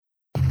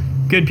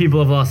Good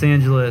people of Los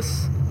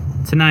Angeles,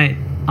 tonight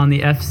on the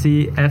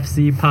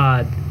FCFC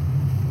pod,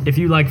 if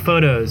you like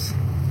photos,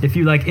 if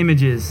you like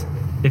images,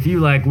 if you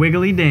like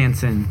wiggly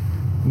dancing,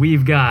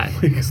 we've got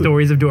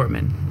stories of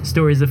Dortmund,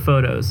 stories of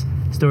photos,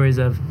 stories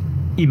of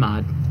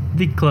Imad,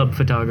 the club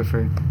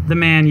photographer, the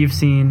man you've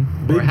seen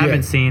or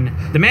haven't seen,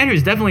 the man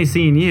who's definitely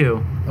seen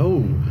you.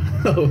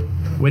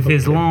 With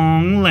his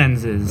long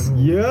lenses.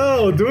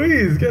 Yo,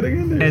 Dweez, getting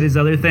in there. And his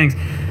other things.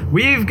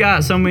 We've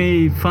got so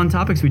many fun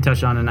topics we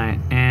touched on tonight.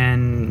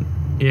 And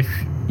if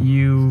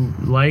you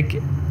like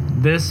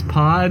this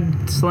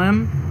pod,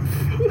 Slim,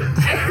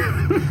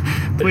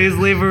 please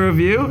leave a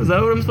review. Is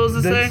that what I'm supposed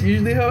to say? That's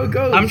usually how it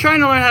goes. I'm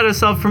trying to learn how to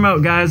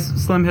self-promote, guys.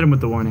 Slim, hit him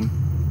with the warning.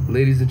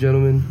 Ladies and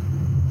gentlemen,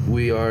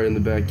 we are in the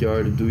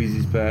backyard of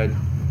Dweezy's pad.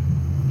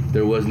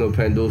 There was no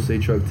Pan Dulce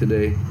truck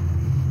today.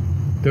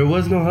 There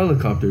was no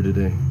helicopter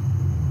today.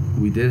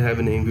 We did have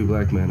an angry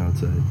black man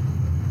outside.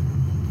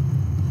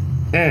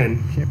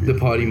 And the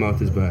potty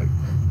mouth is back.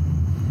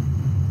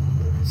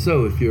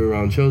 So if you're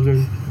around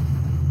children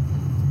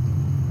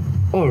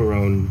or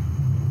around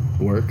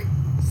work,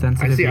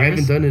 Sensitive I ears?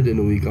 haven't done it in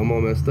a week. I'm all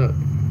messed up.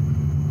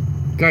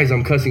 Guys,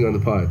 I'm cussing on the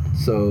pod.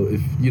 So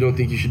if you don't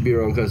think you should be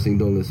around cussing,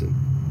 don't listen.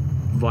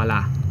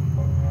 Voila.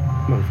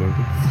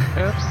 Motherfucker.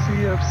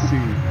 FCFC.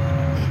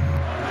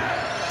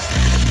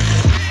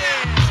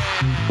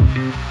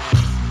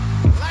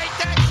 Light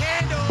that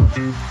candle.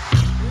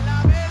 La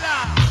vela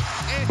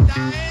está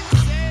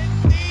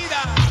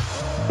encendida.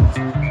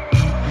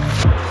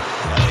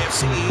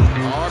 LAFC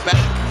are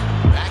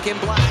back in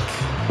black.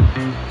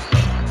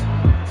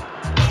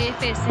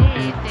 FCFC.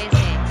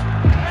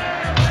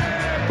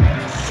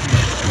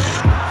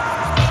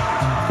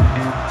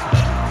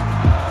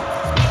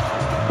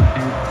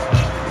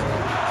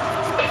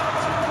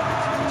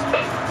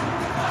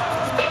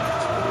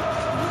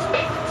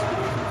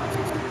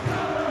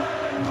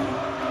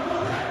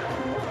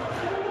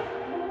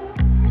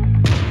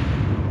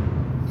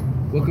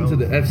 Welcome to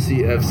the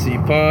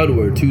FCFC pod,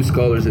 where two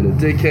scholars and a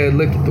dickhead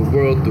look at the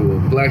world through a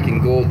black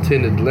and gold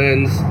tinted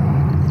lens.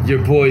 Your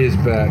boy is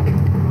back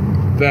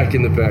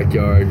in the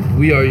backyard.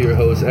 We are your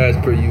hosts, as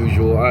per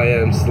usual. I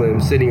am Slim.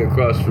 Sitting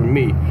across from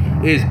me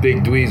is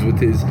Big Dweez with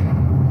his,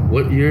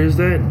 what year is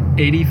that?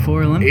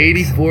 84 Olympics.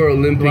 84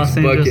 Olympics Los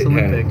Angeles bucket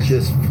Olympics. hat.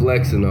 Just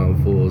flexing on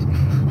fools.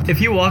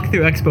 If you walk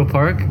through Expo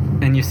Park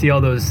and you see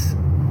all those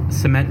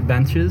cement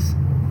benches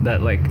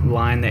that like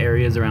line the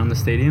areas around the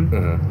stadium,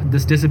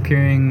 this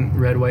disappearing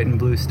red, white, and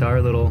blue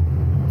star, little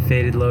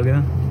faded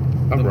logo,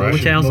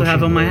 which I also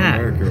have on my hat.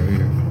 America right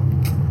here.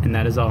 And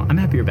that is all. I'm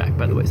happy you're back,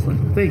 by the way,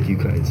 Slim. Thank you,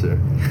 kind sir.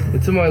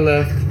 And to my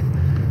left,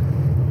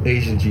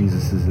 Asian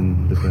Jesus is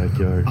in the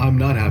backyard. I'm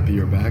not happy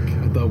you're back.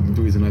 I thought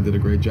Dweez and I did a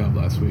great job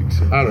last week.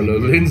 So. I don't know.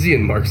 Lindsay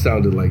and Mark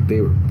sounded like they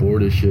were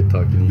bored as shit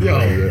talking to you.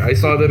 Yo, I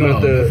saw them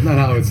that's not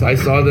how it sounded.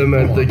 I saw them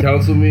at the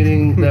council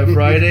meeting that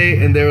Friday,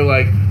 and they were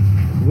like,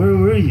 "Where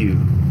were you?"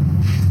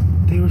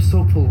 They were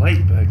so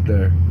polite back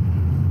there.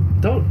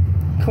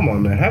 Come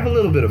on, man. Have a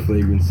little bit of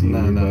flagrancy in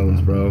your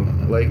bones, bro.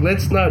 Like,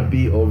 let's not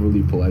be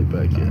overly polite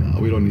back here. No,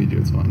 we don't need you.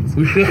 It's fine.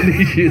 We don't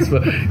need you. It's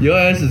fine. Your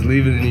ass is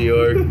leaving New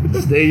York.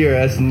 Stay your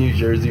ass in New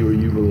Jersey where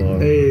you belong.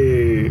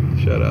 Hey,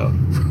 shout out.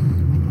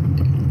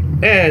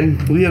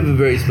 And we have a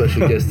very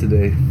special guest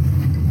today.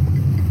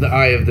 The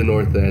eye of the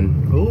North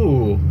End.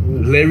 Ooh.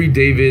 Larry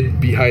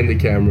David behind the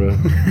camera.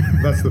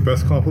 That's the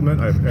best compliment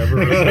I've ever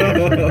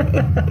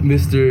received.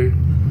 Mr.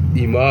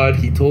 Imad.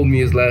 He told me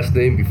his last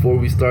name before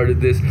we started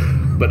this,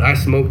 but I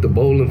smoked a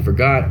bowl and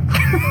forgot.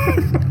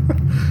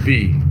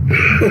 B.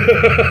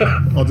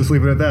 I'll just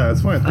leave it at that.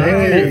 That's fine.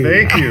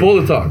 Thank you. Full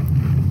of talk.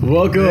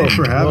 Welcome. Thanks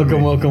for having me.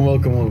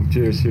 Welcome.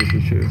 Cheers. It's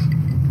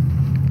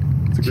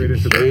a great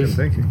introduction. Cheers.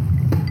 Thank you.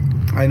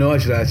 I know I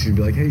should ask you to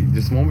be like, hey,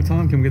 just one more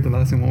time. Can we get the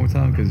last name one more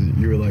time? Because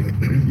you were like,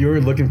 you were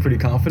looking pretty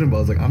confident, but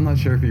I was like, I'm not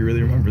sure if he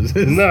really remembers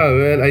this. No,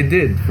 man, I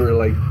did for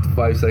like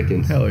 5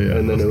 seconds. Hell yeah,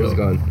 And then let's it was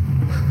go. gone.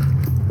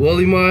 Well,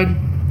 Imad,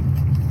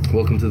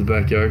 welcome to the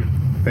backyard.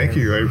 Thank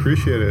you. I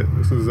appreciate it.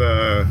 This is,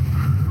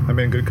 I'm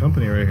in good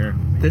company right here.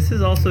 This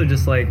is also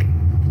just like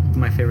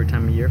my favorite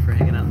time of year for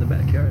hanging out in the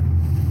backyard.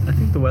 I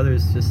think the weather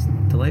is just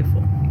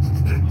delightful.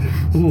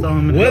 That's all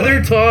I'm gonna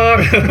Weather talk!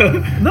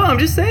 No, I'm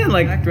just saying,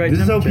 like, right This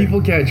is how temperature.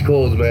 people catch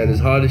colds, man. It's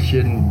hot as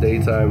shit in the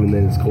daytime, and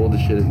then it's cold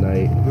as shit at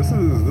night. This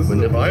is My a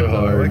nipples vibe are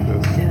though. I hard. like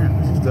this. Yeah.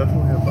 This is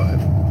definitely a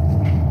vibe.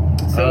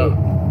 So,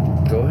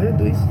 Go ahead,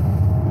 please.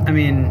 I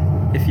mean,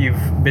 if you've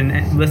been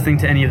listening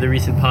to any of the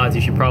recent pods,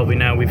 you should probably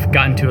know we've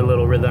gotten to a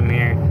little rhythm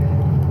here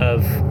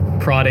of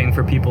prodding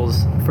for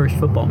people's first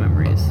football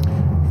memories.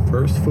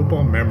 First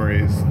football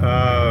memories.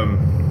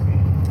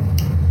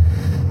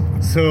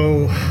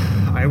 So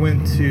I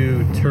went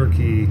to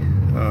Turkey.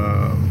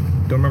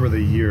 Don't remember the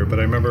year, but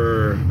I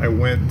remember I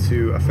went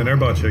to a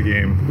Fenerbahce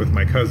game with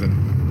my cousin.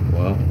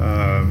 Wow.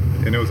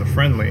 And it was a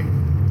friendly.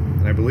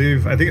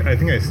 And I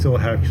think I still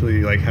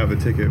actually like have the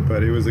ticket,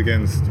 but it was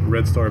against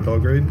Red Star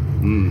Belgrade.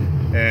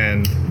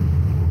 And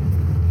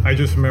I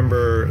just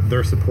remember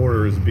their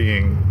supporters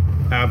being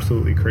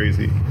absolutely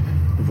crazy.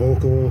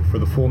 vocal for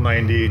the full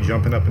 90,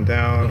 jumping up and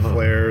down,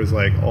 flares,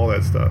 like all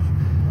that stuff.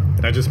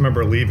 And I just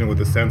remember leaving with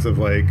a sense of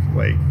like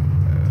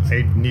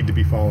I need to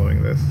be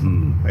following this.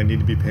 I need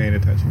to be paying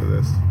attention to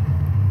this.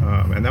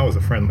 And that was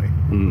a friendly.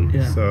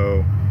 Yeah.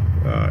 So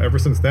ever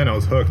since then, I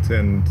was hooked.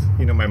 And,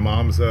 you know, my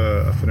mom's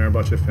a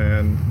Fenerbahce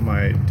fan.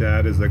 My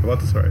dad is a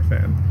Galatasaray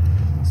fan.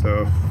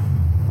 So,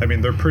 I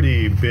mean, they're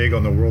pretty big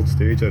on the world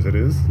stage as it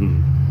is.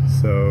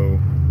 So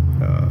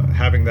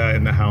having that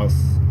in the house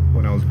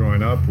when I was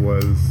growing up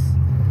was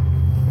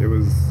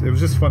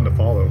just fun to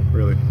follow,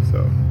 really.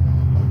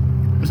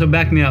 So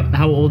back me up.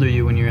 How old are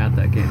you when you're at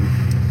that game?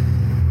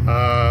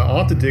 I'll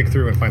have to dig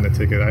through and find the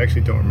ticket. I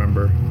actually don't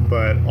remember,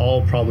 but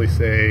I'll probably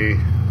say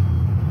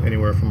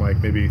anywhere from like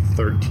maybe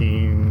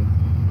 13,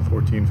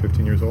 14,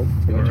 15 years old,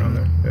 somewhere around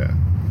there. Yeah.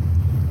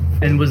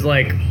 And was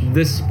like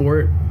this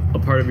sport a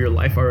part of your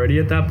life already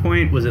at that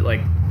point? Was it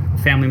like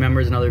family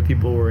members and other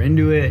people were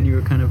into it and you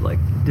were kind of like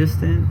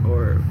distant,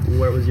 or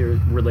what was your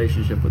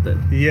relationship with it?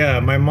 Yeah,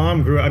 my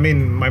mom grew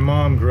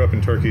up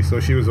in Turkey, so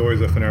she was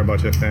always a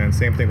Fenerbahce fan.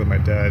 Same thing with my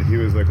dad. He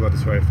was a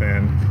Galatasaray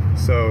fan.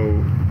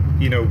 So,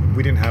 you know,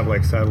 we didn't have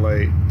like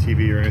satellite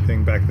TV or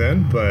anything back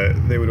then, but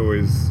they would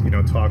always, you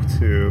know, talk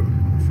to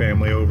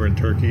family over in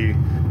Turkey,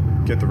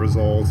 get the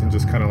results, and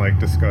just kind of like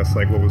discuss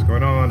like what was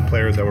going on,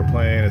 players that were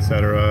playing,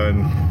 etc.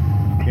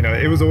 And, you know,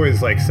 it was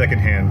always like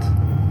secondhand.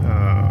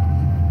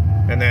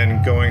 And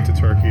then going to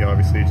Turkey,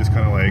 obviously, just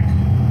kind of like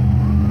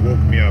woke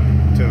me up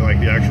to like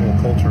the actual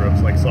culture of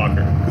like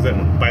soccer. Because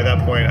by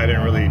that point, I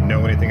didn't really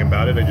know anything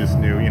about it. I just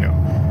knew, you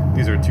know,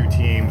 these are two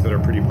teams that are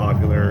pretty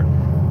popular.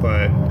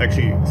 But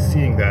actually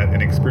seeing that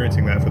and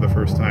experiencing that for the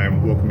first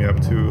time woke me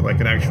up to like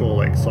an actual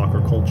like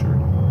soccer culture.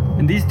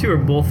 And these two are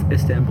both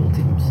Istanbul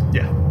teams.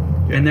 Yeah.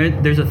 And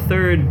there's a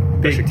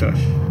third big Beşiktaş.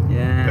 team.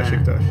 Yeah.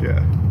 Beşiktaş,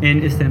 yeah.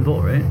 In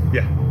Istanbul, right?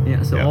 Yeah.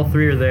 Yeah, so Yeah. all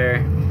three are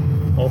there.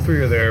 All three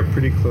are there,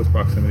 pretty close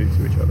proximity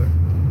to each other.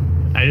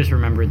 I just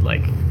remembered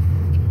like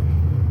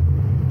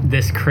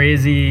this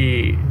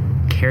crazy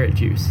carrot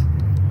juice.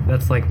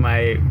 That's like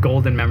my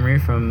golden memory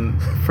from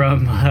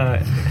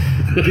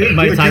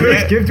my time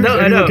there. Give to No,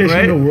 I any know, location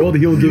right? in the world,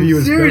 he'll give you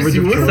his beverage Seriously,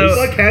 of where choice.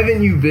 the fuck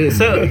haven't you been?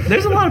 So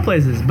there's a lot of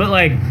places, but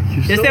like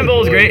so Istanbul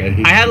was annoying, I great.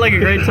 hate I had you. like a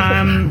great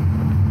time.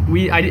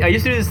 I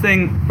used to do this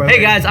thing. By the Hey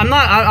way- guys, I'm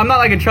not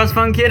like a trust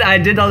fund kid. I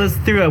did all this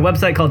through a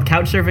website called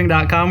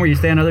Couchsurfing.com where you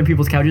stay on other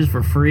people's couches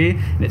for free,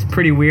 and it's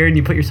pretty weird. And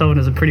you put yourself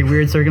in some pretty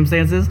weird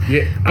circumstances.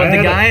 Yeah, But I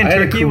the guy in had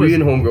Turkey a was.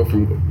 Korean homegirl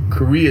from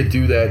Korea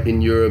do that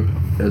in Europe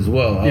as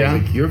well. I Yeah.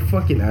 was like, you're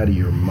fucking out of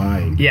your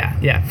mind. Yeah.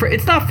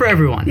 It's not for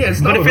everyone. Yeah,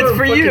 it's but not if for it's a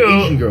for fucking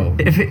you, Asian girl.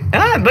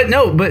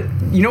 But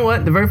you know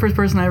what? The very first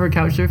person I ever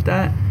couch surfed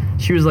at,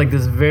 she was like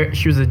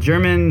she was a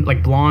German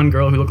like blonde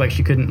girl who looked like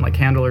she couldn't like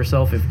handle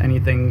herself if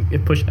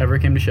push ever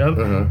came to shove.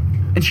 Uh-huh.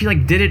 And she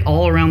like did it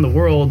all around the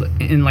world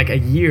in like a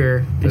year,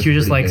 and That's she was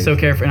just pretty like so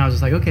crazy. carefree. And I was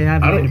just like, okay, I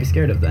have nothing don't- to be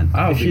scared of then.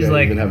 I don't If think she's I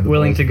like even have the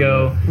willing balls to for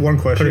go, One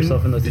question.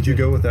 herself in those Did you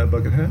go with that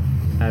bucket hat?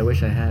 I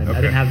wish I had. I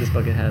Okay. didn't have this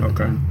bucket hat at the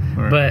Okay. time.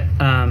 All right.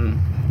 But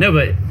no,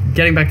 but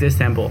getting back to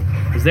Istanbul,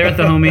 I was there with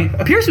the homie.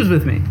 Pierce was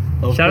with me.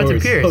 Of Shout out to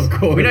course, Pierce. of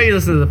course. We know you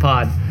listen to the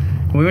pod.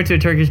 We went to a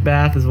Turkish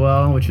bath as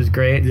well, which was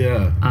great.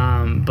 Yeah.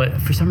 But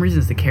for some reason,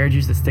 it's the carrot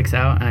juice that sticks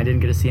out, and I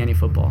didn't get to see any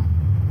football.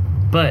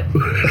 But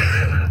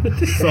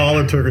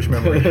Solid Turkish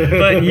memory.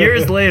 but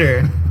years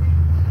later,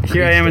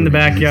 here I am in the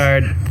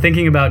backyard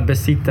thinking about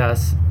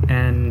Besiktas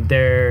and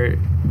the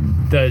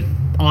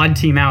odd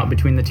team out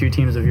between the two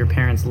teams of your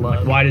parents'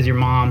 love. Why does your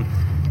mom?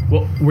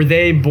 Well, were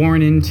they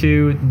born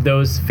into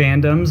those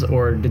fandoms,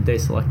 or did they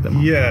select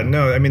them? Yeah,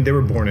 no, I mean, they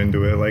were born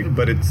into it, like,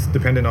 but it's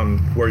dependent on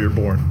where you're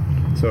born.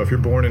 So if you're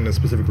born in a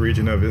specific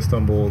region of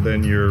Istanbul,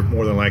 then you're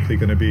more than likely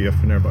going to be a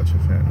Fenerbahce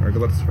fan, or a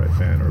Galatasaray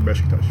fan, or a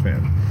Beşiktaş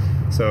fan.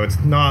 So it's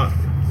not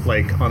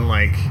like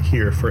unlike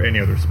here for any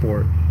other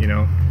sport, you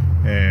know.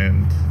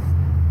 And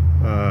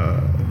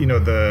you know,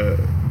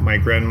 my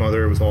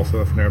grandmother was also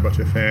a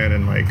Fenerbahce fan,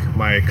 and like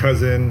my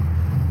cousin,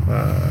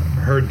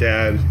 her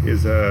dad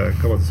is a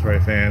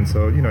Galatasaray fan.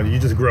 So you know, you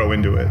just grow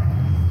into it.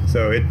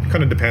 So it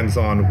kind of depends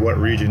on what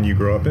region you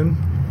grow up in.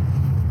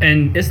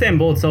 And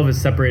Istanbul itself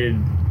is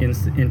separated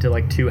into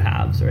like two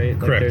halves, right? Like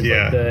Correct, there's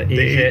yeah. Like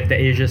the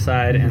Asia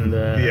side and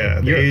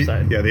the Europe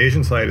side. Yeah, the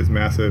Asian side is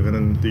massive, and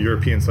then the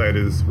European side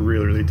is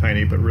really, really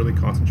tiny, but really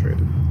concentrated.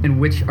 And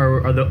which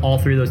are all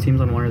three of those teams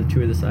on one or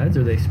two of the sides,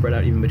 or are they spread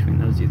out even between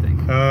those? Do you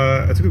think?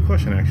 That's a good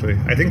question, actually.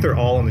 I think they're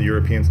all on the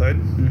European side.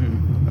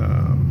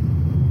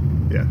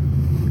 Yeah.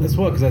 That's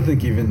what, because I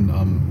think even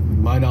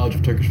my knowledge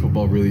of Turkish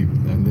football really,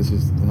 and this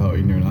is how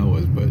ignorant I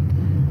was, but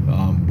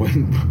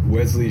when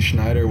Wesley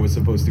Schneider was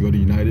supposed to go to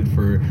United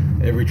for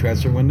every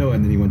transfer window,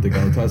 and then he went to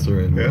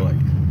Galatasaray, and Yeah. we're like,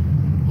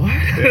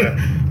 what?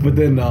 Yeah. But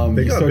then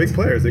They you got start big to-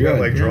 players. They got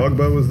like yeah.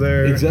 Drogba was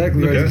there.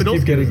 Exactly. Right. Yeah. Just keep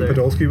Podolski getting was there.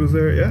 Podolski was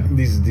there. Yeah.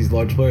 these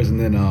large players, and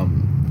then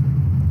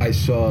I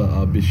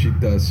saw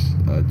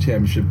Beşiktaş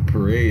championship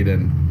parade,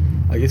 and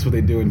I guess what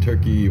they do in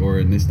Turkey or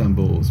in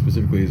Istanbul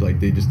specifically is like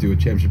they just do a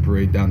championship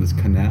parade down this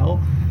canal,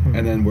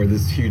 and then where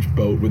this huge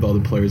boat with all the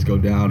players go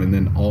down, and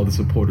then all the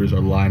supporters are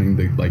lining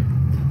the like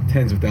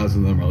tens of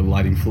thousands of them are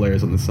lighting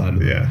flares on the side of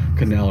the Yeah.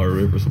 canal or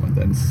river or something like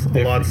that. And it's A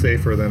lot different.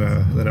 safer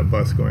than a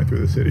bus going through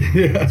the city.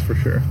 Yeah. That's for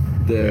sure.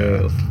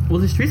 Well,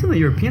 the streets on the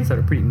European side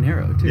are pretty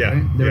narrow too, Yeah,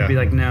 right? There yeah. would be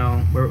like, no,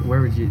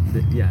 where would you?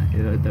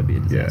 That'd be a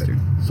disaster.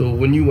 So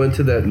when you went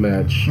to that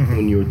match Mm-hmm.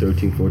 when you were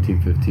 13,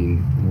 14,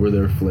 15, were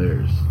there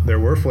flares? There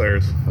were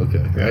flares.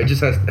 Okay. Yeah. I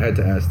just had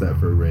to ask that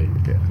for Ray.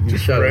 Yeah.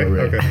 Just shout Ray. out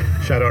Ray. Okay.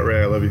 Shout out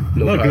Ray. I love you.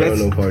 No No, 'cause pyro, that's-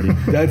 no party.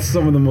 That's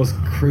some of the most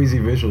crazy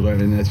visuals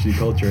right in SG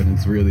culture, and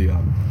it's really,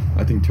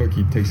 I think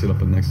Turkey takes it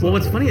up a next level. Well,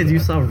 what's funny with is you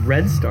that. saw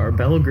Red Star,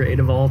 Belgrade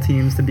of all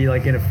teams, to be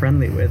like in a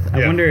friendly with.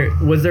 I Yeah. wonder,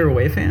 was there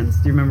away fans?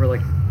 Do you remember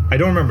like? I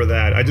don't remember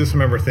that. I just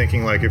remember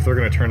thinking like if they're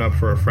going to turn up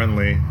for a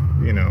friendly,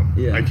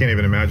 Yeah. I can't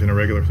even imagine a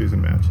regular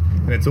season match.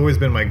 And it's always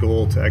been my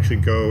goal to actually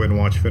go and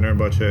watch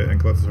Fenerbahce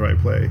and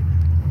Galatasaray play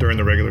during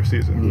the regular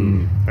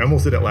season. I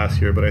almost did it last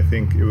year, but I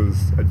think it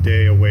was a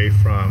day away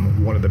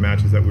from one of the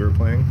matches that we were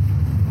playing.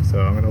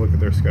 So I'm going to look at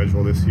their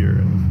schedule this year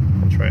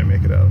and try and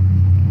make it out.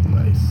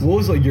 Nice. What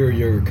was like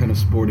your kind of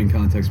sporting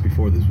context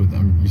before this? With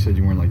you said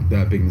you weren't like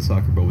that big in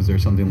soccer, but was there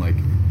something like,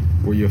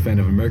 were you a fan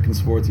of American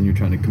sports and you're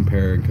trying to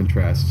compare and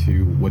contrast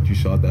to what you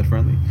saw at that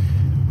friendly?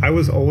 I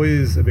was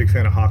always a big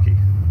fan of hockey.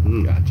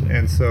 Gotcha.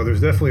 And so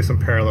there's definitely some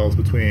parallels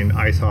between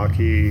ice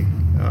hockey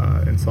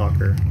and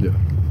soccer. Yeah.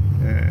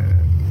 And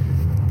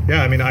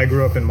yeah, I mean, I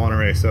grew up in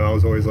Monterey, so I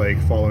was always like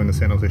following the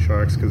San Jose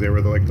Sharks because they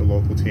were the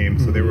local team,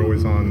 so they were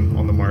always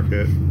on the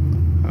market.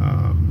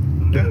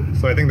 Yeah,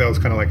 so I think that was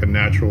kind of like a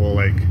natural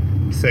like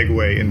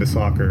segue into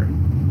soccer.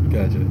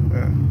 Gotcha.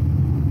 Yeah.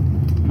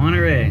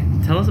 Monterey.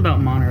 Tell us about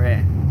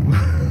Monterey.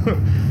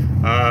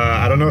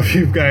 I don't know if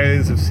you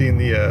guys have seen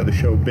the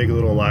show Big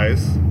Little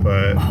Lies,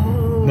 but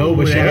Oh, No,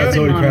 but shout out that's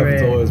Zoe in Kravitz,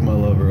 Monterey. always my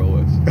lover,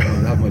 always. I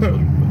don't have my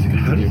children. But Dude,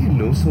 how do you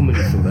know so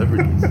many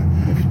celebrities?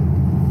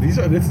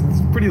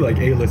 It's pretty like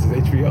A-list.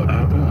 It's HBO.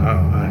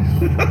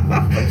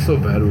 I'm so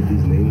bad with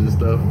these names and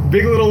stuff.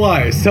 Big Little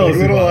Lies. Tell Big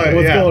us Little about it. Lies,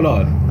 What's yeah. going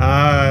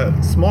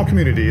on? Small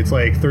community. It's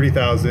like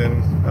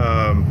 30,000,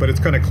 but it's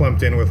kind of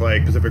clumped in with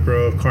like Pacific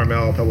Grove,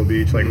 Carmel, Pebble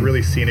Beach, like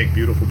really scenic,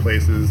 beautiful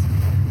places.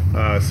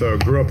 So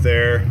grew up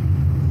there,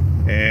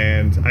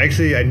 and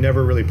I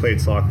never really played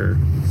soccer.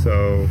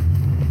 So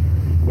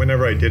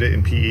whenever I did it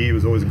in PE, it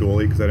was always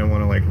goalie because I didn't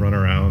want to like run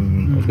around.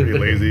 And I was pretty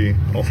lazy,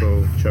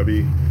 also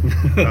chubby.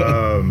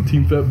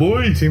 Team Fat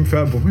Boys. Team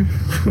Fat Boy.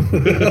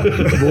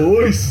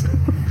 Boys.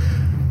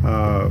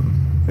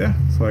 Yeah,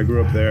 so I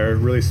grew up there.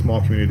 Really small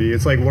community.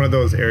 It's like one of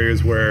those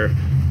areas where,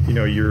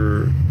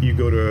 you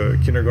go to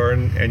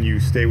kindergarten and you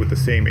stay with the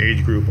same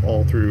age group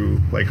all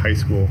through like high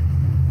school.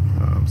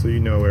 So you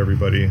know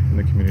everybody in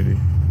the community.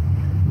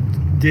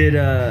 Did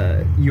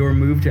your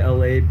move to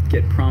LA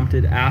get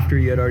prompted after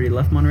you had already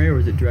left Monterey, or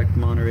was it direct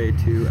Monterey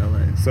to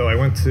LA? So I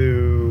went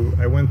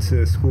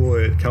to school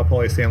at Cal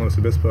Poly San Luis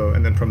Obispo,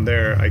 and then from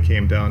there I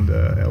came down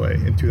to LA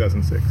in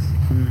 2006.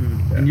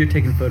 Mm-hmm. And you're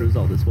taking photos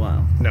all this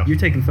while. No. You're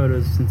taking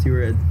photos since you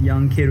were a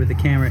young kid with a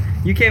camera.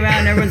 You came out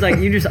and everyone's like,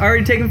 you're just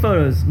already taking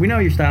photos. We know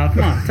your style.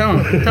 Come on, tell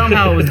them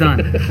how it was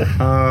done.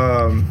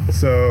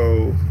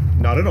 So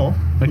not at all.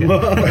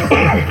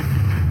 Okay.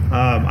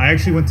 I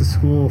actually went to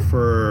school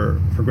for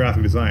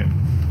graphic design.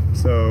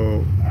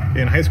 So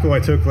in high school, I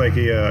took like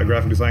a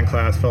graphic design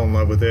class, fell in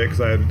love with it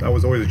because I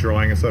was always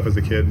drawing and stuff as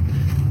a kid,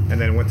 and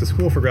then went to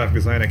school for graphic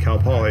design at Cal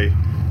Poly.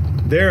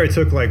 There, I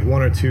took like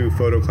 1 or 2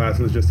 photo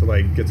classes just to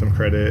like get some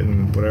credit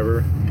and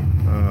whatever.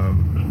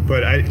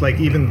 But I like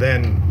even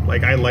then,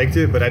 like I liked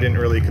it, but I didn't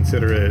really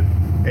consider it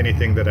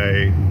anything that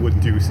I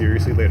would do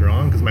seriously later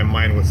on because my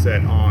mind was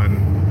set on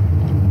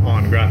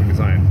graphic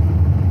design.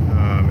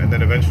 And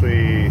then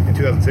eventually in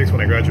 2006 when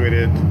I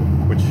graduated,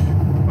 which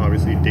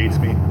obviously dates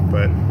me,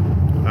 but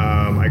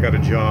I got a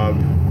job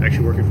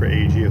actually working for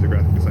AEG as a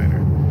graphic designer.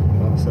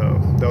 So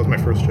that was my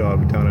first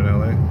job down in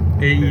LA.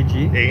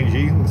 AEG?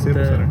 AEG, the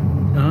Staples Center.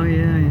 Oh,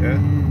 yeah.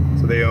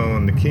 So they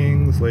own the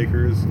Kings,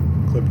 Lakers,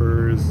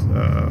 Clippers,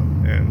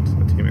 and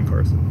a team in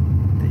Carson.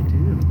 They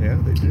do. Yeah,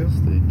 they do. Yes,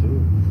 they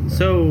do.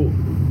 So,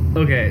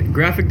 okay,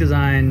 graphic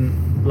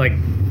design, like,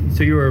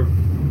 so you were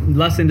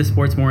less into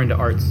sports, more into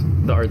the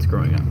arts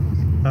growing up.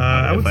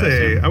 I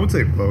would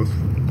say both.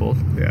 Both.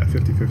 Yeah,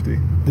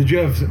 50-50. Did you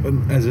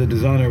have, as a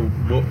designer,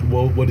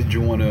 what did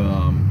you want to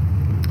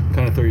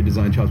kind of throw your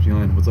design chops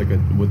behind?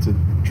 What's a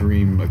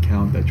dream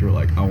account that you're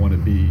like, I want to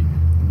be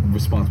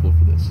responsible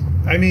for this?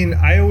 I mean,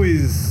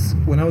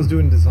 when I was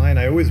doing design,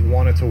 I always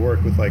wanted to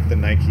work with like the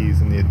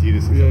Nikes and the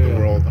Adidas of the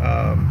world.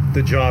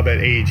 The job at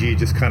AEG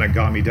just kind of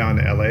got me down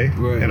to LA,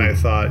 Right. and I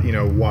thought,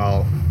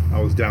 while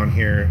I was down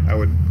here, I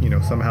would,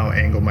 somehow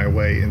angle my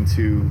way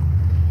into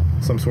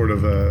some sort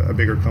of a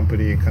bigger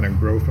company and kind of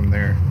grow from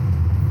there.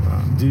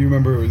 Do you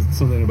remember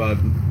something about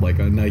like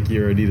a Nike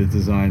or Adidas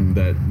design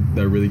that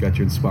really got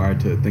you inspired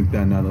to think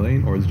down the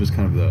lane, or is it just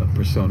kind of the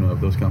persona of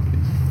those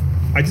companies?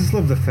 I just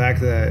love the fact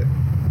that,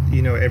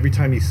 every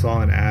time you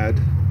saw an ad,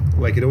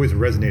 like it always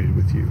resonated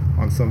with you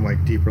on some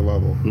like deeper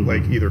level,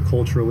 like either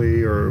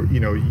culturally or,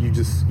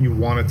 you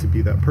wanted to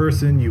be that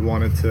person, you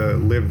wanted to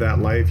live that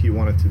life, you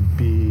wanted to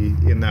be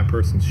in that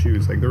person's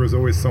shoes. Like there was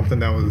always something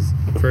that was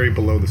very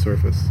below the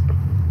surface.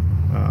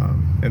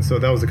 And so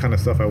that was the kind of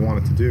stuff I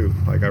wanted to do.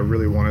 Like I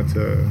really wanted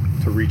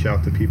to reach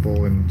out to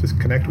people and just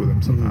connect with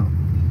them somehow.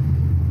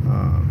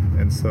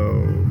 And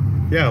so,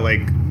 yeah,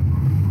 like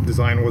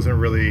design wasn't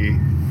really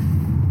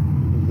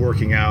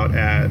working out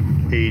at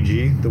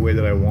AEG the way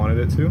that I wanted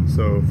it to.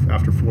 So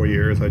after 4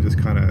 years, I just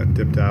kind of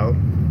dipped out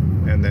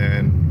and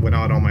then went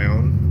out on my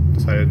own,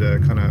 decided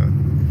to kind of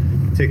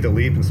take the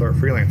leap and start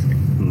freelancing.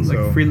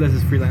 This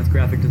is freelance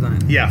graphic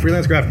design. Yeah,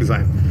 freelance graphic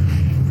design.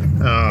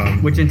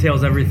 Which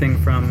entails everything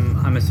from,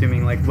 I'm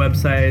assuming, like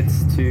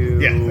websites to...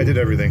 Yeah, I did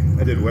everything.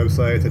 I did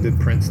websites, I did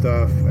print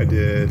stuff, I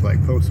did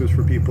like posters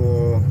for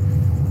people,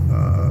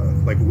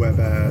 like web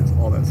ads,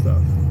 all that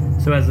stuff.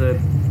 So as a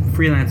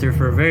freelancer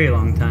for a very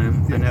long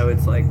time, Yes. I know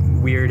it's like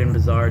weird and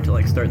bizarre to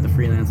like start the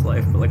freelance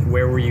life, but like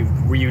where were you?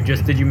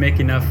 Did you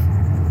make enough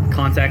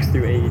contacts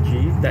through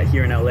AEG that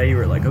here in LA you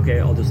were like, okay,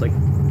 I'll just like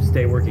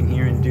stay working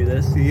here and do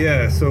this?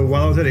 Yeah, so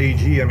while I was at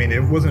AEG, I mean,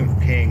 it wasn't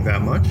paying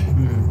that much.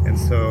 And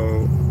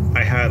so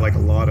I had like a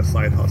lot of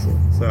side hustle.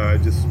 So I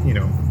just,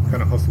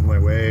 kind of hustled my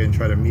way and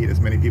tried to meet as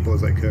many people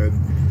as I could.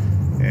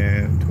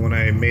 And when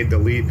I made the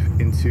leap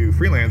into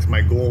freelance,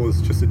 my goal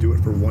was just to do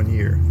it for 1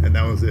 year. And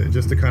that was it,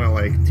 just to kind of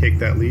like take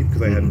that leap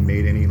because I hadn't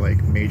made any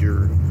like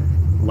major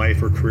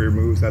life or career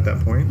moves at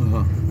that point.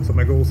 So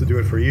my goal was to do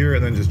it for a year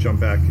and then just jump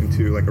back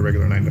into like a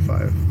regular 9 to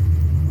 5.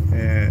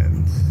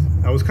 And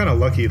I was kind of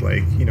lucky,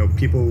 like,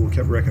 people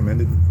kept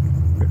recommending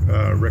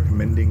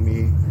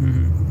me,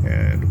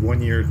 and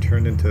 1 year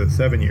turned into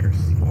 7 years.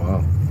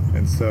 Wow.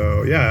 And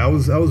so, yeah, I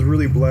was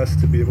really blessed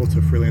to be able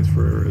to freelance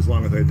for as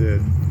long as I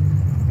did.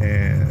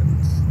 And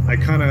I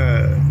kind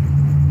of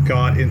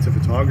got into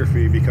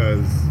photography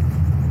because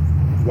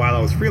while I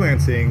was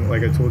freelancing,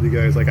 like I told you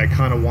guys, like I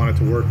kind of wanted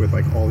to work with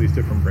like all these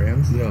different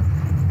brands. Yeah.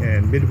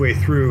 And midway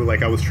through,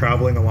 like I was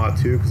traveling a lot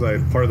too,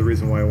 because part of the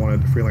reason why I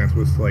wanted to freelance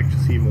was to like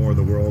see more of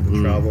the world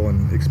and travel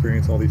and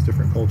experience all these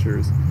different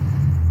cultures.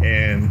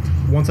 And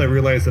once I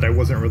realized that I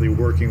wasn't really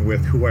working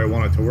with who I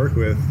wanted to work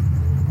with,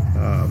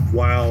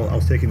 while I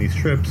was taking these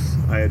trips,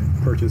 I had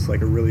purchased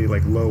like a really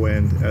like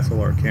low-end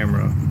SLR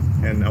camera,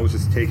 and I was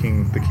just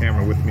taking the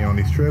camera with me on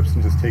these trips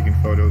and just taking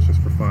photos just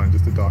for fun,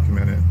 just to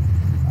document it.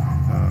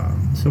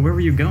 So where were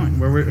you going?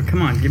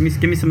 Come on, give me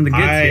some of the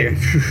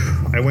goods here.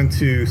 I went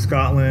to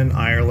Scotland,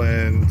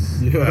 Ireland,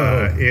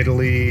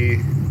 Italy.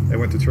 I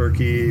went to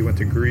Turkey, went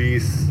to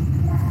Greece.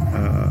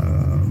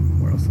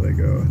 Where else did I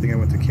go? I think I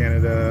went to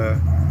Canada,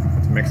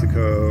 went to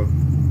Mexico.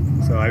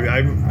 So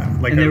I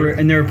like.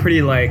 And they were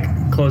pretty like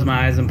close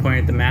my eyes and point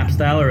at the map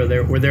style, or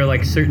were there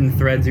like certain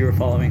threads you were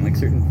following, like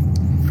certain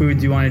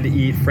foods you wanted to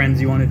eat, friends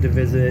you wanted to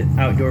visit,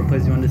 outdoor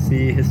places you wanted to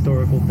see,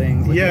 historical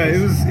things? Like yeah,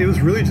 it was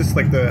really just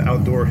like the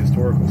outdoor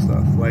historical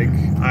stuff. Like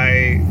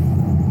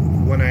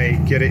when I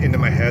get it into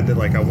my head that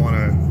like I want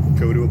to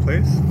go to a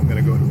place, I'm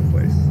gonna go to a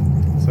place.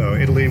 So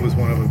Italy was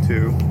one of them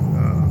too.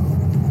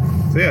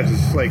 So yeah,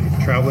 just like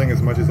traveling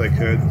as much as I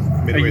could.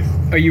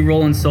 Are you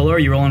rolling solo? Are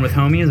you rolling with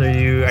homies?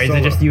 Is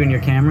it just you and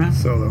your camera?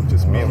 Solo,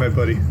 just me and my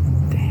buddy.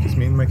 Dang. Just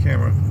me and my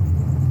camera.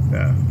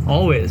 Yeah.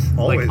 Always.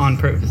 Like on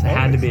purpose. It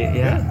had to be.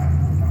 Yeah.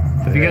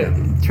 Have you guys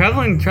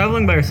traveling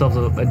by yourselves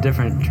a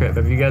different trip?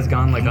 Have you guys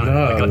gone like on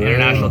an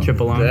international trip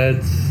alone?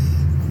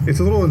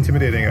 It's a little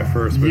intimidating at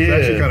first, but it's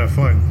actually kind of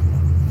fun.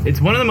 It's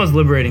one of the most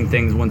liberating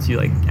things once you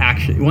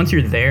once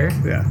you're there.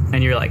 Yeah.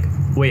 And you're like,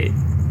 wait,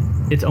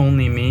 it's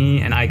only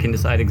me, and I can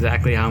decide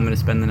exactly how I'm going to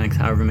spend the next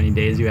however many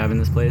days you have in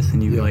this place,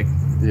 and you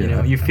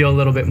feel a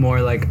little bit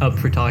more like up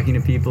for talking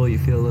to people. You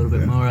feel a little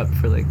bit more up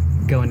for like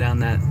going down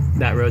that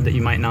road that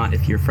you might not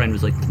if your friend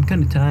was like, I'm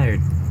kind of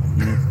tired.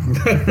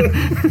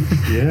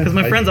 Because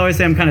my friends always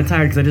say I'm kind of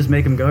tired because I just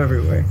make them go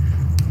everywhere.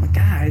 I'm like,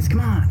 guys, come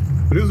on.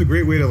 But it was a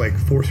great way to like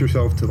force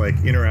yourself to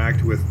like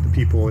interact with the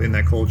people in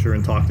that culture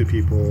and talk to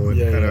people and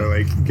kind of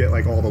like get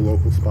like all the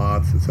local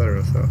spots,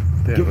 etc. So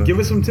give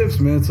us some tips,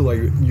 man. So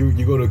like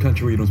you go to a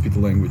country where you don't speak the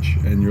language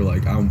and you're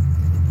like, I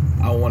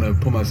want to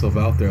put myself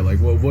out there. Like,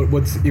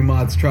 what's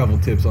Imad's travel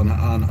tips on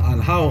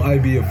how how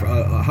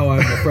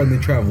I'm a friendly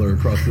traveler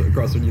across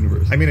the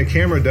universe? I mean, a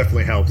camera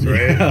definitely helps,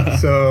 right? Yeah.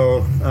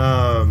 So,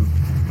 I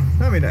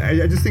mean,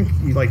 I just think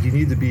you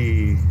need to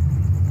be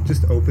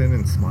just open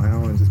and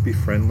smile and just be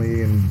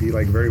friendly and be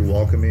like very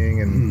welcoming,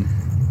 and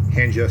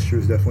hand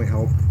gestures definitely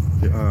help.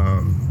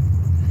 I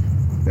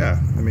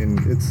mean,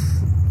 it's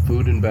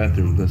food and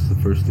bathroom. That's the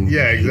first thing.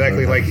 Yeah,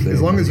 exactly. Like as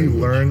long as you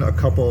learn a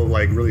couple of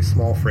like really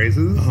small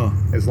phrases,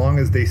 as long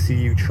as they see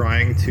you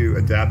trying to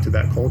adapt to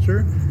that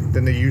culture,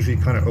 then they usually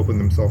kind of open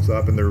themselves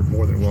up and they're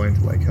more than willing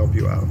to like help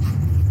you out.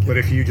 But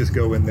if you just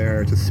go in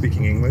there just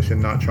speaking English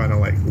and not trying to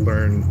like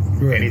learn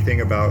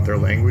anything about their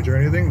language or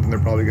anything, then they're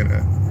probably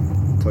gonna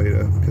tell you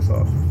to piss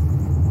off.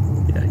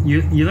 Yeah,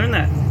 you learn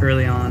that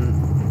early on,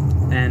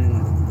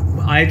 and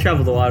I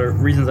traveled a lot.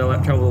 Reasons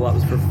I traveled a lot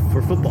was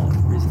for football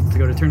reasons, to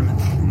go to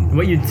tournaments. And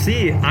what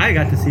I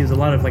got to see is a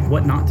lot of like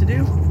what not to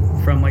do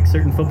from like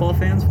certain football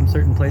fans from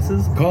certain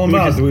places. Call them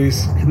out,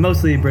 Luis.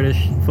 Mostly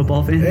British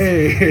football fans.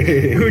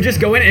 Hey. Who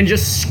just go in and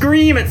just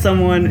scream at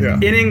someone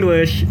in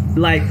English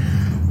like,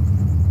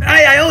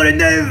 hey, I ordered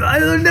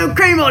no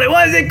cream on it.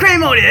 Why is it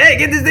cream on it? Hey,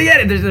 get this thing in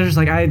it. They're just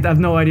like, I have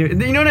no idea.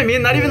 You know what I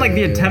mean? Not even like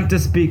the attempt to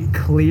speak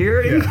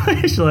clear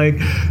English. Like,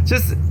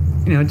 just,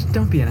 you know, just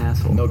don't be an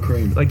asshole. No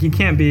cream. Like, you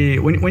can't be,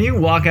 when you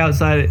walk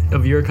outside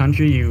of your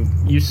country,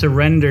 you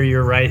surrender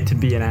your right to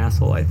be an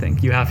asshole, I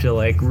think. You have to,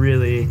 like,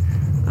 really,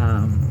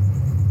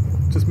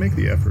 Just make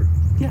the effort.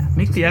 yeah,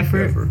 make the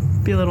effort.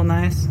 Be a little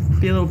nice.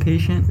 Be a little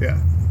patient.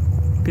 Yeah.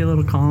 Be a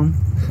little calm.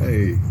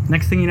 Hey,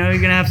 Next thing you know, you're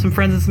going to have some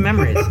friends and some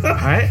memories. All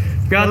right?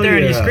 If you're out there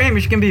and you scream, you're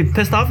just going to be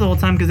pissed off the whole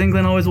time because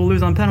England always will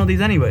lose on penalties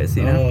anyways,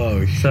 you know?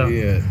 oh So-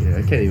 shit. Yeah,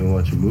 I can't even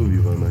watch a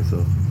movie by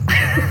myself.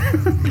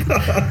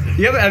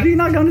 Have you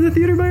not gone to the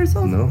theater by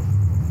yourself? No.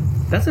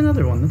 That's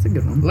another one. That's a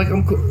good one. Like,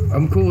 I'm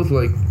cool with,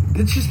 like,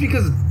 it's just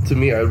because, to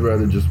me, I'd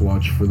rather just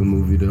watch for the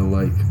movie to,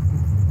 like,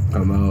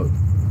 come out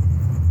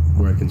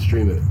where I can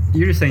stream it.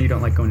 You're just saying you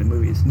don't like going to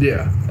movies.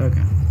 Yeah. Okay.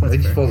 I That's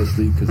just fair. fall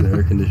asleep because the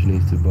air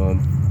conditioning is too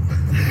bomb.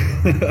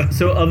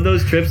 So of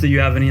those trips, do you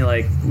have any,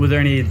 like, were there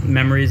any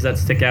memories that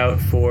stick out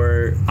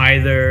for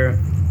either,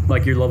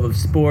 like, your love of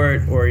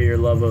sport or your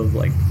love of,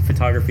 like,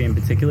 photography in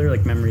particular?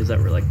 Like, memories that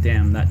were like,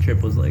 damn, that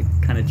trip was, like,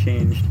 kind of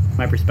changed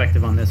my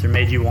perspective on this or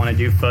made you want to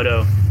do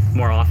photo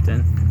more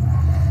often?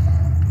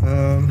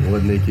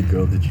 What naked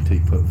girl did you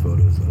take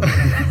photos of?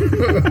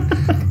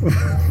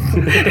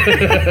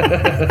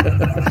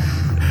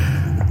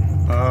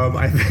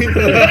 I think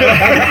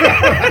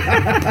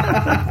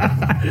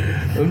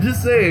I'm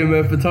just saying,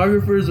 man,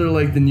 photographers are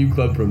like the new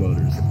club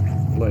promoters.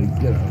 Like,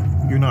 you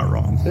know. you're not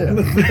wrong.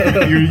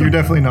 Yeah. You're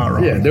definitely not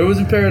wrong. Yeah, there was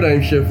a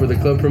paradigm shift where the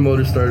club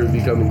promoters started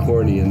becoming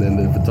corny and then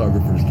the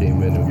photographers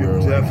came in and we You're were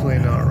like, definitely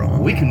not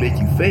wrong. we can make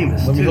you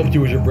famous. Let me too. help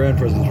you with your brand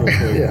presence real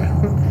quick. Yeah.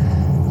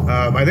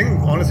 I think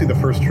honestly the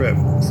first trip.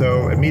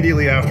 So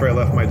immediately after I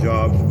left my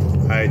job,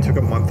 I took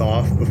a month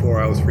off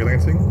before I was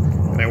freelancing,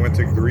 and I went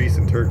to Greece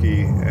and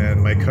Turkey.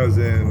 And my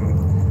cousin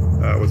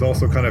was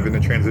also kind of in a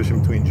transition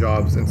between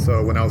jobs, and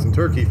so when I was in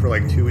Turkey for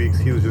like 2 weeks,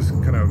 he was just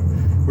kind of,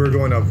 we were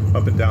going up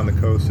and down the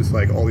coast, just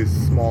like all these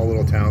small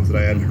little towns that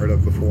I hadn't heard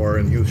of before,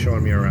 and he was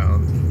showing me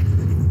around.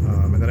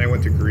 And then I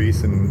went to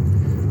Greece,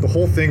 and the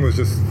whole thing was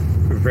just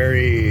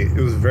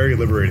it was very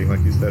liberating,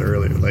 like you said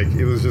earlier. Like,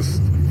 it was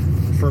just,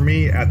 for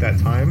me at that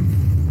time,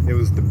 it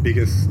was the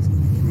biggest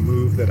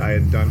move that I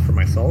had done for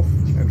myself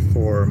and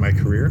for my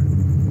career.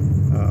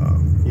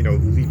 You know,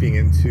 leaping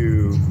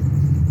into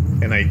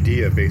an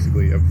idea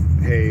basically of,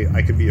 hey,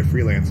 I could be a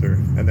freelancer,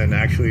 and then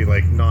actually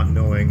like not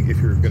knowing if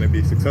you're going to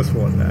be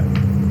successful at that.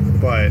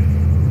 But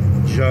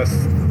just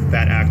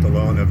that act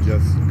alone of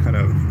just kind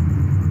of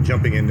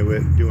jumping into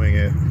it, doing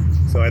it.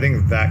 So I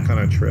think that kind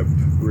of trip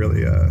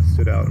really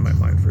stood out in my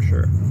mind for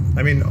sure.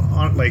 I mean,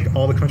 like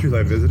all the countries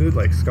I visited,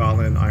 like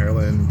Scotland,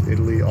 Ireland,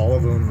 Italy, all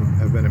of them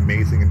have been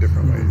amazing in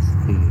different ways.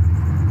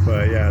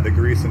 But yeah, the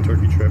Greece and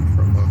Turkey trip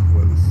for a month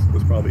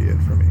was probably it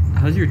for me.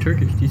 How's your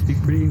Turkish? Do you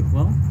speak pretty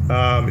well?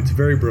 It's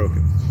very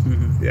broken.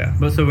 Mm-hmm. Yeah.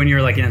 But so when you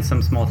were like in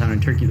some small town in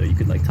Turkey, though, you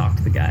could like talk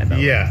to the guy about.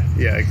 Yeah,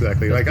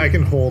 exactly. Like I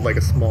can hold like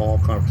a small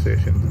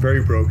conversation. It's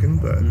very broken,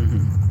 but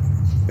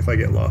if I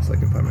get lost, I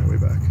can find my way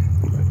back.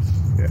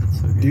 Yeah.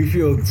 So good. Do you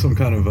feel some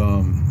kind of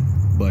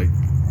like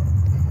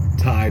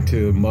tied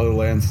to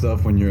motherland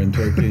stuff when you're in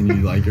Turkey and you're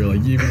like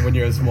even when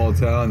you're in a small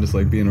town, just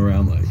like being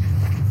around like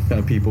kind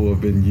of people who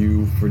have been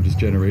you for just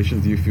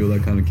generations? Do you feel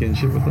that kind of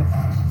kinship with them?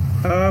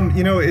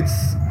 You know,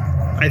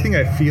 I think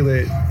I feel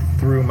it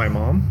through my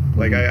mom.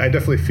 Like I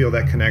definitely feel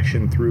that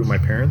connection through my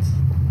parents.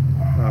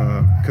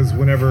 Because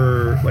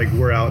whenever like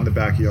we're out in the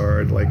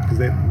backyard, like because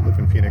they live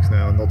in Phoenix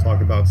now, and they'll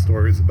talk about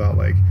stories about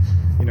like,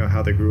 you know,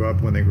 how they grew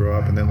up when they grew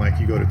up, and then like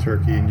you go to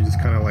Turkey and you just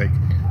kind of like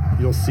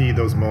you'll see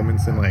those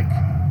moments in like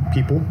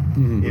people,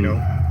 you know.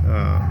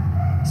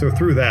 So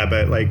through that,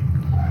 but like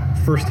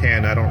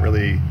firsthand, I don't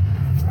really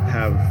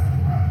have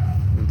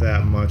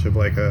that much of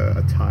like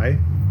a tie.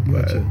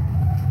 But Gotcha.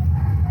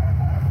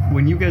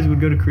 When you guys would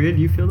go to Korea,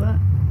 do you feel that?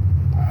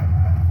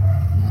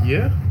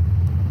 Yeah.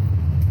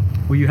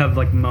 Will you have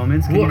like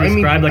moments? Can Well, you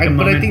describe like a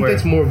moment but I think where?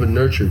 that's more of a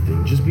nurture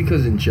thing, just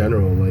because in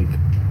general, like,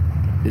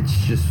 it's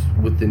just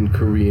within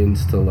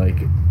Koreans to like,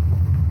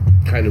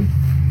 kind of,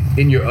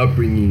 in your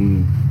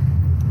upbringing,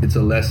 it's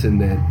a lesson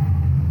that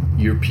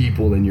your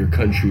people and your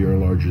country are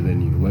larger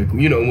than you. Like,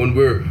 you know, when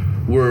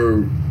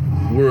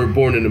we're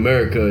born in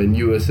America and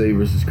USA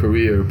versus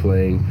Korea are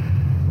playing,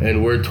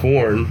 and we're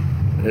torn,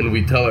 and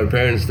we tell our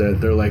parents that,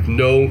 they're like,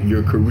 no,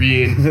 you're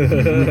Korean, you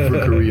root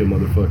for Korea,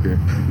 motherfucker.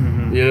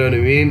 You know what I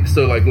mean?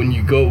 So like when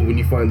you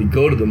finally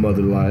go to the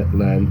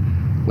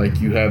motherland, like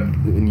you have,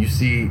 and you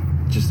see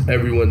just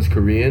everyone's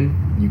Korean,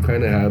 you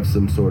kind of have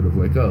some sort of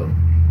like, oh,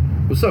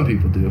 well, some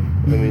people do.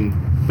 I mean,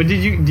 But do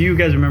you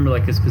guys remember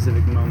like a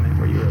specific moment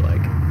where you were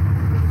like,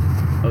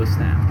 oh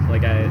snap,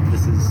 like it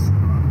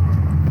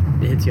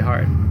hits you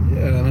hard?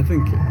 Yeah, and I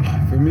think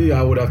for me,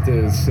 I would have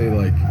to say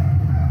like,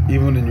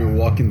 even when you're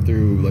walking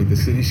through like the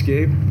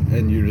cityscape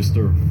and you're just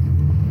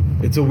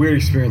it's a weird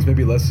experience.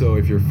 Maybe less so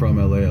if you're from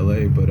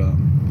LA, but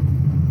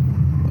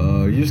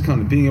you just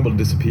kind of being able to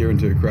disappear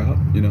into a crowd.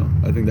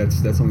 I think that's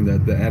something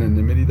that the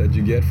anonymity that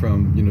you get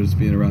from just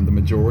being around the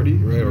majority,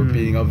 right, or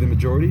being of the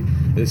majority,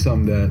 is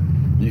something that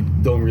you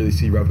don't really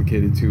see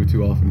replicated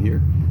too often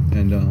here.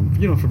 And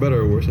for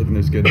better or worse, I think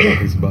there's good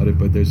things about it,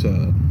 but there's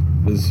a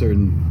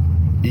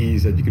certain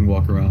ease that you can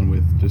walk around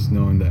with, just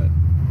knowing that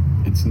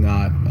it's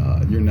not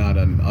you're not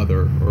an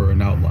other or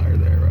an outlier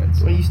there, right?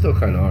 So, Well, you still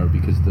kind of are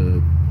because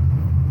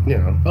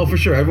oh, for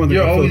sure, everyone's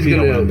You're a always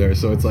Filipino gonna- around there,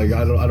 so it's like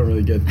I don't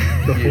really get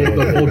the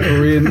full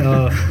Korean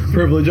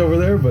privilege over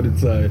there, but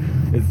it's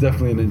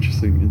definitely an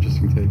interesting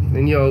take.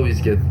 And you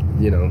always get,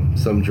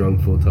 some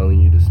drunk fool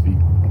telling you to speak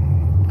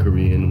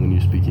Korean when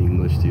you're speaking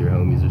English to your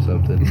homies or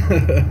something.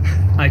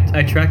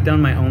 I tracked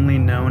down my only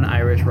known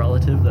Irish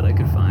relative that I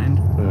could find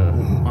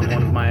Uh, on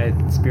one of my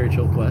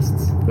spiritual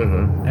quests.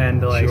 uh-huh.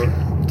 And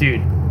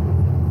dude,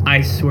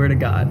 I swear to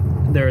God,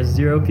 there are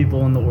 0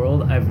 people in the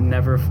world I've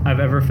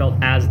ever felt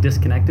as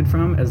disconnected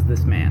from as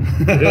this man.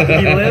 He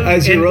lived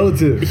As your in-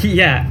 relative.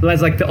 Yeah,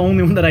 that's like the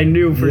only one that I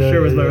knew for Yeah,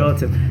 sure was my yeah.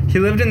 relative. He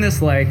lived in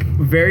this like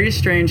very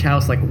strange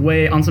house, like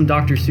way on some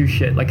Dr. Seuss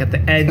shit, like at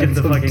the edge of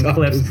the Some fucking Dr.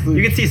 cliffs. Seuss.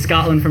 You could see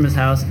Scotland from his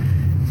house.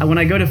 And when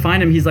I go to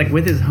find him, he's like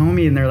with his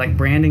homie and they're like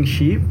branding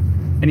sheep.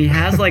 And he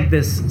has like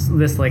this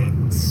like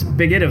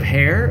spigot of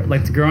hair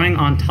like growing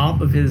on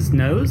top of his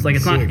nose. Like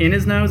it's Sick. not in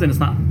his nose and it's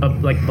not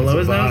like below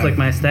his It's a nose vibe. like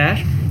my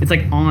stash. It's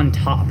like on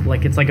top.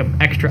 Like it's like an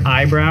extra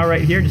eyebrow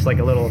right here, just like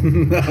a little.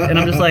 And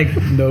I'm just like,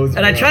 Nose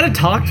and I try to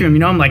talk to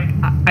him. I'm like,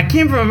 I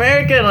came from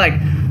America, like.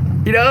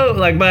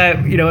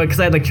 Because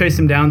I had like traced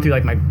him down through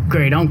like my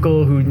great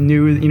uncle who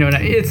knew, and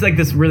it's like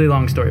this really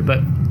long story. But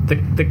the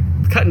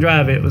cut and dry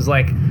of it was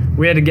like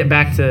we had to get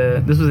back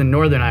to. This was in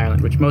Northern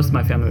Ireland, which most of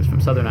my family was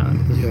from Southern Ireland.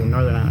 But this was in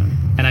Northern Ireland,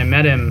 and I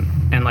met him,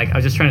 and like I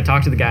was just trying to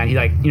talk to the guy, and he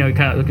like he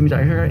kind of looked at me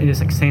like, and he just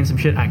like saying some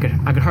shit. I could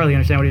hardly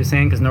understand what he was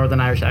saying because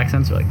Northern Irish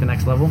accents are like the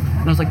next level,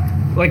 and I was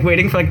like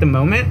waiting for like the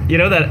moment,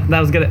 that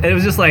was gonna. It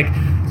was just like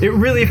it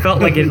really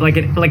felt like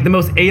like the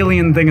most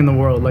alien thing in the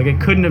world. Like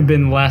it couldn't have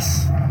been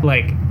less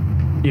like.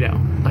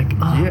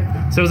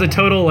 Yeah. So it was a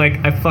total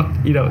like I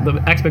fucked.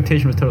 The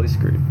expectation was totally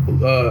screwed.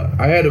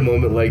 I had a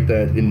moment like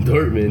that in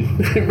Dortmund.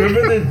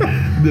 Remember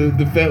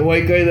the fat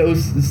white guy that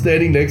was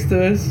standing next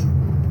to us?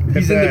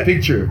 He's in the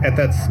picture. At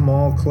that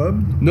small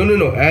club? No.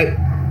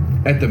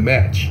 At the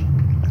match.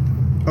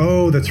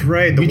 Oh, that's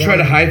right. We tried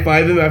to high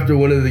five him after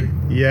one of the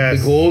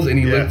goals, and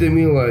he Yeah. looked at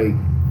me like,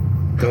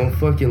 "Don't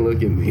fucking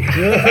look at me."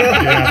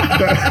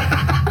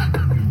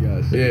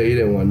 Yeah, he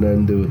didn't want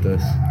nothing to do with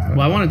us.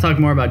 Well, I want to talk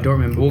more about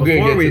Dortmund. But We're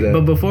gonna get to that.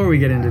 But before we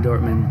get into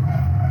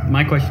Dortmund,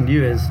 my question to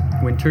you is: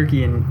 when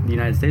Turkey and the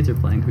United States are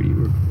playing, who do you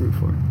root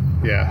for?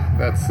 Yeah,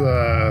 that's. Did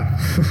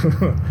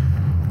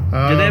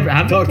they ever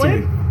have they talk to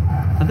played? me.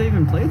 Have they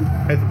even played?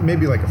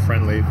 Maybe like a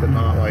friendly, but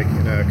not like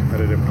in a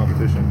competitive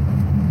competition.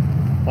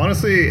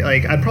 Honestly,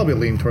 like I'd probably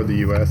lean toward the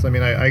U.S. I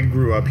mean, I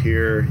grew up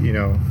here.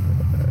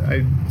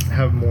 I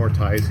have more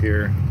ties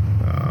here,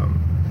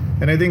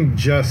 and I think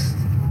just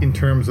in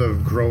terms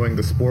of growing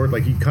the sport,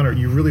 like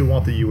you really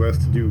want the U.S.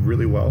 to do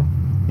really well.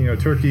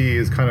 Turkey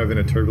is kind of in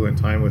a turbulent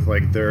time with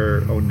like their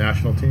own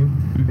national team.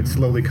 Mm-hmm. It's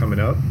slowly coming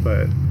up,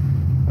 but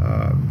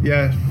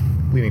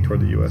leaning toward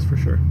the U.S. for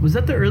sure. Was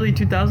that the early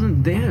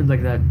 2000s? They had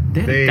like that.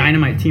 They had a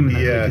dynamite team in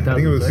the yeah, early 2000s. I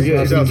think it was- right?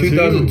 Yeah, it's the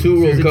 2002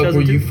 2002 World Cup where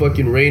 2002? you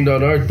fucking rained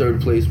on our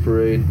third place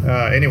parade.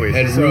 Anyways,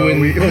 And so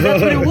ruined-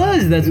 That's what it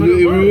was. That's what It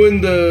it was.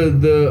 ruined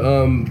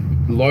the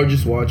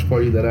largest watch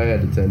party that I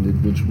had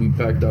attended, which we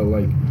packed out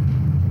like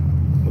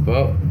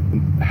about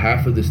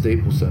half of the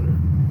Staples Center.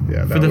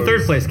 yeah, For the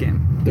third place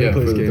game. Yeah,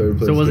 place for the game. third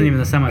place. So it wasn't game. even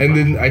the semifinal. And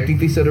then I think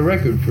they set a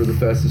record for the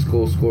fastest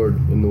goal scored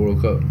in the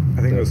World Cup.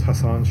 I think it was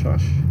Hassan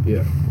Shash.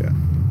 Yeah, Yeah.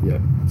 yeah.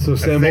 So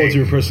Sam think- holds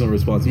your personal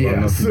responsibility.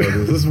 Yes.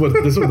 This is what the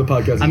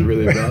podcast is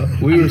really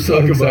about. We were so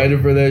Talk about-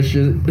 excited for that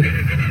shit.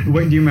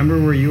 Wait, do you remember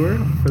where you were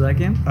for that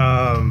game?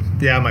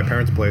 Yeah, my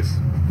parents' place.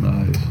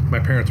 Nice. My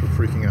parents were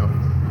freaking out.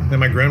 And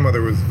my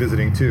grandmother was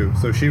visiting too,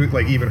 so she was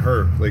like, even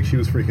her, like she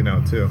was freaking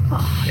out too.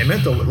 It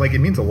meant it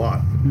means a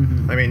lot.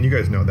 I mean, you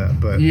guys know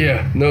that, but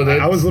Yeah, no, that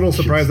I was a little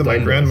surprised that my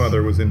stunned us.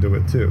 grandmother was into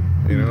it too.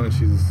 And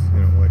she's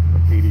like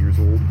 80 years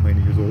old,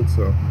 90 years old.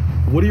 So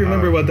What do you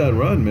remember about that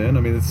run, man?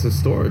 I mean, it's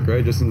historic,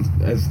 right? Just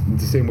as the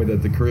same way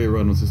that the Korea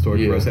run was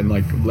historic for Yeah. us, and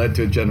like led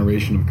to a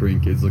generation of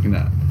Korean kids looking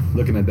at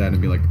that and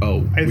being like, oh,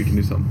 we can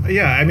do something.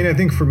 Yeah, I mean, I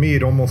think for me,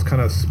 it almost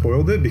kind of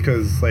spoiled it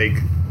because like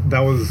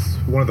that was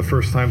one of the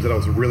first times that I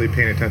was really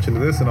paying attention to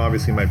this, and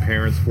obviously my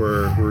parents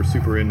were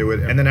super into it.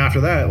 And then after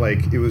that,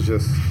 like it was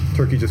just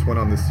Turkey just went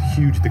on this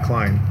huge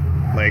decline.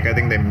 Like I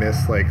think they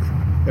missed like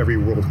every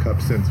World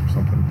Cup since or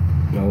something.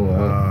 Oh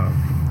wow.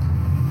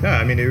 Yeah,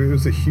 I mean, it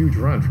was a huge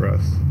run for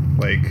us.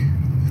 Like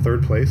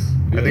third place.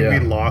 I think Yeah.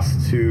 we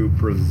lost to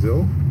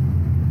Brazil.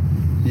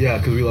 Yeah,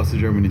 because we lost to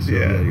Germany, so Yeah.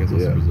 yeah, you guys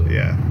lost to Yeah. Brazil.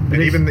 Yeah, and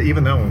there's-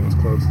 even that one was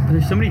close.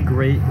 There's so many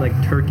great like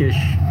Turkish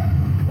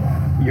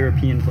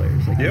European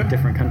players, like Yeah. in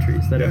different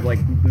countries that have Yeah. like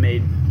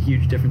made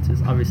huge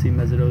differences. Obviously,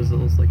 Mesut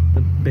Ozil is like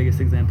the biggest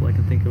example I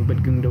can think of,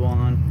 but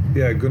Gundogan,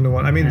 Yeah,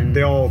 Gundogan. I mean, And-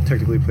 they all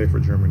technically play for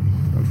Germany,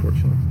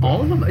 unfortunately.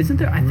 all of them. Isn't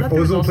there? I thought there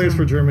was Ozil also, plays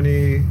for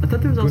Germany. I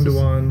thought there was also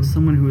Gundogan.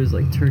 someone who was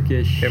like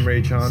Turkish.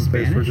 Emre Can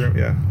plays for Spanish? Germany.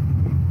 Yeah.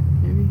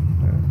 Maybe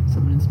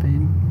someone in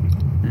Spain.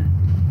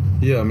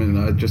 Yeah, I mean,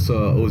 I just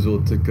saw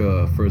Ozil took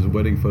for his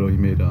wedding photo. He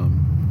made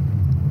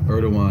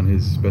Erdogan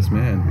his best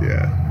man,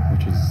 Yeah.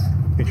 which is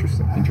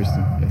Interesting.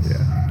 interesting. Yes. Yeah.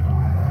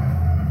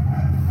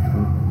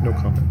 No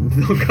comment.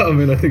 No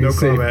comment. I think No it's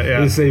comment, safe.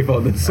 yeah. It's safe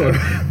on this one.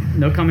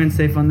 No comments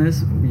safe on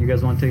this. You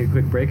guys want to take a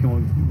quick break and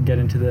we'll get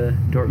into the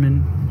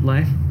Dortmund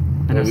life?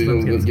 I know Are we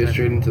Slim's gonna getting get some-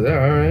 straight into that?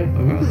 All right.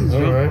 Let's All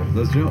jump. right.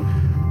 Let's jump.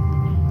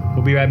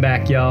 We'll be right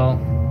back, y'all.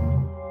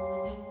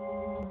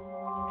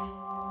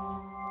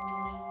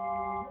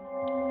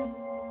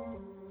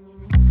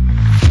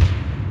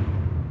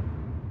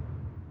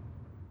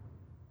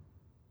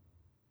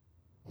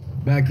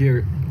 Back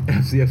here,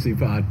 FCFC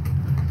Pod.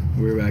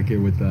 We're back here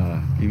with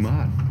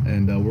Imad,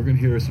 and we're gonna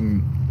hear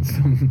some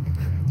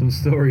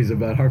stories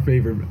about our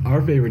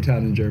favorite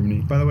town in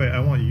Germany. By the way, I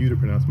want you to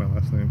pronounce my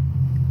last name.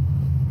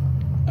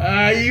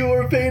 You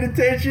weren't paying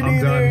attention I'm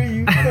either. done.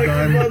 You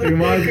I'm fucking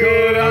done.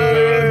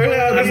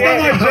 motherfucker. That's not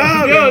my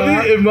job,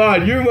 Yo,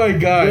 Imad, you're my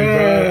guy,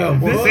 Yeah,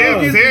 bro. well,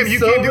 Sam, gives Sam, me you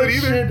so can't do it much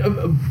either.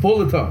 shit. Pull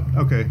the talk.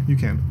 Okay, you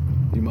can.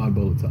 Imad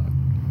Bolotok.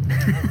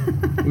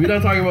 We're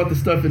not talking about the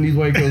stuff in these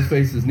white girls'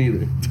 faces,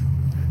 neither.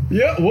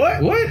 Yeah,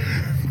 what? What?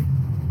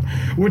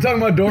 We're talking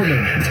about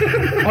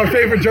Dortmund, our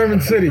favorite German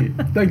city.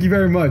 Thank you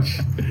very much.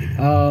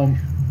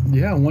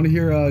 Yeah, I want to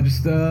hear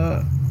just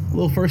a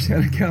little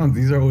first-hand account.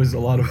 These are always a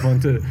lot of fun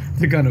to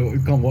kind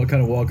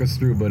of walk us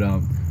through. But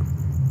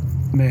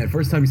man,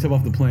 first time you step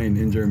off the plane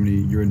in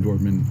Germany, you're in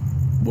Dortmund.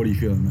 What are you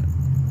feeling, man?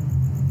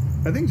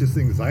 I think just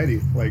anxiety,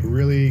 like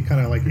really kind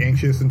of like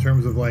anxious in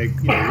terms of like,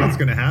 you know, what's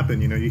going to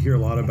happen. You know, you hear a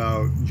lot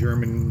about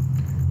German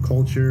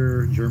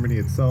culture, Germany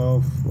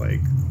itself,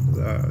 like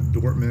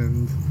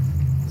Dortmund.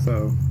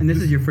 So And this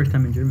is your first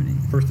time in Germany.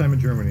 first time in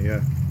Germany,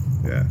 yeah.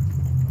 Yeah.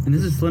 And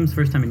this is Slim's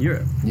first time in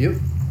Europe. Yep.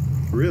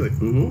 Really?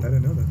 Mhm. I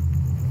didn't know that.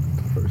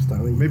 First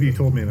time. Maybe you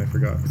told me and I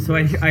forgot. So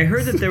I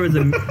heard that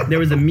there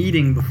was a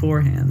meeting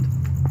beforehand.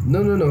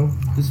 No.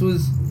 This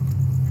was.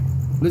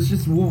 Let's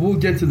just. We'll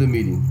get to the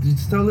meeting.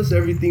 Just tell us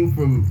everything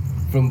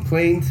from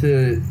plane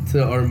to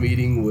our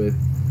meeting with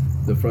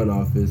the front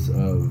office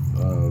of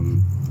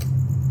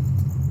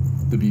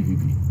the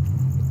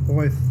BVB.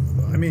 Well,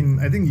 I mean,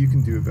 I think you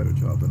can do a better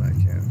job than I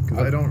can because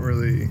I don't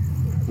really.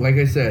 Like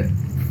I said,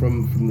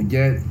 from the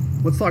get.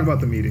 Let's talk about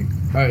the meeting.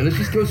 All right, let's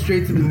just go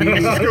straight to the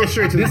meeting. Let's go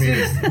straight to the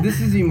meeting.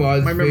 This is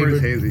Imad's My memory's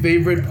hazy.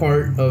 favorite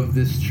part of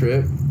this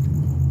trip.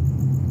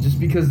 Just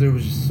because there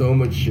was just so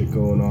much shit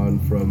going on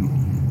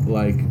from,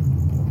 like,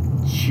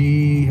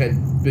 she had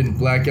been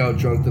blackout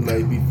drunk the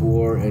night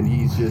before, and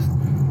he's just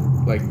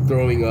like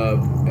throwing up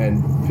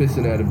and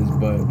pissing out of his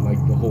butt like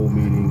the whole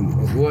meeting.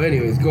 Well,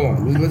 anyways, go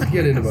on. Let's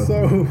get into about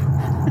So,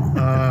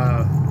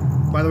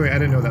 by the way, I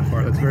didn't know that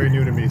part. That's very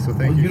new to me. So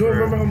thank you. You don't for-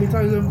 remember how many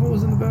times that fool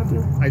was in the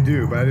bathroom? I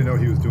do, but I didn't know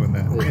he was doing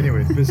that.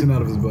 Anyways, Pissing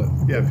out of his butt.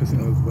 yeah,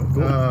 pissing out his butt.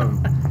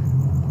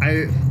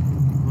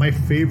 My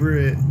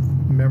favorite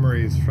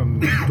memories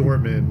from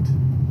Dortmund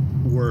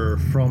were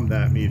from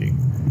that meeting.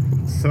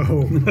 So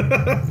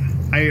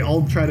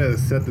I'll try to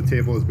set the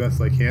table as best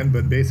I can,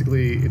 but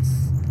basically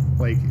it's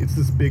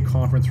this big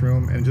conference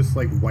room and just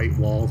like white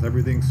walls,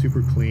 everything's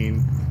super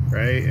clean,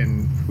 right?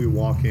 And we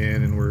walk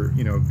in and we're,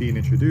 you know, being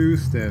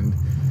introduced and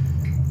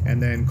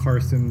then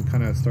Carsten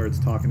kind of starts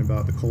talking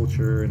about the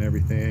culture and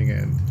everything,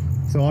 and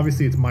so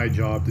obviously it's my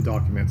job to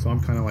document, so I'm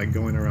kind of like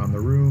going around the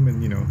room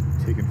and, you know,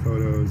 taking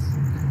photos.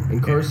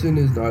 And Carson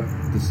is not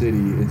the city,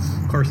 it's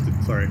Karsten,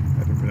 sorry, I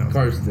didn't pronounce it.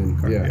 Karsten.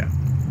 Yeah.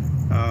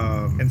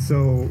 And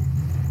so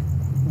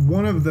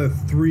one of the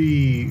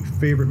three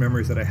favorite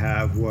memories that I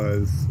have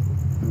was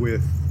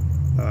with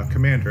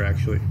Commander,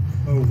 actually.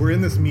 Oh, we're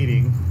in this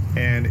meeting,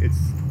 and it's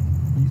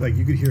like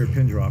you could hear a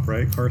pin drop,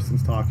 right?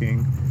 Karsten's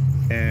talking,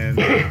 and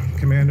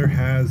Commander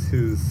has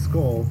his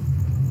skull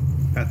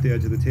at the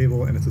edge of the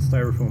table, and it's a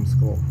styrofoam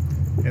skull.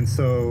 And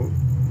so,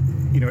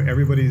 you know,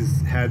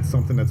 everybody's had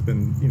something that's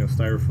been, you know,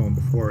 styrofoam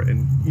before,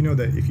 and you know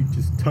that if you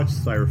just touch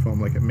styrofoam,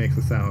 like it makes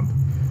a sound.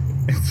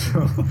 And so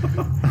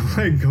I'm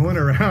like going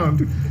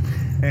around,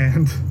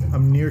 and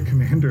I'm near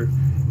Commander,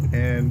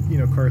 and you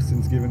know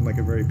Karsten's giving like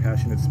a very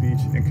passionate speech,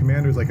 and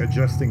Commander's like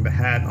adjusting the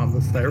hat on the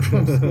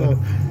styrofoam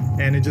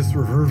skull, and it just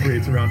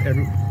reverberates around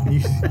every. And you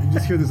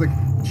just hear this like.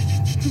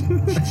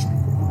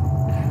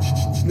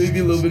 Maybe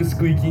a little bit of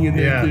squeaking in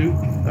there Yeah. too.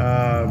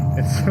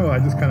 And so I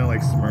just kind of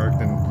like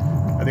smirked, and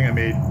I think I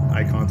made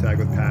eye contact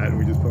with Pat, and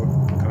we just both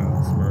kind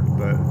of smirked.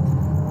 But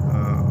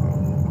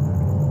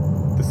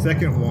the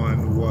second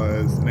one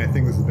was, and I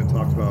think this has been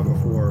talked about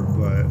before,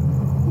 but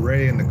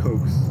Ray and the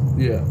Cokes.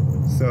 Yeah.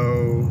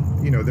 So,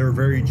 you know, they were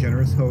very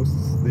generous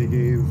hosts.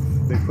 They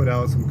put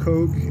out some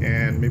Coke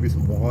and maybe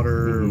some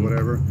water or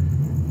whatever.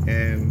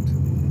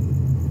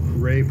 And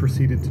Ray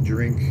proceeded to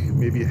drink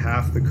maybe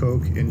half the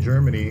Coke in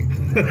Germany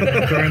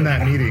during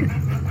that meeting.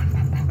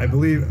 I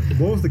believe,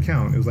 what was the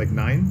count? It was like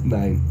 9?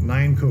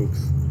 9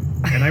 Cokes.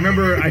 And I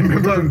remember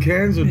talking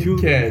cans or 2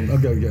 cans.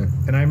 Okay.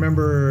 And I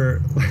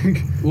remember like,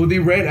 Well, they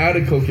ran out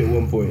of Coke at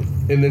one point,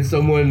 and then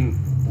someone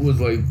was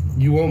like,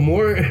 "You want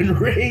more?" And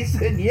Ray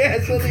said,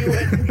 "Yes." So they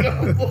went and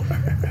got more.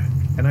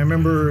 and I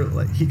remember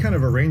like he kind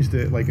of arranged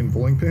it like in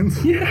bowling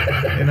pins.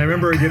 Yeah. And I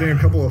remember getting a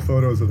couple of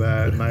photos of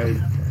that, and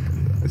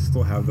I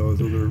still have those.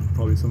 Those are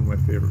probably some of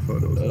my favorite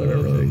photos that I've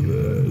ever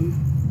taken.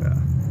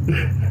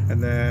 Yeah.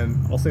 And then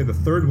I'll say the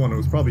third one, it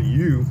was probably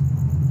you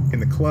in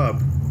the club,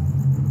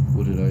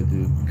 What did I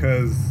do?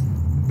 because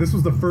this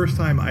was the first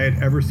time I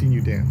had ever seen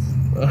you dance.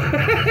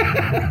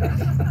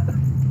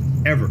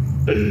 Ever.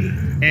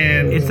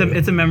 And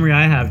It's a memory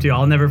I have too.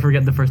 I'll never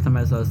forget the first time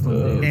I saw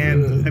Slim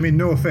dance. and I mean,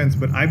 no offense,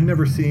 but I've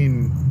never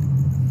seen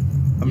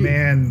a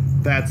man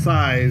that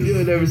size You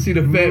have never seen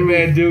a fat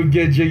man dude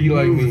get jiggy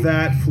like move me.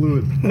 that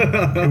fluid.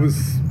 It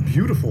was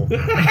beautiful.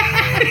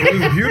 It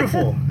was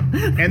beautiful.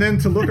 And then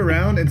to look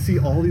around and see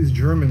all these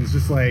Germans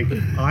just like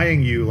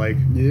eyeing you like,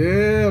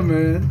 Yeah,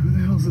 man. who the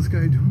hell is this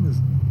guy doing this?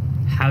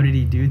 How did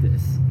he do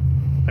this?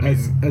 I mean,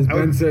 As I would-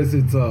 Ben says,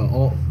 it's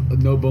all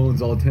no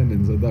bones, all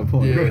tendons at that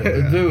point.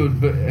 Yeah,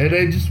 dude. But and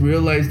I just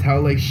realized how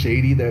like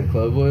shady that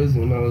club was,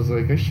 and I was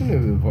like, I shouldn't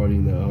have been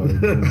partying that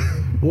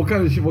hard. What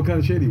kind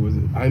of shady was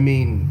it? I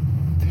mean,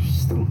 there's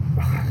just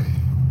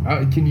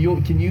can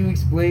you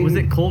explain? Was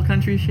it Coal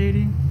Country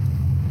shady?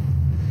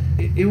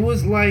 It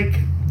was like.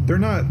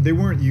 they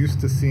weren't used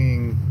to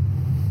seeing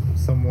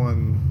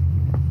someone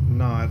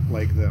not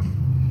like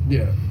them.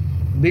 Yeah.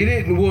 They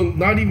didn't, well,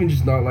 not even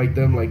just not like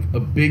them, like a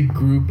big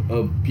group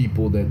of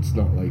people that's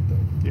not like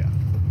them. Yeah.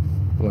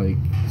 Like,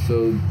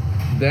 so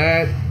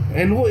that,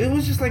 and well, it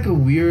was just like a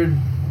weird,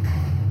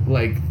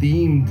 like,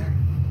 themed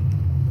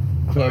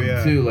club,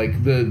 yeah. too.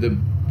 Like, the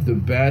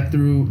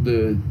bathroom,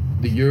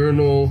 the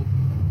urinal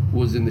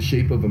was in the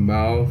shape of a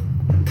mouth.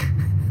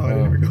 Oh, I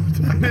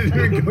didn't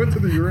even go to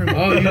the urinal.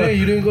 Oh,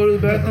 you didn't go to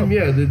the bathroom?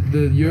 Yeah,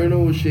 the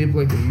urinal was shaped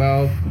like a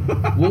mouth.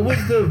 What was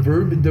the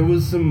verb? There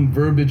was some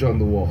verbiage on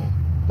the wall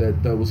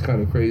that was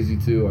kind of crazy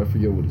too. I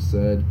forget what it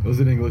said. Was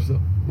it English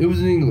though? It was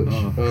in English.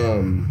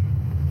 Oh.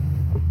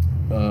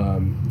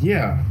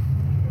 Yeah,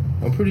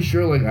 I'm pretty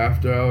sure like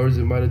after hours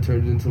it might have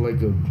turned into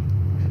like a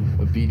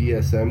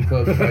BDSM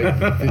club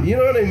type. You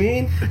know what I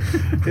mean?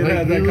 It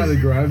had that kind of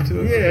grime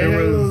to it. Yeah, it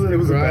had a little bit it of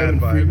was a grime bad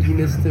and vibe.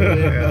 freakiness to it.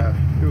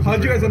 Yeah. It was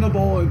How'd you guys weird. end up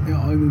all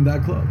in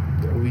that club?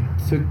 We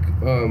took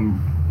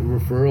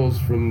referrals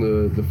from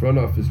the front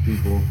office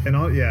people. And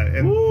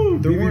and Woo,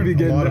 there BBB weren't a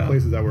getting lot down. of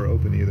places that were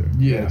open either.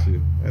 Yeah. Got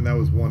you. And that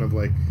was one of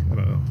like, I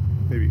don't know,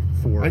 maybe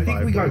 4 or I 5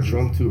 think we got places.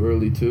 drunk too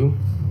early too,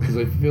 because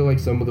I feel like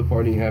some of the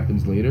partying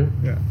happens later.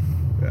 Yeah.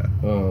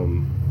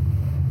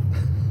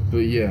 But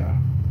yeah,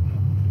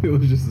 It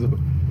was just so.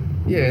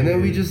 yeah, and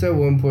then we just at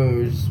one point we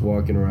were just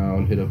walking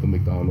around, hit up a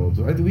McDonald's.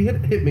 I think we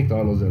had hit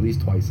McDonald's at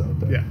least twice out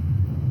there. Yeah.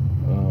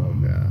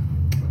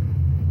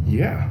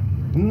 Yeah,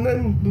 and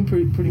then we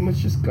pretty much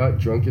just got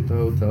drunk at the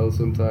hotel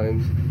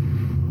sometimes.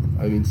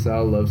 I mean,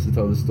 Sal loves to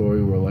tell the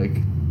story where like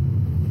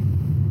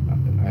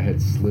I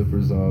had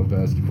slippers on,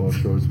 basketball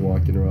shorts,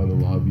 walking around the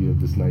lobby of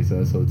this nice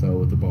ass hotel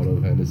with a bottle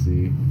of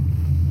Hennessy.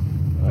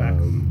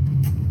 Facts.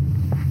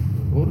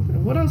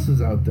 What else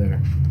was out there?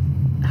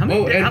 How many,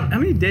 Oh, and- how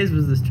many days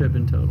was this trip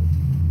in total?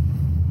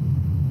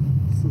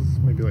 This is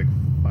maybe like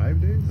 5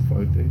 days?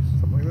 5 days.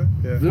 Something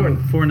like that? Yeah. No,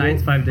 4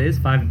 nights, 5 days,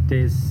 5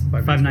 days,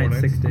 5 5 days, 4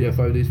 nights, nights? 6 days. Yeah,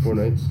 5 days, 4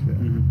 nights. Yeah.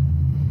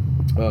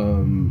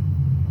 Mhm.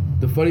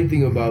 The funny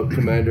thing about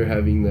Commander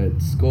having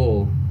that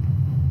skull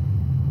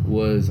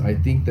was I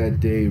think that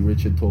day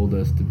Rich had told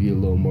us to be a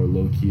little more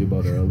low key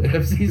about our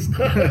LAFC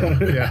stuff.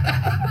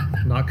 Yeah.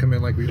 Not come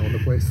in like we own the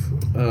place.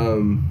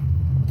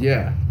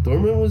 Yeah,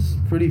 Dortmund was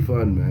pretty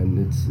fun, man.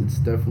 It's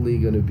definitely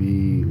gonna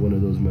be one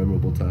of those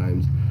memorable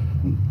times.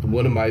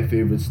 One of my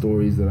favorite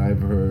stories that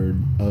I've heard,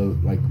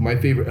 like my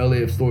favorite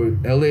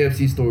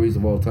LAFC stories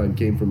of all time,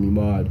 came from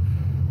Imad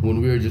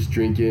when we were just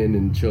drinking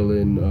and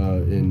chilling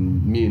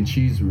in me and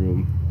Cheese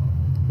room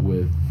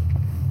with.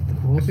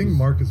 who I else think was-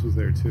 Marcus was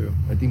there too.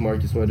 I think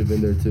Marcus might have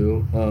been there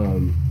too.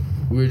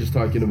 We were just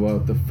talking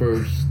about the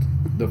first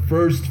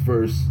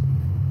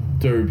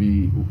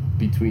derby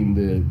between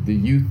the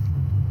youth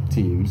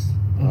teams.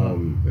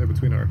 Yeah,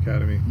 between our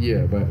academy.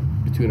 Yeah, but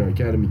between our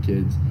academy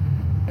kids,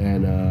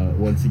 and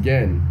once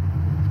again,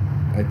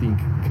 I think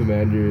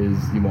Commander is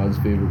Imad's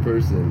favorite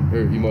person,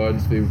 or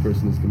Imad's favorite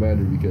person is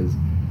Commander, because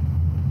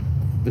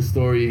the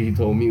story he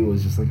told me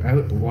was just like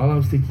while I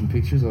was taking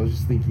pictures, I was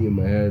just thinking in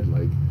my head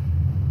like,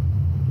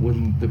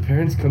 when the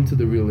parents come to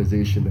the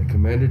realization that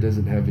Commander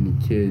doesn't have any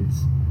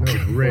kids. No, it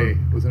was Ray.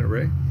 Wasn't it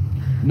Ray?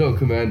 No,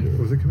 Commander.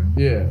 Was it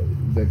Commander? Yeah,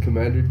 that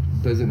Commander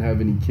doesn't have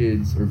any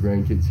kids or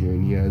grandkids here,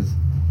 and he has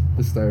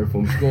the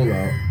styrofoam skull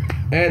out,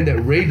 and that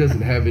Ray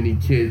doesn't have any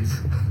kids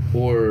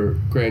or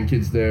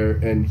grandkids there,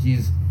 and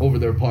he's over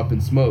there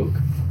popping smoke.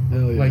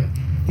 Hell yeah. Like,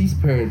 these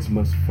parents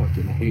must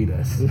fucking hate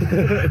us.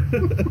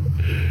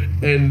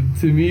 And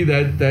to me,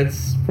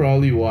 that's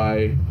probably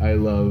why I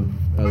love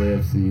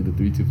LAFC, the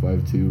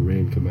 3252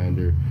 Rain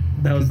Commander.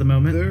 That was the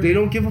moment. They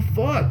don't give a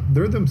fuck.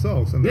 They're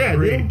themselves, and they're They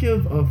great. don't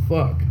give a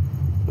fuck.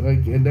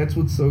 Like, and that's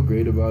what's so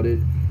great about it.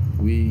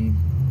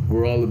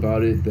 We're all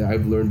about it.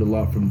 I've learned a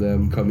lot from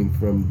them, coming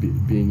from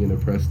being an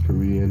oppressed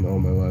Korean all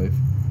my life.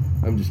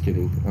 I'm just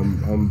kidding.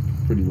 I'm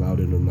pretty loud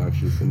and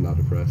obnoxious and not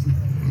oppressed.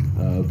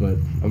 But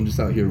I'm just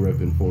out here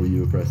repping for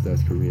you oppressed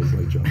ass Koreans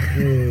like John.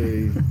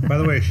 Hey. By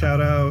the way, shout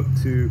out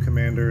to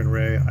Commander and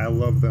Ray. I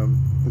love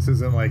them. This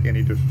isn't like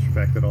any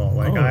disrespect at all.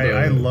 Like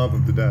I love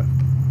them to death.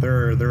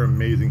 They're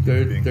amazing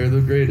human beings. They're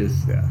the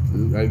greatest. Yeah.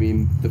 I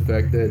mean, the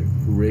fact that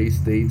Ray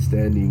stayed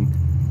standing.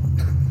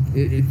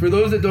 For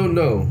those that don't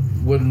know,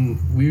 when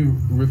we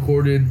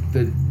recorded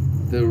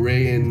the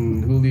Ray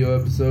and Julio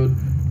episode,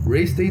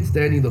 Ray stayed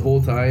standing the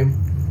whole time,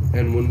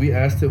 and when we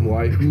asked him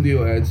why,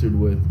 Julio answered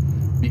with,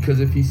 because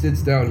if he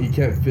sits down, he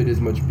can't fit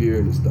as much beer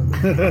in his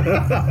stomach.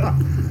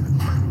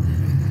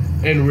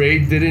 And Ray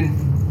didn't.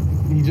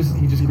 He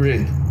just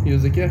grinned. He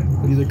was like, yeah.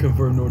 Neither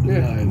confirmed nor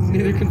Yeah, denied.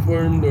 neither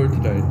confirmed nor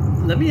denied.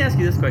 Let me ask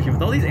you this question: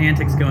 with all these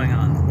antics going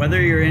on,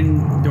 whether you're in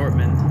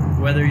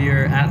Dortmund, whether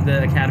you're at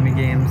the Academy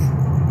Games,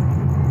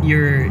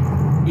 you're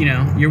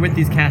with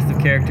these cast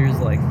of characters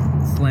like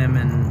Slim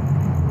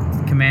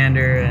and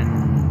Commander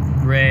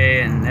and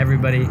Ray and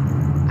everybody.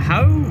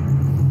 How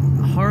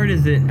hard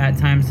is it at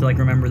times to like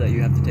remember that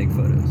you have to take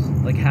photos?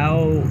 Like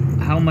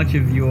how much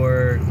of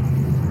your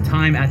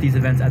time at these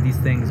events, at these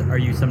things, are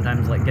you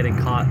sometimes like getting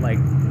caught like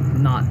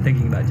not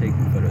thinking about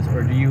taking photos,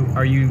 or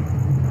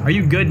are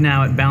you good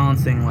now at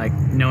balancing like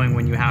knowing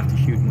when you have to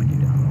shoot and when you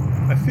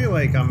don't? I feel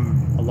like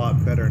I'm a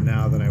lot better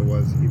now than I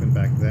was even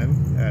back then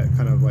at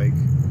kind of like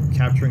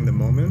capturing the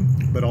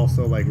moment, but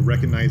also like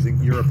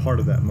recognizing you're a part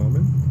of that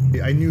moment.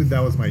 I knew that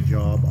was my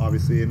job,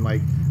 obviously, and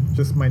like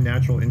just my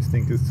natural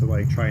instinct is to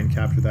like try and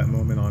capture that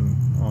moment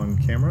on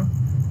camera.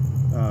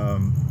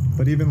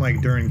 But even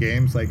like during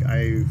games, like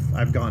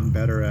I've gotten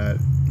better at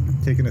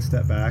taking a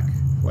step back,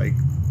 like,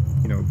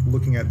 you know,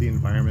 looking at the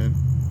environment,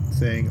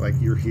 saying like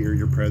you're here,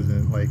 you're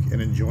present, like,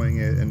 and enjoying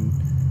it, and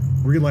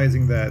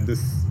realizing that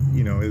this,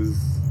 you know,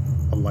 is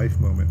a life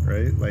moment,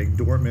 right? Like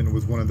Dortmund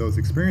was one of those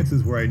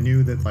experiences where I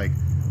knew that like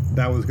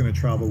that was going to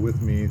travel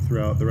with me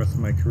throughout the rest of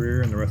my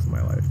career and the rest of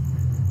my life.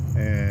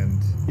 And,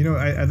 you know,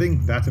 I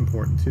think that's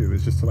important too,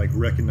 is just to like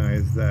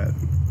recognize that,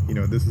 you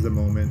know, this is a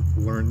moment,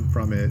 learn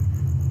from it,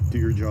 do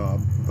your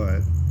job, but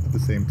at the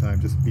same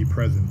time, just be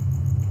present.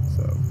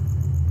 So.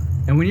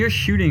 And when you're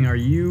shooting,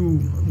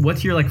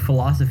 what's your like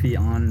philosophy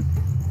on,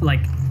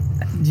 like,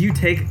 do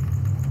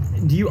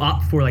you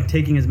opt for like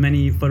taking as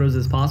many photos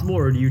as possible,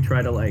 or do you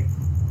try to like,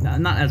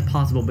 not as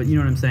possible, but you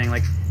know what I'm saying?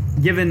 Like,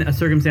 given a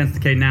circumstance,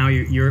 okay, now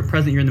you're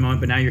present, you're in the moment,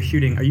 but now you're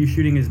shooting. Are you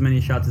shooting as many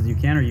shots as you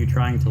can, or are you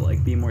trying to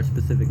like be more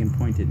specific and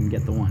pointed and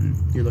get the one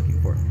you're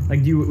looking for?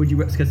 Like,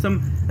 because I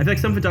feel like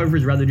some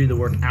photographers rather do the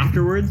work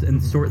afterwards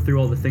and sort through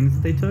all the things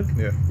that they took,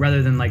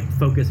 rather than like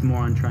focus more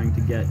on trying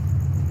to get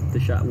the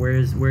shot.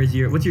 What's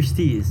your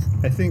steez?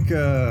 I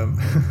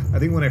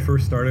think when I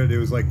first started, it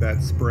was like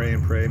that spray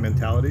and pray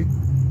mentality.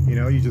 You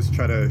know, you just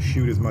try to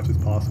shoot as much as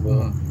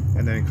possible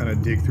and then kind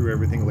of dig through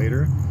everything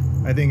later.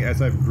 I think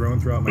as I've grown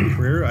throughout my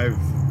career,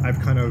 I've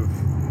kind of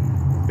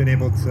been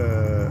able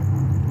to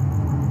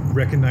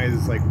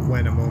recognize like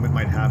when a moment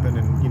might happen,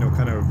 and, you know,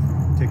 kind of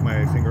take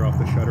my finger off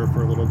the shutter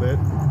for a little bit.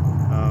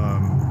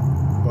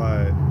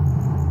 But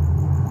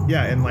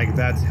yeah, and like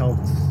that's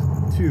helped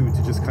too,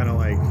 to just kind of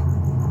like,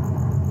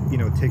 you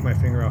know, take my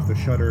finger off the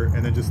shutter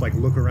and then just like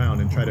look around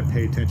and try to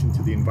pay attention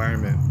to the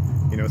environment.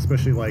 You know,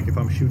 especially like if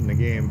I'm shooting a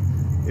game,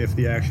 if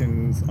the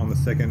action's on the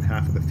second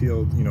half of the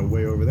field, you know,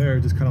 way over there,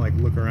 just kind of like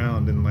look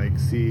around and like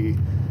see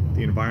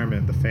the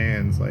environment, the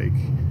fans, like,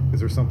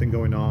 is there something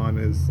going on?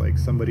 Is like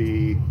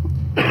somebody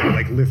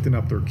like lifting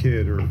up their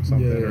kid or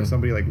something, or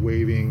somebody like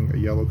waving a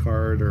yellow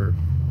card, or,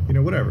 you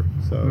know, whatever.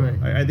 So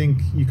Right. I think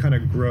you kind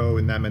of grow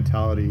in that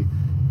mentality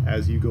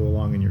as you go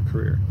along in your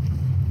career.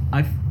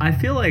 I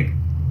feel like,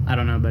 I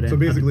don't know, but So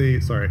basically,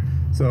 so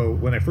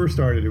when I first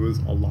started, it was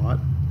a lot,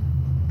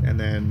 and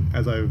then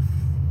as I've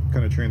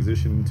kind of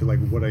transitioned to like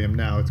what I am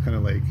now, it's kind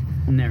of like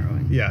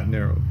narrowing.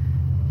 narrow.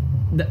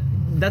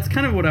 That's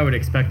kind of what I would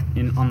expect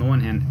on the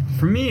one hand.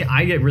 For me,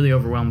 I get really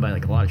overwhelmed by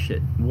like a lot of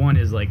shit. One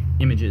is like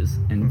images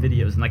and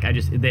videos, and like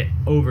they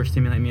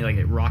overstimulate me, like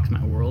it rocks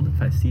my world if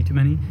I see too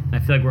many. And I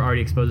feel like we're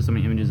already exposed to so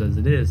many images as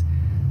it is.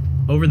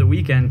 Over the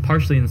weekend,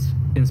 partially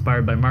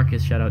inspired by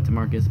Marcus, shout out to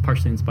Marcus,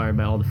 partially inspired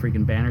by all the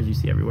freaking banners you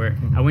see everywhere.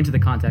 I went to the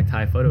Contact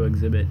High photo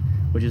exhibit,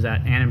 which is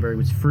at Annenberg,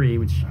 which is free,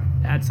 which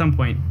at some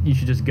point you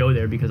should just go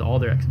there because all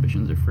their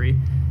exhibitions are free.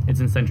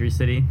 It's in Century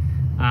City.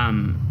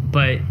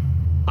 But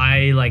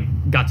I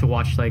like got to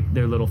watch like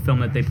their little film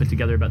that they put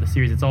together about the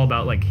series. It's all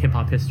about like hip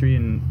hop history,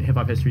 and hip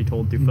hop history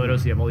told through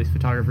photos. So you have all these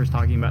photographers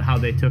talking about how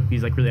they took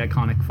these like really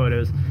iconic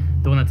photos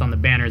the one that's on the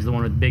banner is the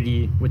one with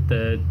Biggie with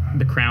the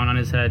crown on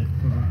his head.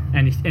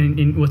 Mm-hmm.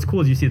 And what's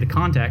cool is you see the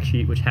contact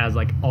sheet, which has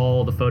like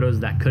all the photos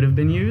that could have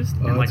been used,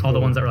 and like that's all the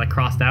cool. ones that were like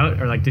crossed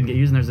out or like didn't get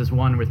used. And there's this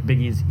one with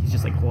Biggie's, he's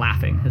just like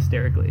laughing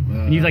hysterically.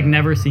 And you've like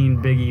never seen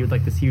Biggie with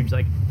like this huge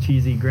like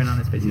cheesy grin on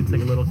his face. It's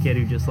like a little kid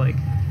who just like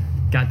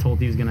got told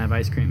he was gonna have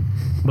ice cream.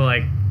 But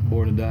like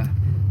Born to die.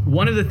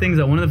 one of the things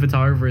that one of the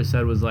photographers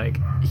said was like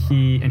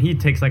he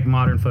takes like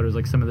modern photos,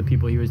 like some of the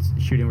people he was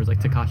shooting was like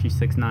Tekashi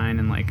 6ix9ine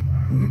and like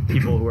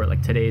people who are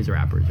like today's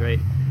rappers, right?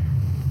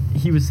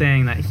 He was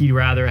saying that he'd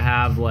rather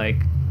have like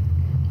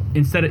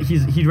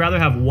he'd rather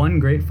have one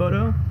great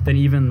photo than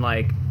even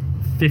like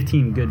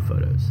 15 good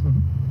photos.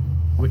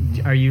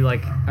 Are you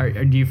like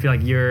do you feel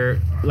like you're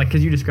like,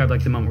 because you described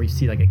like the moment where you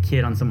see like a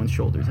kid on someone's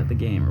shoulders at the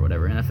game or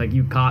whatever, and if like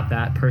you caught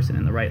that person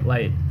in the right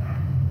light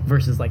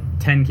versus like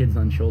 10 kids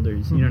on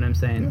shoulders, you know what I'm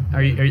saying?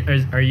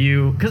 Yeah. Are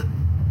you, because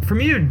for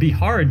me it would be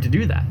hard to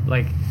do that.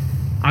 Like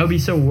I would be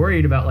so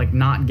worried about like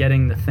not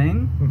getting the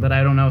thing that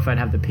I don't know if I'd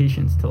have the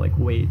patience to like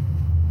wait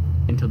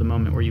until the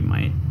moment where you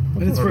might.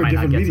 And it's or for a might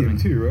not different get medium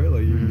something. too, right?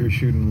 Like you're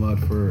shooting a lot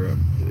for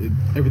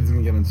everything's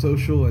gonna get on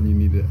social, and you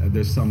need to,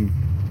 there's some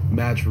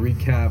match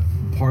recap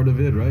part of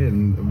it, right?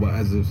 And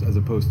as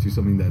opposed to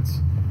something that's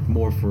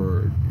more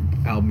for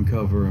album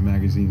cover or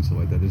magazine, stuff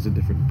like that. There's a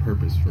different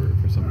purpose for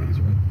some of these,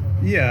 right?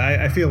 Yeah,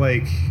 I feel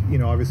like, you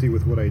know, obviously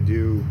with what I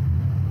do,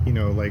 you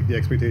know, like the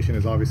expectation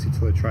is obviously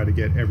to try to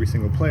get every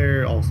single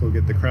player, also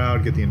get the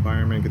crowd, get the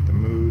environment, get the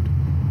mood.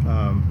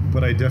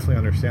 But I definitely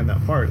understand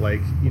that part.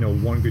 Like, you know,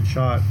 one good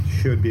shot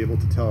should be able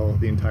to tell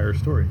the entire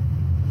story.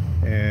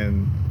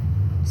 And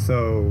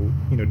so,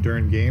 you know,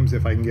 during games,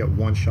 if I can get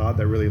one shot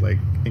that really like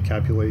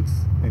encapsulates,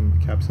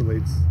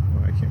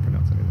 well, I can't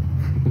pronounce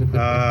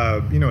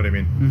anything. You know what I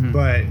mean? Mm-hmm.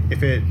 But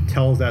if it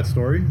tells that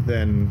story,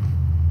 then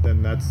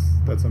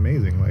that's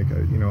amazing. Like,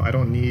 you know, I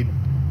don't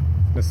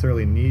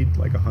necessarily need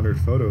like 100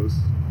 photos,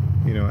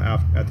 you know,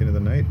 at the end of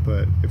the night.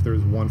 But if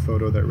there's one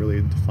photo that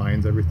really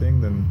defines everything,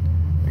 then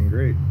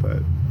great.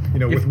 But you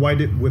know, with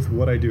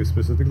what I do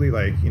specifically,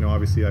 like, you know,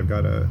 obviously I've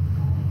got to,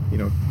 you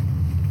know,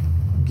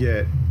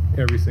 get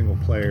every single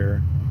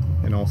player,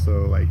 and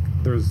also like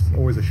there's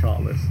always a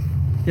shot list.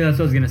 Yeah, that's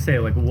what I was gonna say.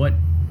 Like what,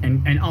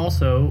 and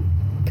also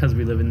because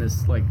we live in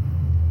this like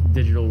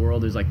digital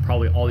world, there's like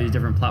probably all these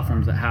different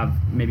platforms that have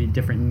maybe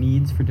different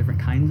needs for different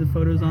kinds of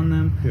photos on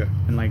them. Yeah.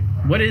 And like,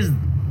 what is,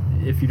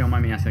 if you don't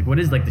mind me asking, like, what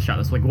is like the shot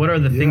list? Like, what are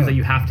the things that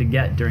you have to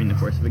get during the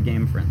course of a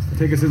game, for instance?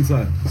 Take us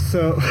inside.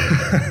 So,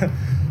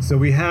 so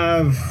we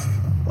have,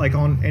 like,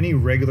 on any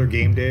regular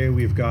game day,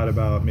 we've got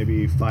about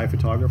maybe 5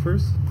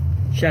 photographers.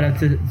 Shout out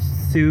to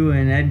Sue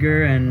and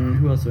Edgar and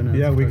who else?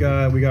 Yeah, we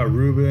got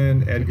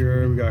Ruben,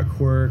 Edgar, we got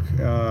Quirk,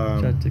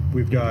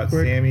 we've got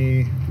Quirk.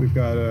 Sammy, we've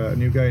got a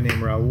new guy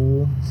named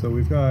Raul. So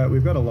we've got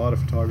a lot of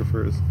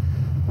photographers.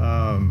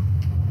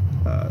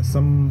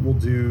 Some will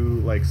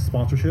do like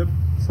sponsorship.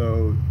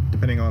 So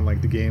depending on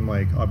like the game,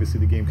 like obviously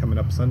the game coming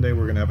up Sunday,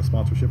 we're gonna have a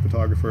sponsorship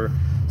photographer.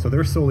 So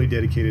they're solely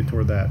dedicated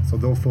toward that. So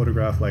they'll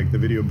photograph like the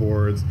video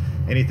boards,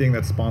 anything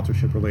that's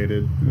sponsorship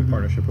related, or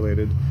partnership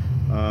related.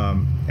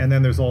 And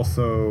then there's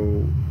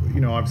also, you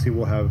know, obviously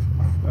we'll have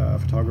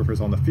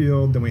photographers on the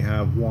field. Then we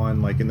have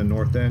one like in the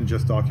north end,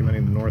 just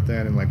documenting the north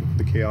end and like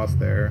the chaos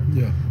there.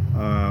 Yeah.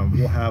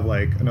 We'll have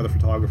like another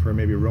photographer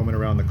maybe roaming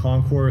around the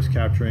concourse,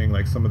 capturing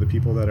like some of the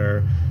people that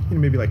are, you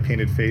know, maybe like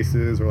painted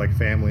faces or like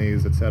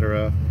families,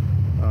 etc.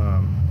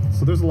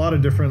 So there's a lot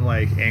of different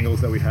like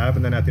angles that we have,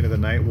 and then at the end of the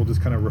night we'll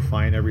just kind of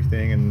refine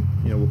everything, and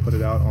you know, we'll put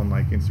it out on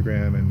like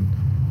Instagram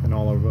and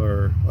all of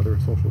our other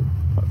social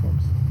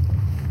platforms.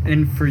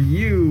 And for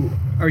you,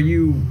 are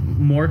you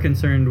more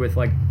concerned with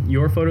like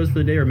your photos for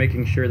the day, or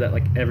making sure that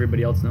like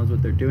everybody else knows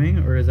what they're doing,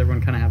 or does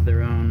everyone kind of have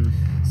their own?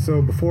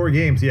 So before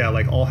games, yeah,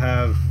 like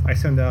I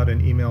send out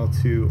an email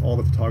to all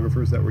the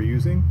photographers that we're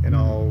using, and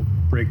I'll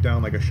break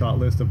down like a shot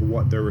list of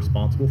what they're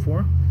responsible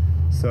for.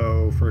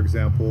 So for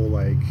example,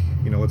 like,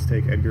 you know, let's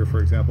take Edgar for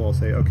example. I'll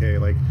say, okay,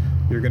 like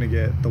you're gonna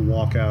get the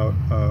walkout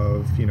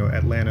of, you know,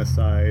 Atlanta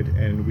side,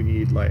 and we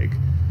need like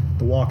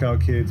the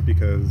walkout kids,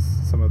 because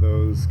some of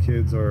those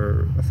kids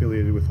are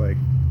affiliated with like,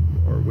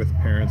 or with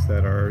parents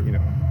that are, you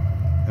know,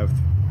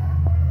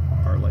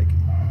 are like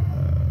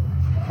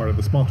part of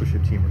the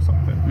sponsorship team or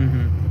something.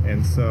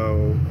 And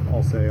so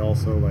I'll say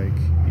also like,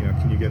 you know,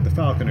 can you get the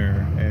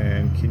Falconer,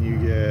 and can you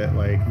get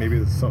like, maybe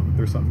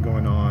there's something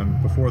going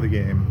on before the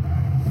game,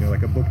 you know,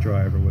 like a book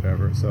drive or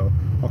whatever. So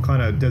I'll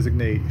kind of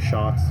designate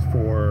shots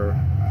for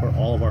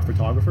all of our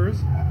photographers,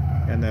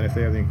 and then if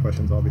they have any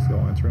questions, obviously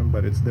I'll answer them,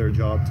 but it's their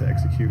job to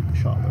execute the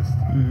shot list.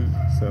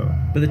 So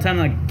By the time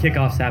like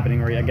kickoff's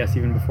happening, or I guess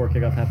even before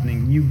kickoff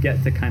happening, you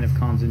get to kind of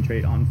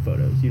concentrate on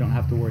photos. You don't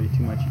have to worry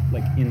too much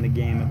like in the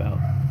game about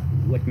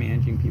like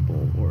managing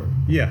people or.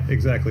 yeah,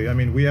 exactly. I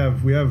mean, we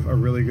have a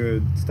really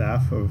good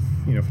staff of,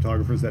 you know,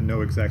 photographers that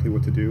know exactly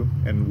what to do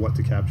and what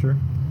to capture.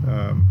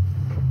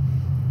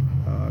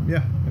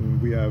 Yeah,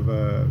 and we have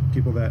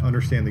people that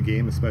understand the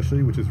game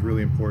especially, which is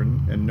really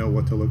important, and know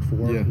what to look for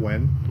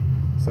when.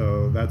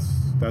 So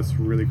that's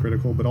really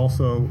critical. But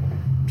also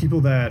people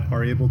that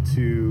are able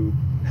to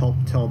help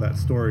tell that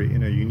story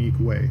in a unique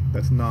way.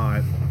 That's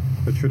not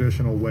the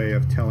traditional way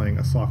of telling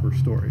a soccer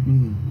story.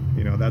 Mm-hmm.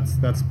 You know,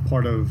 that's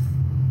part of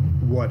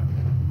what,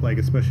 like,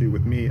 especially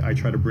with me, I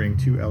try to bring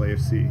to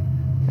LAFC.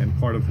 And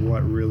part of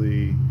what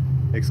really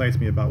excites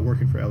me about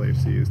working for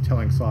LAFC is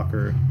telling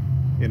soccer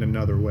in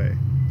another way.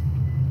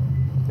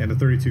 And the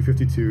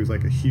 3252 is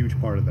like a huge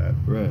part of that.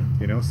 Right.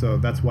 You know, so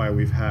that's why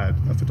we've had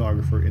a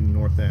photographer in the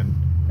North End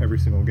every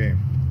single game.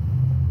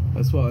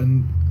 That's why,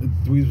 and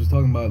Dweez was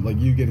talking about like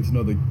you getting to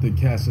know the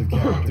cast of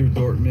characters through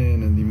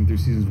Dortmund and even through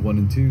seasons 1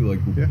 and 2. Like,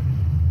 Yeah.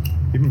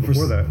 Even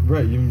before that.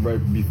 Right, even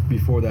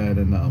before that,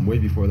 and way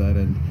before that.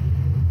 And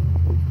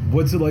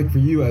what's it like for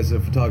you as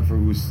a photographer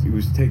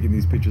who's taking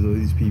these pictures of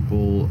these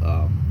people?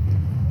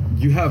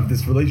 You have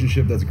this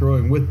relationship that's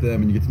growing with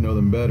them, and you get to know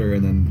them better,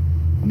 and then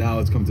now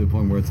it's come to a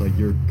point where it's like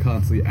you're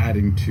constantly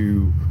adding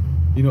to,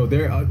 you know,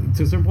 their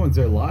to certain points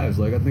their lives.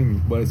 Like I think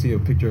when I see a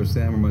picture of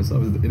Sam or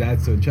myself, it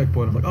adds to a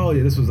checkpoint of like, oh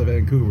yeah, this was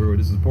Vancouver or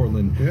this is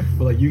Portland. Yeah.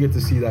 But like you get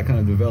to see that kind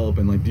of develop,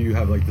 and like, do you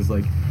have like this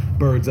like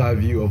bird's eye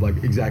view of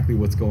like exactly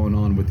what's going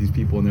on with these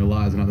people in their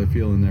lives and how they're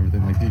feeling and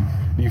everything? Like,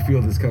 do you feel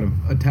this kind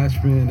of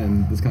attachment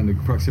and this kind of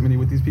proximity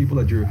with these people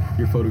that you're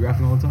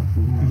photographing all the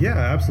time? Yeah,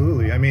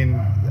 absolutely. I mean,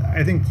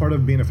 I think part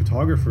of being a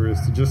photographer is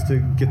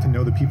to get to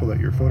know the people that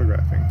you're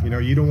photographing. You know,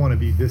 you don't want to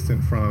be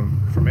distant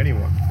from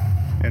anyone.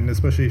 And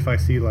especially if I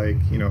see like,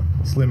 you know,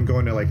 Slim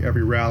going to like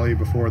every rally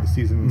before the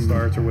season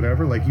starts or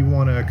whatever, like you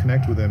want to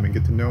connect with him and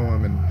get to know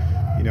him and,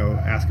 you know,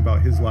 ask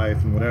about his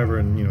life and whatever,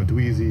 and, you know,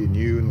 Dweezy and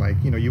you, and like,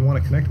 you know, you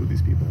want to connect with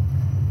these people.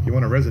 You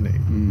want to resonate.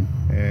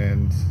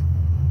 And,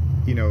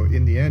 you know,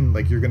 in the end,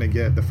 like you're going to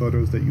get the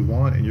photos that you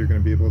want, and you're going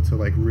to be able to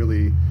like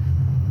really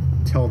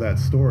tell that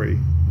story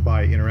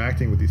by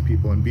interacting with these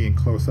people and being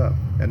close up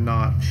and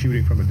not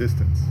shooting from a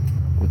distance.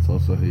 That's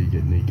also how you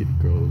get naked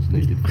girls,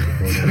 naked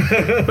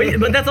photos.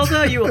 but that's also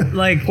how you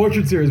like.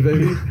 Portrait series,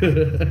 baby.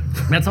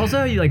 That's also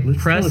how you like Tell a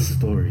press.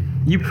 story.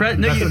 You press.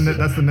 No,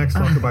 That's the next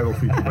Soccer Bible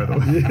feature, by the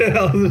way.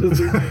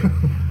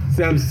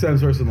 Yeah,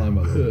 Sam's first in line,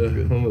 by the way.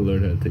 I'm gonna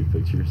learn how to take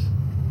pictures.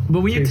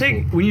 But when you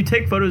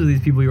take photos of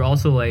these people, you're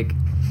also like,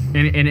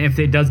 and if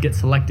it does get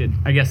selected,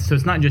 I guess, so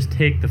it's not just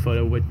take the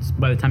photo, which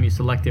by the time you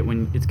select it,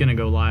 when it's gonna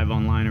go live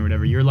online or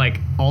whatever, you're like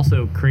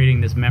also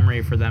creating this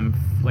memory for them,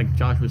 like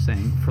Josh was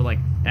saying, for like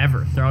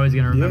ever. They're always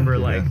gonna remember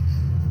like,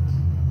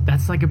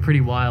 that's like a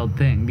pretty wild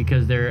thing,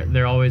 because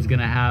they're always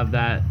gonna have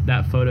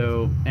that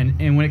photo.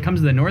 And when it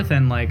comes to the North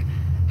End, like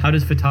how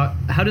does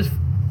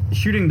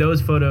shooting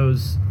those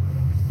photos,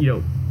 you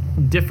know,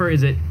 differ?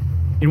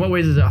 In what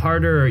ways is it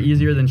harder or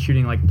easier than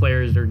shooting like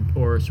players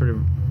or sort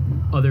of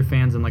other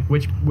fans, and like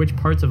which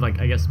parts of like,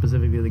 I guess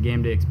specifically the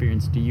game day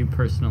experience do you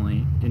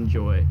personally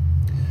enjoy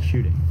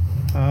shooting?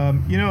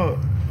 You know,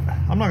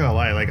 I'm not gonna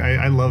lie, like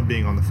I love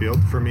being on the field.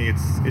 For me,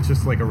 it's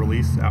just like a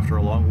release after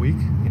a long week,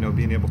 you know,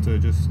 being able to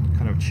just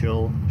kind of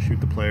chill,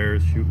 shoot the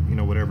players, shoot, you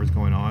know, whatever's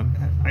going on.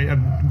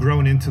 I've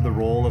grown into the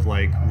role of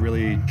like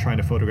really trying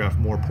to photograph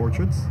more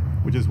portraits,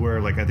 which is where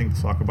like I think the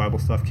Soccer Bible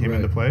stuff came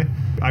into play.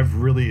 I've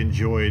really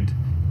enjoyed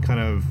kind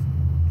of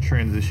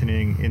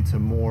transitioning into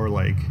more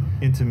like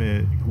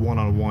intimate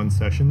one-on-one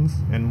sessions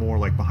and more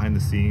like behind the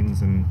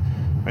scenes, and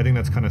I think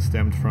that's kind of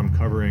stemmed from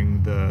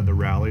covering the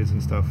rallies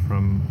and stuff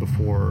from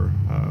before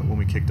when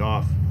we kicked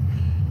off.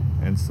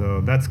 And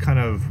so that's kind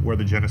of where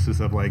the genesis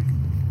of like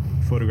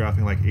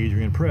photographing like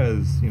Adrian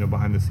Perez, you know,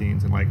 behind the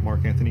scenes, and like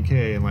Mark Anthony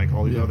Kaye, and like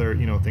all these other,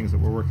 you know, things that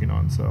we're working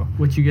on. So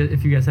Which you get,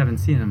 if you guys haven't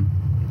seen them,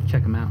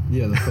 check them out.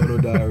 Yeah, the photo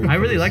diary. I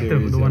really like the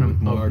one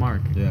of with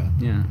Mark. Yeah.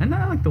 Yeah, and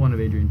I like the one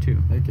of Adrian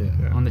too. Heck yeah.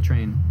 Yeah. On the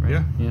train, right?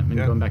 Yeah. And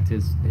Yeah. going back to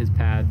his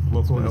pad.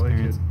 local with his LA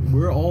parents. kid.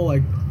 We're all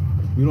like,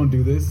 we don't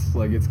do this.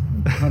 Like, it's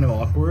kind of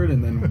awkward,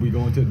 and then we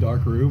go into a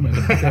dark room and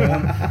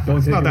Sam,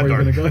 don't take not it that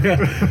where you're dark. gonna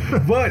go.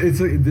 Yeah. But it's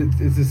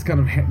this kind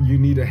of you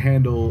need to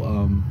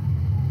handle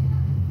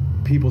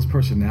people's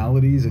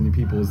personalities and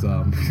people's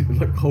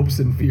like hopes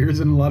and fears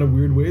in a lot of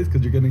weird ways,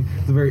 because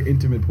it's a very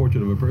intimate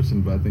portrait of a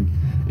person. But I think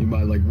you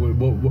might like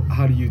what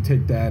how do you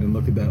take that and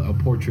look at that a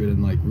portrait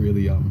and like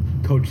really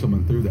coach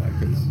someone through that,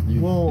 because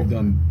you've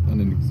done an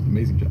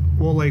amazing job.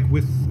 Well, like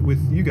with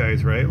you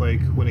guys, right?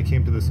 Like when it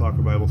came to the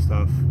Soccer Bible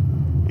stuff,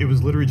 it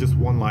was literally just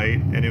one light,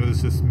 and it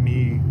was just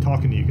me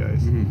talking to you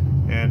guys.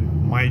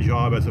 And my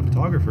job as a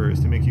photographer is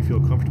to make you feel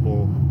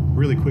comfortable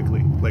really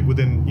quickly, like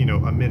within, you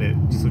know, a minute.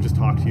 So just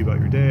talk to you about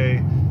your day,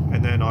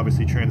 and then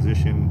obviously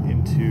transition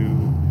into,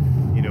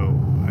 you know,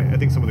 I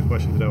think some of the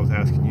questions that I was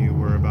asking you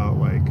were about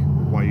like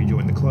why you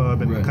joined the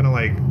club, and kind of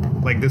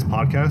like this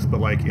podcast, but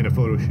like in a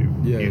photo shoot.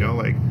 You know,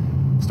 like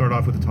start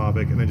off with the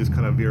topic and then just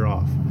kind of veer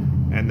off.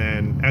 And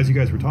then as you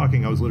guys were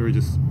talking, I was literally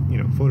just, you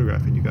know,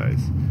 photographing you guys.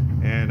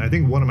 And I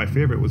think one of my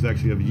favorite was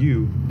actually of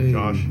you,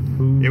 Josh.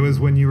 It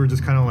was when you were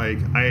just kind of like,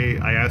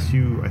 I asked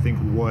you, I think,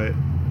 what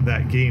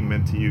that game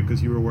meant to you,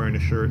 because you were wearing a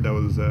shirt that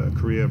was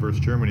Korea versus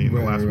Germany in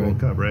the last World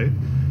Cup, right?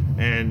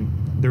 And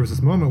there was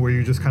this moment where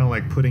you're just kind of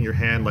like putting your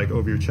hand like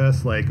over your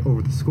chest, like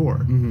over the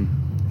score.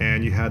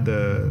 And you had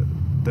the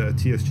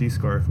TSG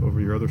scarf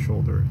over your other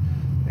shoulder.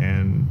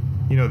 And,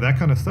 you know, that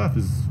kind of stuff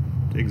is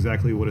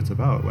exactly what it's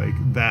about. Like,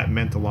 that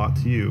meant a lot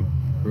to you.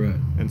 Right.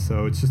 And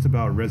so it's just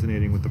about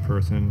resonating with the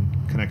person,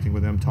 connecting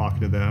with them,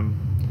 talking to them.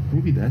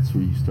 Maybe that's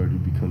where you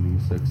started becoming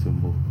a sex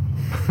symbol.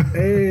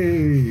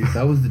 Hey.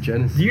 That was the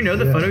genesis. Do you know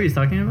the Yeah. photo he's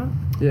talking about?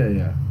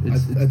 Yeah.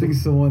 I think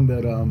it's the one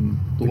that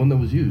the one that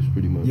was used,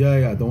 pretty much.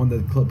 Yeah, the one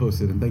that Club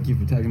posted. And thank you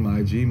for tagging my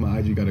IG. My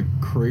IG got a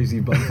crazy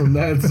bump from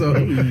that, so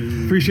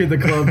appreciate the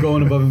club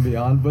going above and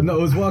beyond. But no,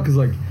 it was wild because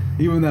like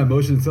even that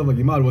motion itself, like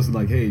Imad wasn't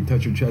like, hey,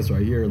 touch your chest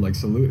right here, like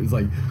salute. It's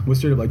like was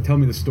straight up like tell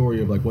me the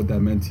story of like what that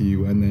meant to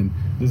you, and then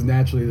just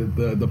naturally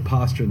the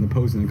posture and the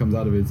posing that comes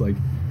out of it. It's like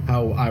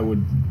how I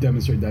would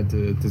demonstrate that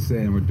to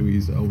Sam or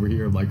Dweez over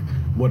here, like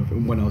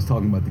when I was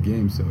talking about the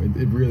game. So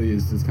it really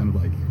is this kind of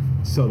like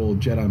subtle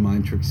Jedi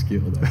mind trick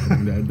skill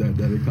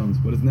that it comes,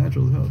 but it's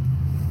natural as hell.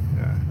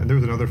 Yeah, and there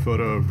was another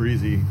photo of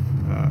Breezy.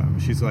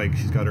 She's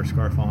got her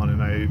scarf on,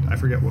 and I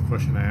forget what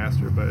question I asked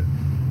her, but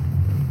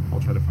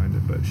I'll try to find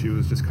it. But she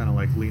was just kind of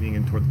like leaning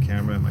in toward the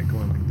camera and like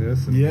going like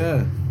this. And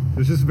Yeah. it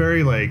was just very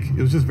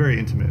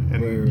intimate,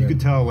 and Right. you could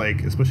tell,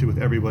 like, especially with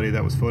everybody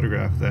that was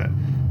photographed, that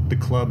the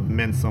club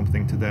meant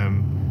something to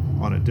them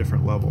on a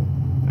different level,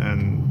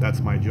 and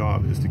that's my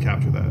job, is to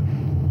capture that.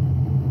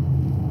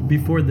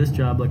 Before this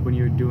job, like when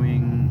you were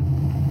doing,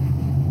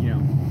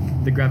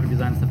 the graphic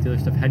design stuff, the other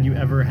stuff, had you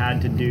ever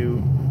had to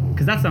do?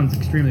 Because that sounds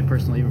extremely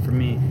personal, even for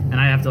me, and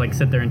I have to like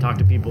sit there and talk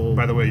to people.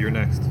 By the way, you're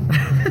next.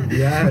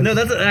 Yes. No,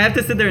 I have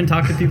to sit there and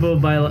talk to people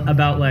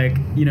about like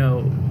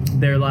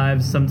their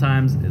lives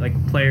sometimes, like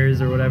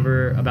players or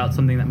whatever, about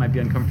something that might be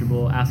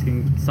uncomfortable,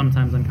 asking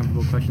sometimes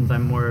uncomfortable questions.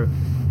 I'm more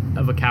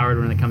of a coward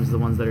when it comes to the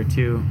ones that are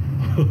too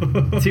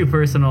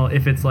personal.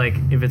 If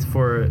it's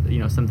for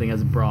something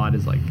as broad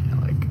as like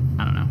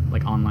I don't know,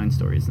 like online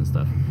stories and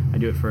stuff. I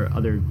do it for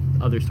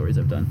other stories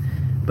I've done,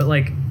 but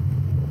like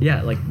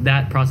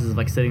that process of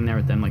like sitting there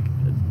with them, like,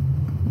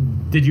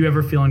 did you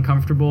ever feel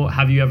uncomfortable?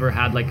 Have you ever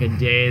had like a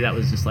day that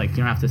was just like, you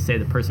don't have to say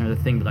the person or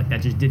the thing, but like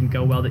that just didn't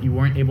go well, that you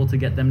weren't able to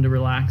get them to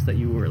relax, that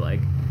you were like,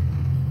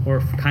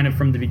 or kind of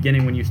from the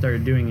beginning when you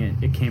started doing it,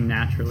 it came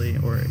naturally,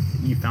 or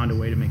you found a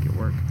way to make it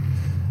work?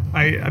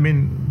 I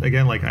mean,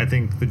 again, like, I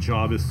think the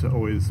job is to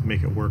always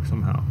make it work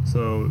somehow.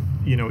 So,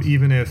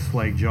 even if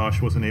like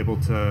Josh wasn't able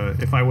to,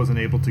 if I wasn't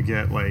able to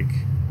get like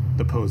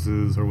the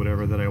poses or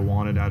whatever that I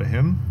wanted out of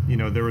him,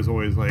 there was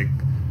always like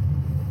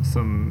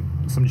some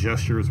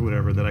gestures,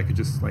 whatever, that I could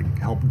just like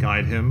help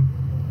guide him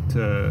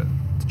to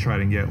try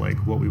to get like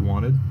what we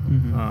wanted.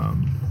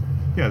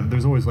 Yeah,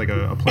 there's always like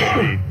a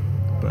plan B,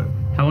 but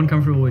How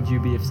uncomfortable would you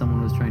be if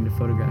someone was trying to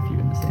photograph you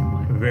in the same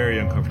way? very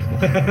uncomfortable.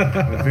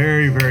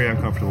 Very, very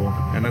uncomfortable,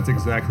 and that's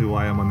exactly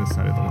why I'm on this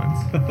side of the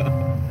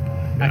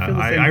lens. I feel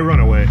the same I way. run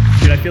away.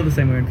 Dude, I feel the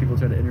same way when people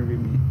try to interview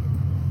me.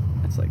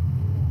 It's like,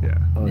 Yeah.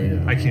 Oh,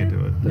 yeah. I can't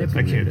do it. That's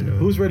I can't weird. do it.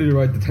 Who's ready to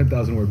write the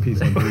 10,000 word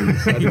piece on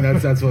Breeze? I think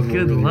that's what we're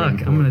good really luck.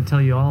 waiting I'm for. going to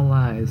tell you all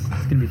lies.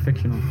 It's going to be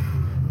fictional.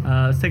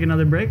 Let's take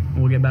another break, and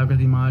we'll get back with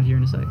Imad here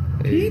in a sec.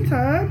 Tea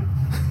time.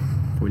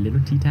 For a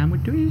little tea time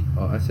with Dewey.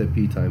 Oh, I said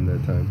pee time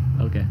that time.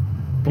 Okay.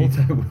 Tea Both.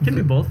 time with Can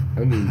be the- both.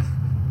 I mean,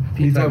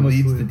 Pee pee time time was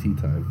leads to sweet.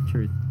 tea time.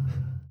 Truth.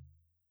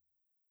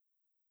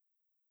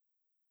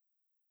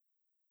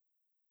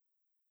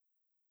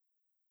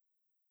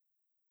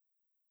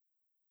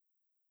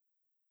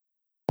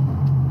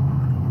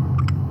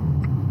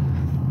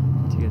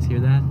 Do you guys hear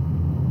that?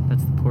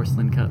 That's the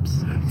porcelain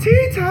cups.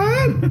 Tea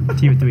time.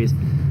 Tea with Dweez.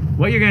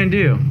 What you're gonna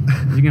do?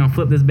 You're gonna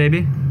flip this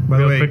baby By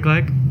the real way, quick,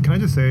 like. Can I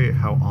just say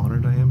how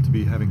honored I am to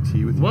be having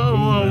tea with you? Whoa,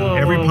 whoa, whoa!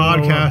 Every whoa, whoa,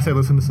 podcast I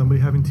listen to somebody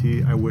having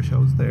tea. I wish I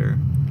was there.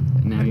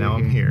 Now and you're now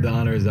I'm here. The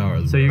honor is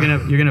ours. So you're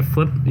gonna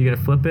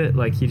flip it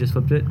like he just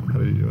flipped it. How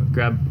do you do it?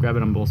 Grab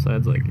it on both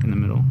sides, like in the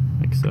middle,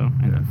 like so,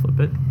 and then flip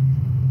it.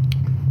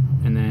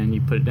 And then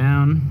you put it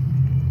down.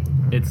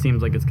 It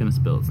seems like it's gonna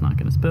spill. It's not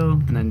gonna spill.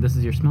 And then this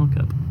is your smell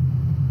cup.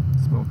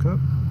 Small cup.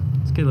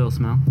 It's a good little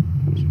smell.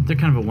 They're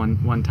kind of a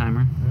one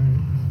timer.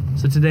 Alright.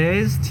 So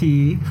today's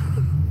tea,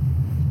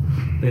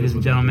 ladies and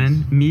what that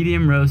gentlemen,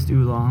 medium roast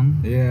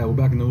oolong Yeah, we're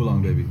back in the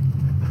oolong, baby.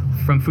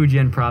 from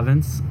Fujian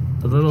Province.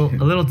 A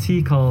little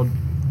tea called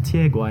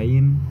Tie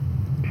Guayin,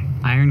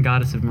 Iron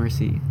Goddess of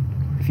Mercy.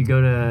 If you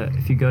go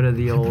to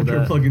the old,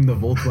 You're plugging the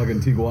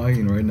Volkswagen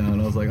Tiguan right now,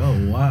 and I was like,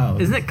 oh wow.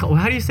 isn't it?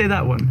 How do you say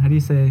that one? How do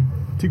you say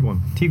Tiguan.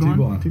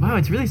 Tiguan? Tiguan. Wow,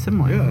 it's really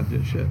similar. Yeah,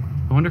 shit.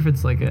 I wonder if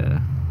it's like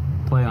a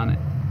play on it.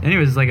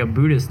 Anyways, it's like a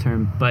Buddhist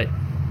term, but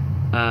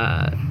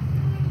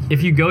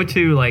if you go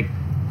to like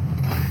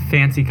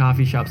fancy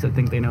coffee shops that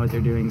think they know what they're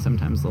doing,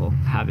 sometimes they'll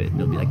have it.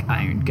 They'll be like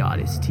Iron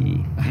Goddess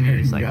tea, and you're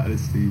just like,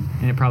 Goddess tea.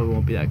 and it probably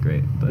won't be that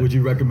great. But Would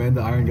you recommend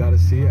the Iron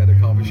Goddess tea at a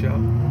coffee shop?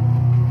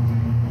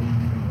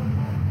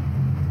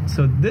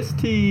 so this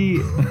tea,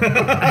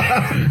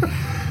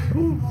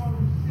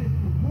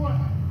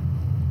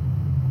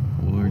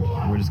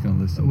 We're just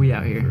gonna listen. We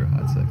out here. for a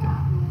hot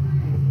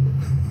second.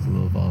 There's a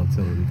little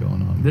volatility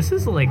going on. this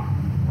is like,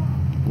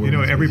 You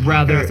know, every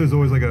Rather- podcast there's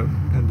always like a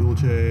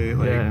pendulce.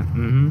 Like, yeah.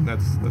 Mm-hmm.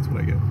 That's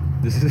what I get.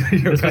 This is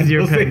your This was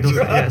your Pendle's Pendle's-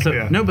 truck. yeah, so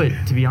Yeah. no, but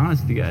to be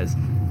honest with you guys,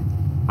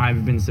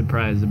 I've been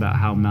surprised about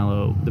how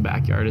mellow the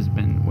backyard has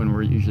been when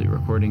we're usually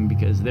recording,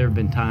 because there have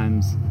been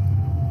times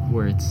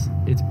where it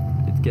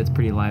gets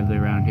pretty lively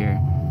around here,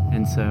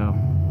 and so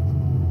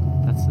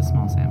that's a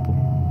small sample.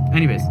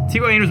 Anyways, Tea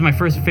Guayin was my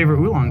first favorite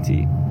oolong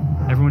tea.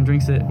 Everyone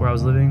drinks it where I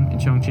was living in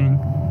Chongqing,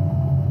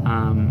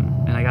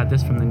 and I got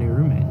this from the new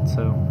roommate.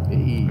 So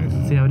Hey,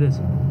 let's see how it is.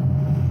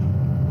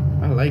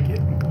 I like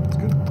it.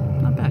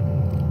 Not bad.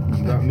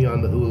 You got me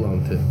on the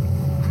oolong tip.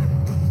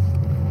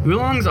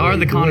 Oolongs are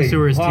the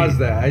connoisseur's tea. Pause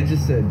that. I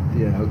just said,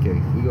 yeah, okay.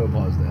 We gonna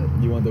pause that.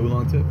 You want the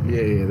oolong tip?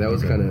 Yeah, that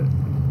was Okay. kind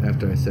of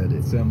after I said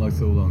it. Sam likes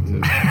the oolong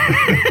tip.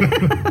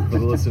 For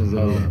the listeners,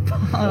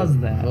 Pause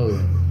that. Hold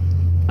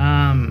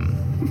on.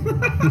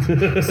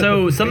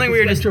 So something we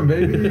were just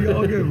baby.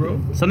 All good, bro.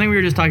 something we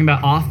were just talking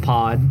about off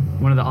pod,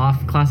 one of the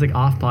classic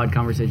off pod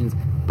conversations.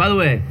 By the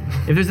way,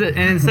 if there's an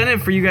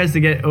incentive for you guys to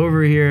get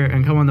over here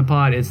and come on the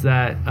pod, it's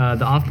that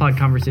the off pod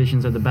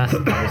conversations are the best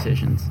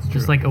conversations.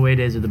 Just like away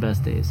days are the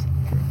best days,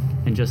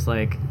 and just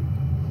like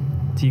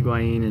Tea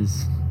Guayin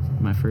is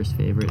my first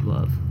favorite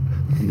love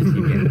in the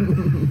tea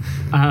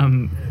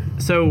game.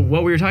 So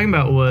what we were talking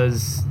about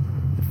was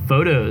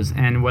photos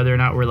and whether or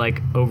not we're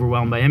like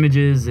overwhelmed by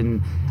images,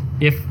 and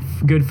if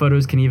good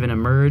photos can even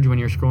emerge when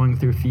you're scrolling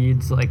through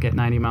feeds like at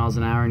 90 miles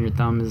an hour and your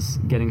thumb is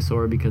getting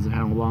sore because of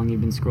how long you've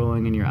been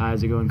scrolling and your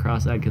eyes are going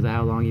cross-eyed because of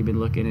how long you've been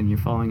looking and you're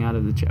falling out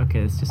of the chair.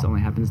 Okay, this just only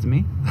happens to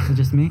me. Is it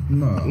just me?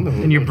 No.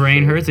 And your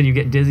brain hurts and you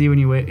get dizzy when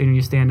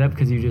you stand up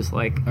because you just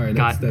like All right,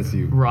 got that's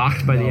you.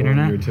 rocked by the Now we're in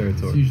internet. Your It's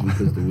territory. usually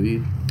because the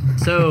weed.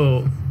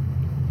 So,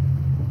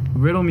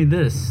 riddle me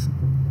this.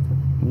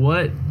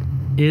 What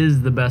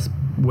is the best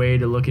way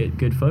to look at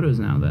good photos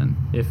now then,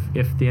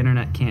 if the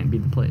internet can't be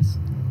the place?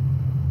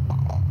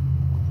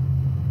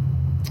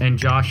 And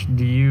Josh,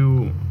 do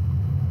you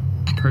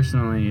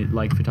personally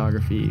like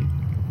photography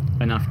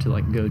enough to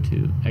like go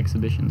to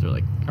exhibitions, or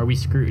like are we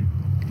screwed?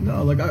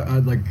 No, like I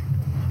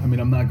mean,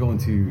 I'm not going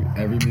to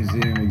every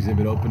museum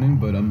exhibit opening,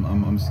 but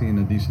I'm seeing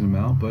a decent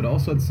amount. But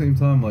also at the same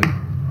time, like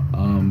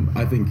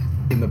I think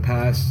in the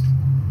past,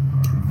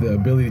 the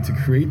ability to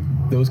create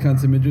those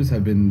kinds of images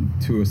have been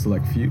to a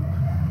select few,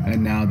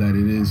 and now that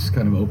it is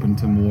kind of open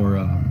to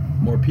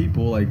more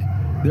people, like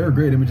there are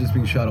great images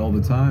being shot all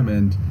the time,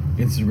 and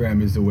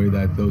Instagram is the way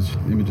that those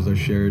images are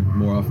shared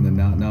more often than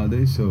not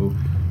nowadays. So,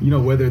 you know,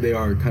 whether they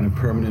are kind of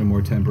permanent or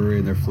more temporary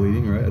and they're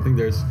fleeting, right? I think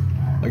there's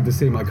like the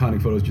same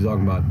iconic photos you're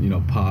talking about, you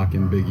know, Pac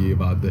and Biggie,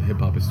 about the hip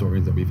hop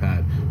historians that we've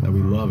had that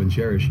we love and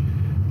cherish.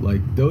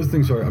 Like those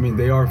things are, I mean,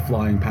 they are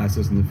flying past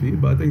us in the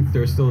feed, but I think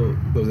there's still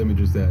those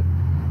images that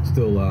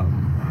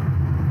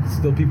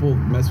still people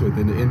mess with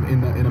in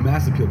a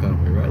mass appeal kind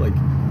of way, right? Like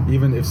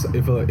even if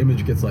an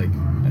image gets like,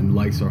 and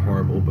likes are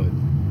horrible, but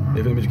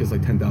if an image gets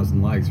like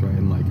 10,000 likes, right,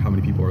 and like how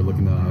many people are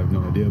looking at it, I have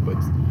no idea, but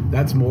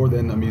that's more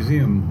than a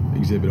museum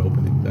exhibit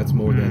opening. That's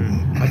more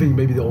than, I think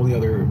maybe the only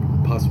other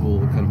possible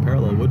kind of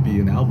parallel would be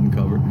an album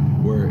cover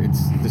where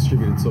it's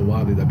distributed so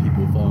widely that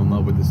people fall in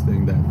love with this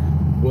thing that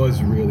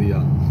was really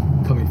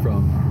coming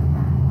from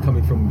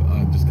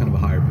just kind of a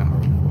higher power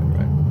in that way,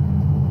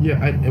 right?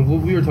 Yeah, and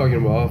what we were talking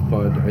about off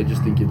pod, I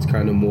just think it's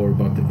kind of more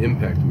about the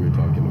impact we were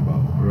talking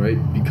about, right?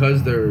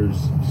 Because there's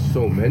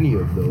so many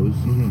of those,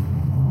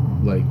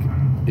 like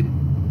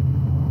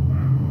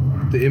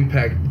the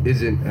impact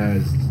isn't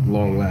as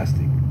long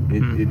lasting.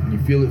 You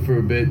feel it for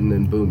a bit and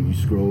then boom, you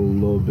scroll a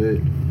little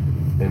bit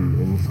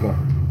and it's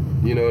gone.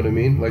 You know what I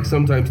mean? Like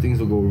sometimes things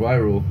will go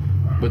viral,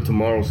 but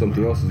tomorrow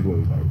something else is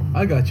going viral.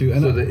 I got you.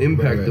 And So the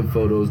impact right. of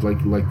photos, like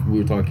we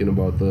were talking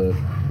about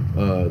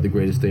the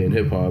greatest day in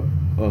hip hop,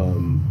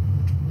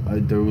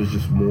 there was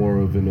just more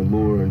of an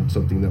allure and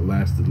something that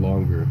lasted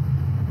longer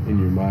in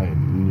your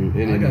mind,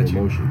 in your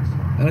emotions.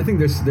 And I think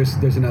there's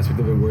an aspect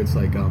of it where it's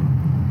like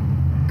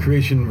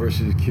creation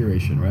versus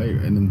curation, right?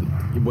 And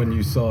then when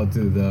you saw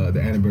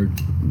the Annenberg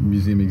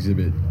Museum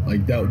exhibit,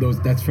 like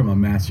that's from a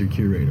master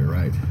curator,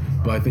 right?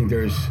 But I think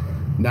there's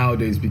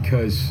nowadays,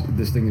 because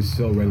this thing is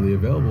so readily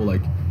available,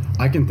 like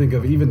I can think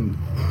of even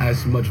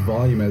as much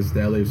volume as the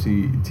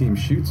LAFC team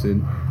shoots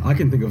in, I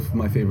can think of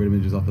my favorite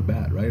images off the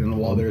bat, right? And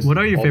while there's What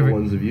are your All favorite the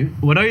ones of you?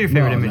 What are your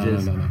favorite No.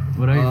 images?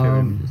 What are your favorite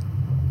images?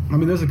 I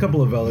mean, there's a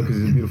couple of Vela because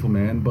he's a beautiful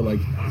man, but like,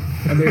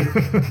 and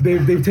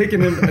they've taken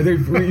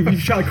him.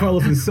 You've shot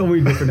Carlos in so many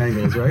different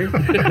angles, right?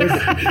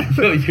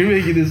 Yo, you're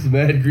making this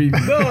mad creepy.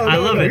 I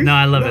love it. No,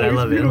 I love it. I he's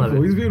love it. I love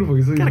beautiful. it. He's beautiful.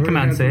 He's a Gotta very come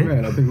out and say handsome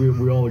it. man. I think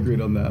we all agreed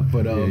on that.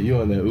 But Yeah, you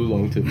on that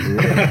oolong tip,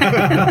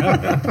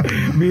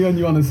 bro. me and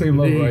you on the same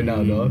level right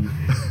now, dog.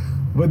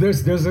 But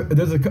there's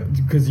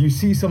because you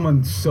see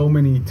someone so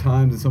many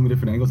times in so many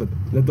different angles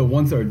that the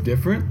ones that are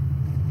different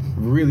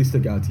really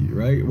stick out to you,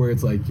 right? Where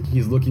it's like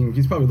he's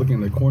probably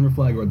looking at the corner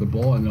flag or at the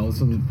ball, and all of a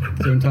sudden,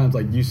 certain times,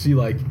 like you see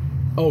like,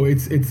 oh,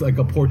 it's like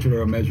a portrait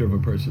or a measure of a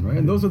person, right?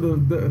 And those are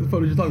the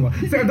photos you're talking about.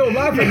 Sam, don't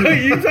laugh at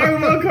me. You talking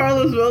about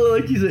Carlos Vela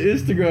like he's an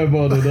Instagram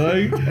model,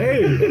 dog?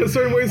 Hey, in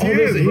certain ways he All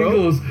those is, bro.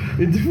 angles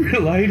in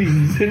different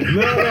lightings.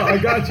 No, I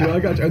got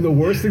you. And the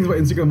worst things about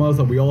Instagram models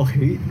that we all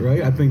hate,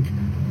 right? I think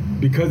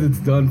because it's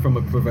done from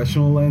a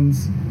professional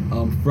lens,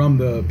 from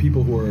the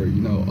people who are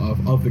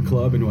of the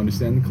club and who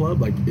understand the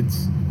club. Like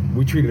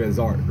we treat it as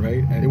art,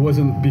 right? And it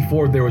wasn't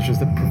before there was just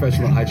the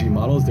professional IG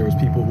models. There was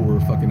people who were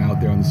fucking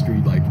out there on the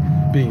street, like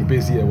being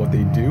busy at what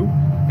they do,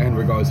 and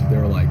regardless if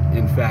they're like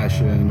in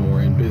fashion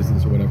or in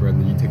business or whatever,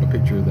 and then you take a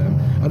picture of them.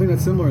 I think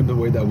that's similar in the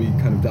way that we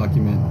kind of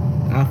document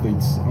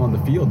athletes on the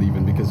field,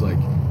 even because like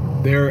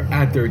they're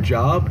at their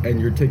job and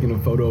you're taking a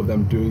photo of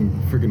them doing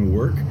freaking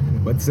work.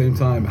 But at the same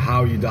time,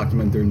 how you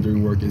document them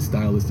doing work is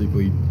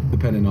stylistically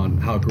dependent on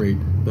how great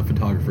the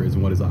photographer is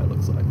and what his eye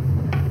looks like.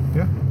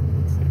 Yeah.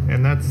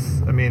 And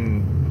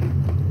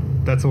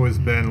that's always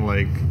been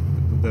like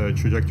the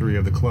trajectory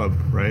of the club,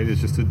 right?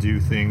 Is just to do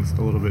things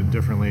a little bit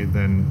differently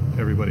than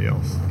everybody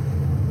else.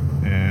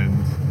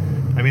 And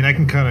I mean, I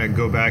can kind of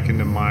go back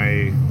into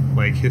my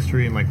like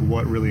history and like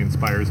what really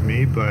inspires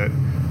me, but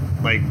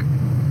like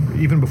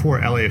even before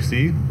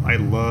LAFC, I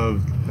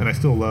loved and I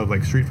still love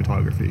like street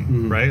photography,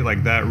 right?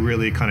 Like that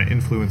really kind of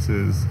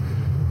influences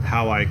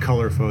how I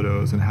color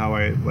photos and how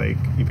I like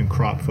even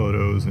crop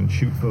photos and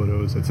shoot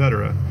photos,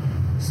 etc.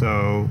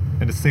 So,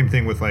 and it's the same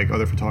thing with like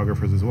other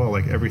photographers as well.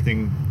 Like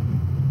everything,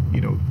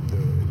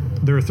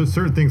 there are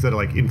certain things that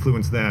like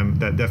influence them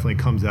that definitely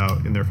comes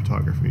out in their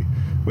photography.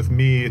 With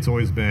me, it's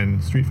always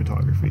been street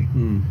photography.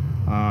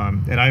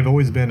 And I've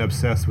always been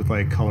obsessed with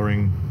like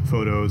coloring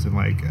photos and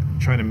like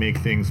trying to make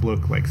things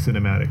look like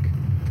cinematic,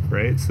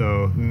 right?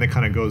 So, and that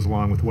kind of goes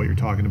along with what you're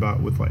talking about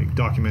with like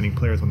documenting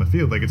players on the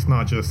field. Like it's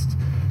not just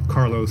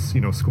Carlos,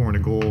 scoring a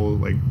goal,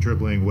 like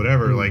dribbling,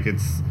 whatever. Like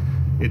it's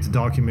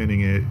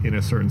documenting it in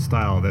a certain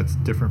style that's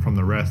different from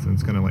the rest, and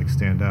it's going to like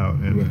stand out.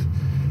 And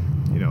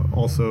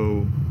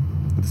also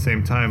at the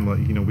same time,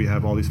 like we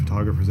have all these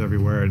photographers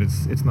everywhere, and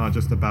it's not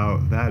just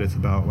about that, it's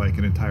about like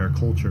an entire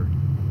culture,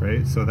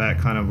 right? So that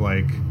kind of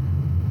like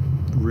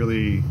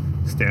really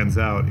stands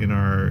out in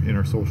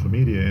our social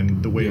media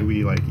and the way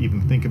we like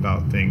even think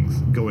about things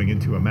going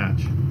into a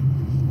match.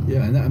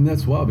 Yeah, and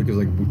that's wild because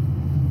like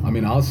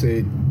I'll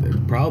say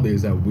proudly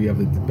is that we have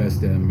the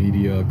best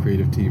media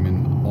creative team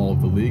in all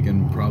of the league,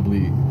 and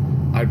probably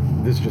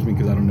this is just me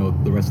because I don't know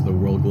the rest of the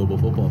world global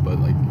football, but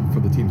like for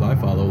the teams I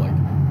follow, like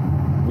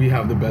we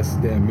have the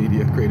best damn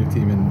media creative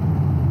team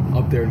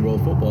up there in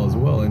world football as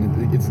well.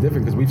 And it's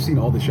different because we've seen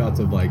all the shots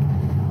of like,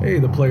 hey,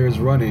 the player's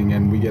running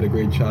and we get a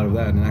great shot of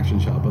that, an action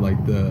shot, but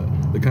like the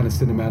kind of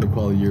cinematic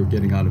quality you're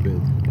getting out of it,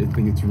 I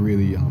think it's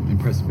really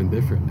impressive and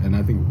different. And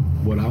I think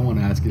what I want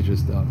to ask is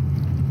just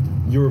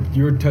you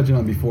were touching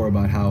on before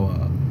about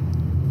how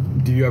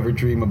do you ever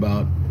dream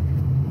about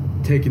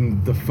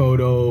taking the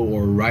photo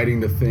or writing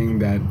the thing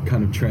that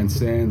kind of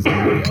transcends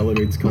and really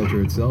elevates culture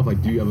itself?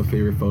 Like, do you have a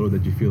favorite photo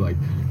that you feel like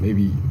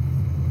maybe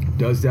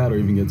does that or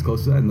even gets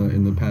close to that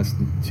in the past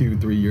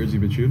 2-3 years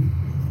you've been shooting?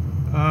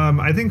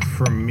 I think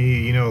for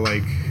me,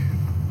 like,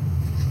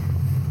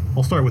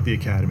 I'll start with the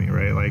academy,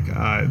 right? Like,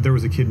 there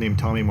was a kid named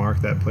Tommy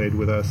Mark that played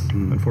with us,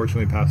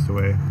 unfortunately passed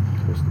away.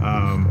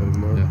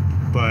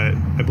 But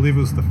I believe it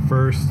was the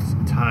first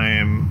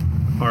time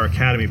our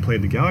academy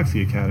played the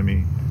Galaxy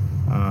Academy.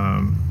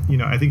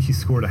 I think he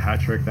scored a hat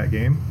trick that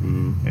game.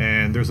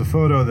 And there's a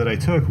photo that I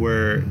took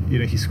where,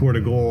 he scored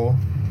a goal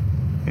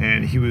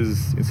and he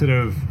was, instead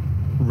of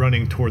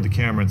running toward the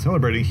camera and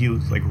celebrating, he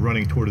was like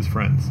running toward his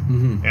friends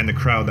and the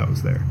crowd that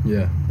was there.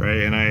 Yeah.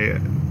 Right.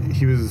 And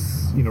he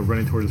was,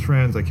 running toward his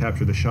friends. I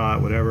captured the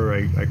shot, whatever.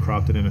 I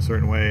cropped it in a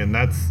certain way. And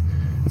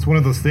it's one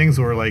of those things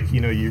where like,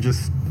 it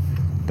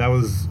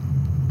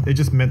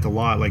just meant a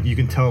lot. Like you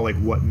can tell like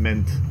what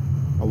meant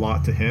a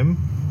lot to him,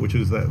 which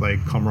is that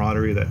like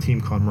camaraderie, that team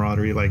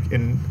camaraderie. Like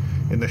in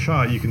the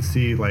shot, you can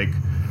see like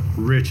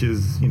Rich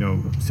is,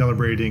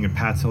 celebrating and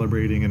Pat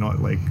celebrating and all,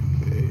 like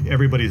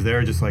everybody's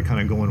there just like kind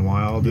of going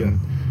wild. And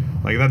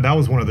like that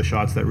was one of the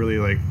shots that really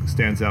like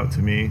stands out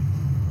to me.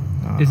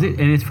 Is it?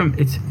 And it's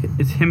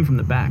him from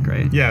the back,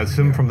 right? Yeah, it's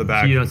him from the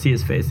back. So you don't see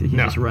his face. He's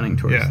just running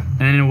towards. Yeah.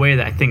 And in a way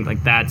that I think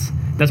like that's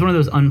one of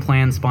those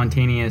unplanned,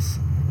 spontaneous.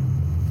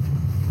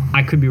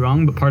 I could be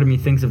wrong, but part of me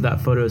thinks if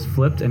that photo is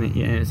flipped and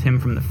it's him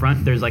from the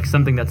front, there's like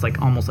something that's like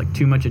almost like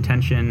too much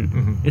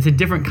attention. It's a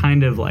different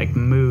kind of like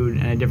mood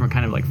and a different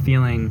kind of like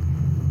feeling,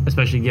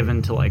 especially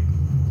given to like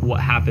what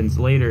happens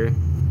later.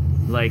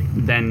 Like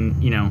then,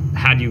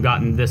 had you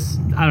gotten this,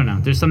 I don't know,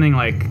 there's something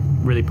like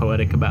really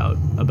poetic about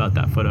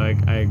that photo.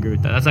 I agree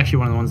with that. That's actually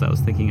one of the ones I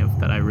was thinking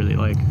of that I really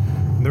like.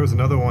 There was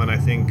another one, I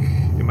think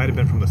it might have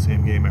been from the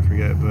same game, I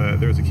forget, but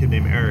there was a kid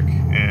named Eric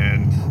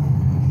and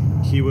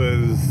he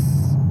was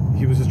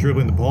just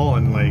dribbling the ball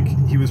and like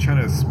he was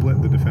trying to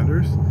split the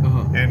defenders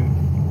and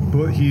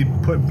he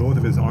put both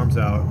of his arms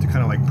out to kind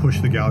of like push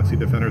the Galaxy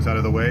defenders out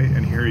of the way,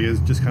 and here he is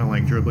just kind of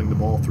like dribbling the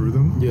ball through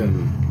them.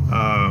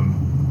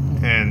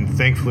 And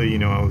thankfully,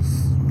 I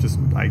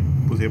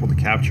was able to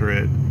capture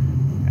it,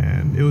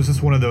 and it was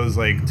just one of those,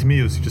 like, to me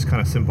it was just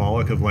kind of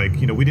symbolic of like,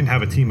 we didn't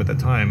have a team at that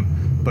time,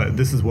 but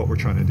this is what we're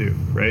trying to do,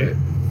 right?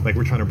 Like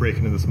we're trying to break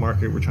into this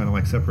market. We're trying to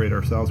like separate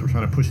ourselves. We're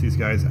trying to push these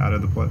guys out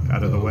of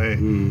the way,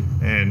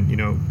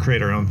 and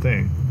create our own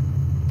thing.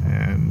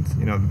 And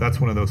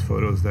that's one of those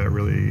photos that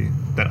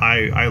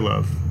I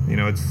love.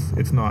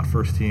 It's not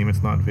first team.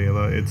 It's not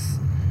Vela.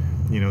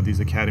 these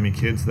academy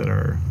kids that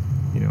are,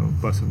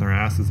 busting their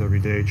asses every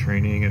day,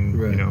 training and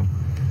Right.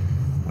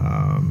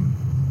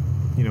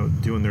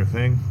 doing their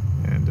thing,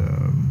 and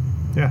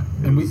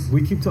And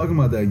we keep talking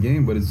about that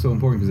game, but it's so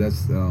important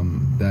because that's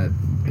that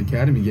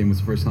academy game was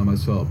the first time I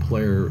saw a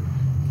player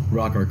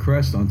rock our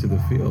crest onto the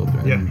field.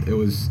 And Yeah. it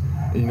was,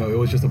 it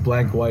was just a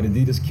blank white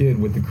Adidas kid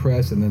with the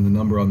crest and then the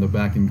number on the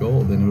back in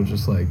gold, and it was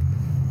just like,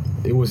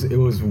 it was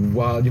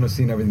wild,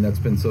 seeing everything that's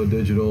been so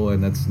digital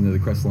and that's the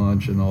crest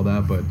launch and all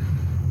that, but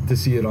to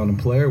see it on a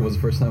player was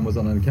the first time it was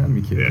on an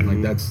academy kid. Yeah. And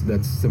like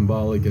that's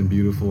symbolic and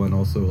beautiful, and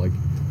also like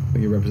I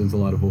think it represents a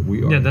lot of what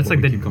we are. Yeah, that's what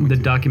like we keep coming the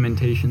to.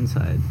 documentation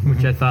side,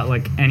 which I thought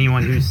like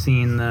anyone who's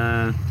seen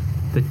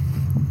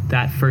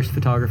that first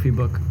photography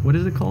book. What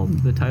is it called?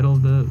 The title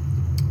of the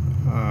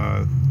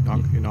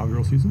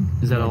inaugural season.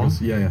 is that all?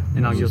 Yeah.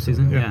 Inaugural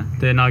season. Yeah. Yeah,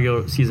 the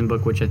inaugural season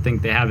book, which I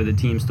think they have at the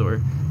team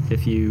store.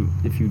 If you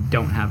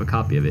don't have a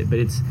copy of it, but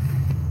it's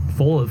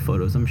full of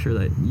photos. I'm sure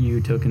that you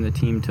took and the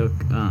team took,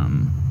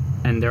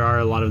 and there are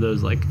a lot of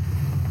those like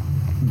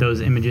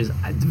those images.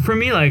 For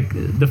me, like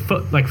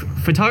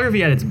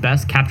photography at its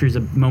best captures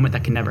a moment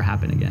that can never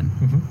happen again.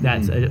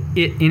 That's it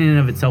in and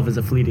of itself is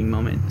a fleeting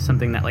moment,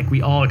 something that like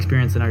we all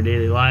experience in our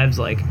daily lives,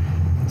 like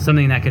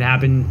something that could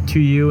happen to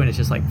you, and it's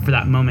just like for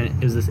that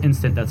moment is this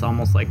instant that's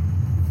almost like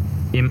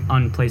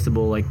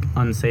unplaceable, like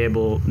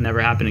unsayable,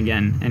 never happen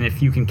again. And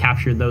if you can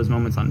capture those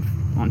moments on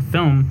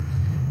film,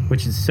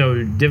 which is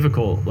so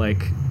difficult,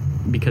 like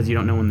because you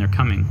don't know when they're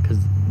coming, because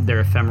they're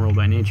ephemeral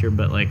by nature,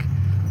 but like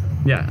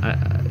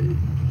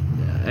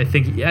I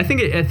think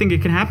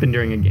it can happen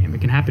during a game.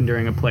 It can happen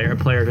during a player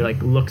who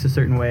like looks a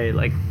certain way,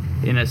 like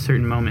in a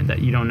certain moment that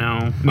you don't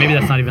know. Maybe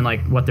that's not even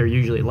like what they're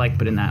usually like,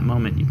 but in that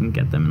moment you can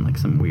get them in like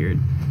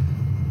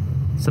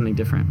something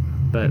different.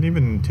 But And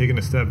even taking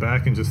a step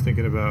back and just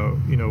thinking about,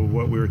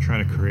 what we were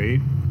trying to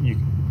create, you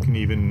can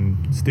even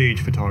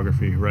stage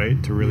photography,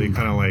 right? To really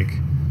kind of like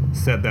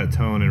set that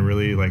tone and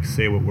really like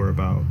say what we're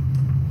about.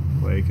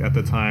 Like at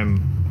the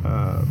time,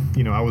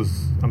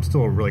 I'm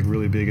still like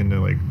really big into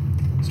like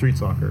street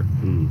soccer.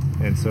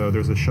 And so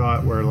there's a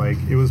shot where like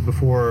it was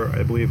before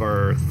I believe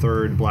our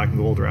third black and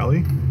gold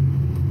rally,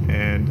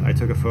 and I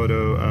took a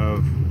photo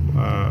of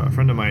a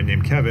friend of mine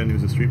named Kevin,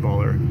 who's a street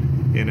baller,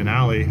 in an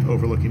alley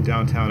overlooking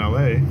downtown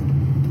LA,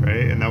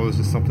 right? And that was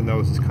just something that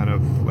was just kind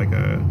of like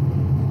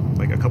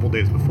a couple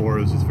days before.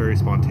 It was just very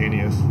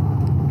spontaneous,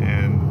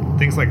 and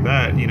things like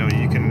that. You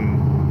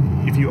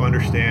can, if you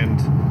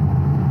understand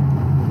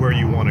where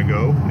you want to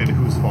go and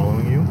who's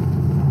following you,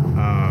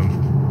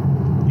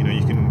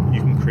 you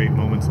can create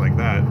moments like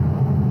that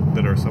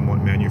are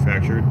somewhat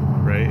manufactured,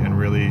 right, and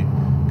really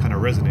kind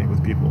of resonate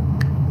with people.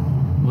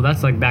 well,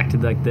 that's like back to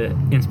like the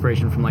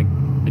inspiration from like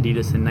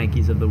Adidas and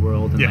Nikes of the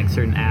world and Yeah, like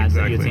certain ads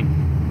that you'd exactly.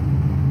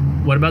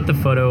 seen. What about the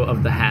photo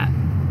of the hat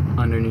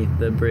underneath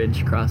the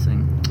bridge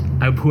crossing?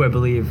 Who I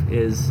believe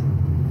is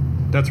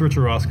That's Rich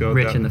Orozco.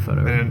 Rich in the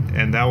photo, right?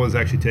 And that was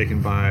actually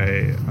taken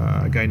by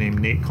a guy named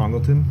Nate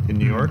Congleton in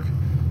New York.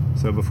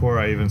 So before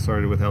I even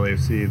started with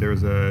LAFC, there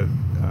was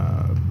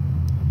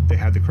they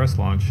had the crest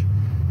launch,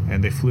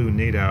 and they flew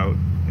Nate out,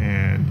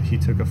 and he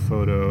took a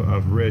photo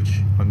of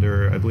Rich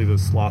under, I believe it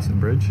was Slauson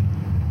Bridge,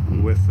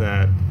 with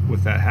that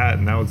hat,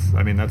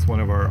 and that's one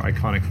of our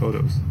iconic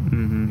photos.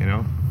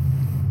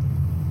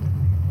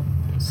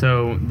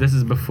 So this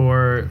is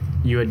before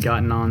you had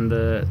gotten on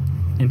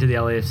into the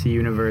LAFC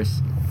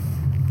universe.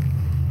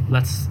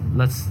 Let's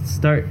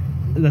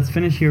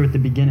finish here with the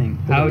beginning.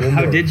 How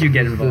did you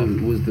get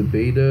involved? Was the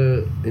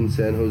beta in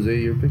San Jose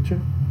your picture?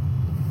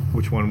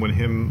 Which one? When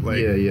him like?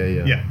 Yeah.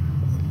 Yeah.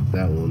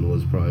 That one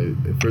was probably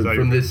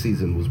from this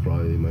season was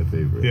probably my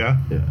favorite. Yeah?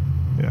 Yeah.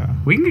 Yeah.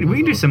 We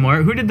can do some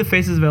more. Who did the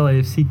Faces of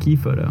LAFC key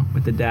photo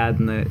with the dad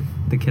and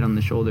the kid on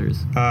the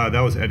shoulders? That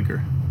was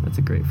Edgar. That's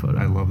a great photo.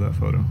 I love that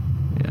photo.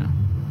 Yeah,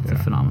 it's a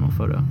Yeah. phenomenal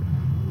photo.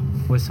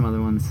 With some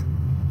other ones.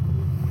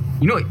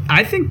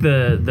 I think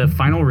the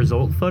final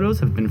result photos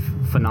have been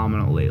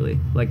phenomenal lately.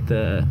 Like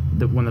the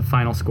when the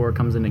final score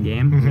comes in a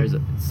game, Mhm. there's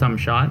some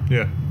shot.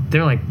 Yeah.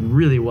 They're like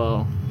really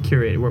well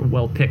curated,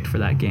 well picked for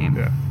that game.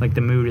 Yeah. Like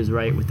the mood is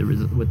right with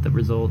the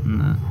result and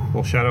the.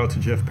 Well, shout out to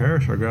Jeff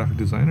Parrish, our graphic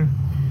designer.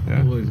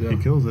 Yeah, Always, yeah. he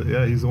kills it.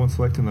 Yeah, he's the one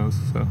selecting those.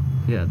 So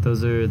Yeah,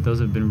 those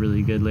have been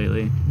really good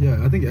lately.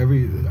 Yeah, I think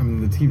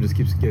the team just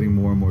keeps getting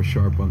more and more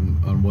sharp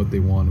on what they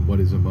want and what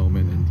is a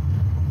moment, and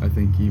I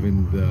think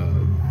even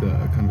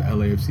the kind of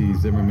LAFC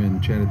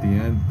Zimmerman chant at the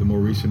end, the more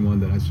recent one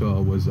that I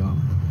saw was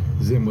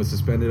Zim was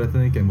suspended, I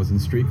think, and was in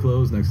street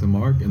clothes next to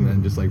Mark, and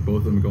then just like both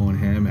of them going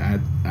ham at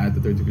the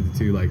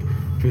 3252, like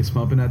fist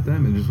pumping at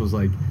them, and just was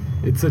like,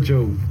 it's such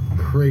a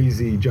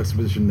crazy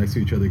juxtaposition next to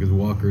each other because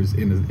Walker's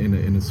in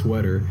a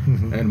sweater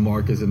and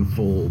Mark is in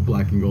full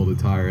black and gold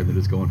attire, and they're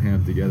just going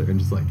ham together, and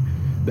just like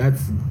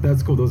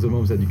that's cool. Those are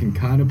moments that you can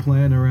kind of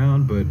plan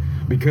around, but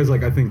because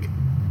like I think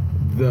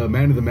the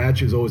man of the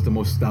match is always the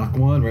most stock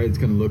one, right? It's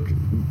gonna look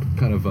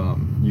kind of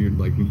you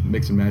like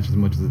mix and match as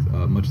much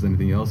as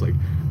anything else. Like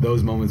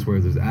those moments where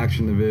there's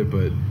action of it,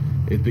 but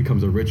it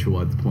becomes a ritual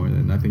at the point,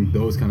 and I think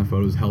those kind of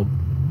photos help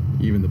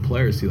even the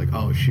players see like,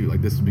 oh shoot,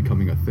 like this is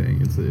becoming a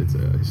thing. It's a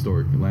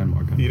historic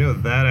landmark. You know,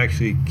 that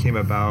actually came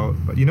about,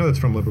 but you know it's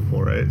from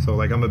Liverpool, right? So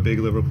like I'm a big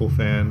Liverpool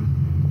fan.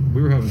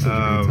 We were having such a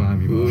great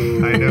time.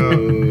 You I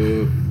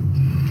know.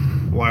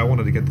 Well, I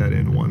wanted to get that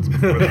in once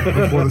before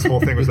this whole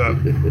thing was up.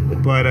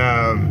 But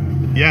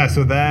yeah,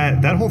 so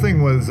that whole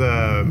thing was,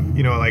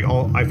 you know, like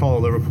I follow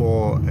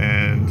Liverpool,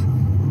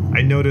 and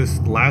I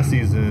noticed last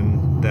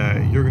season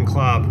that Jurgen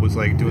Klopp was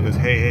like doing this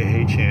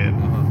hey chant.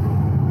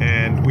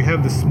 And we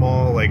have this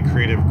small like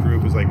creative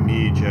group. It was like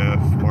me, Jeff,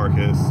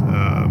 Marcus,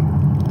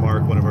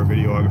 Mark, one of our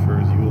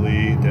videographers,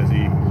 Yuli,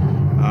 Desi.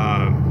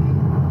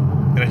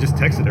 And I just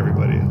texted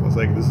everybody. I was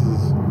like, this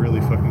is really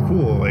fucking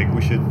cool. Like,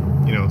 we should,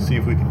 you know, see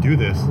if we can do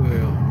this.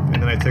 And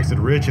then I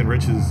texted Rich, and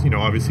Rich is, you know,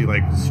 obviously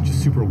like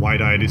just super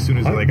wide-eyed. As soon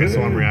as like I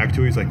saw him react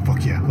to it, he's like,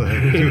 fuck yeah, let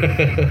him do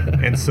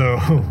it. And so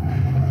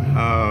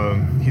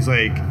he's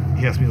like,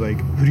 he asked me like,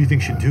 who do you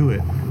think should do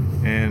it?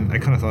 And I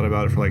kind of thought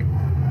about it for like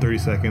 30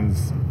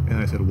 seconds, and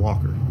I said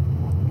Walker.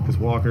 Because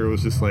Walker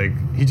was just like,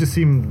 he just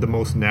seemed the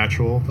most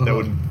natural that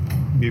would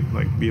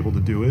be able to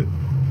do it.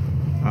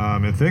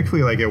 And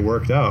thankfully, like, it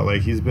worked out.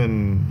 Like, it's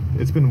been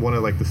one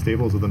of like the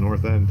staples of the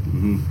North End.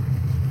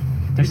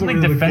 There's something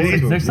really look forward defensive.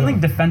 to it, There's something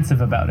yeah.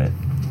 defensive about it.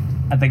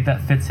 I think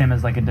that fits him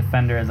as like a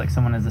defender, as like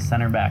someone as a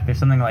center back. There's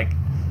something like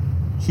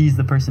he's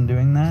the person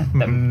doing that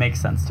makes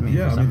sense to me.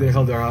 Yeah, I mean, they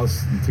held our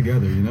house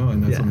together, you know,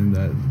 and that's Yeah. something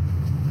that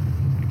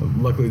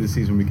luckily this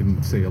season we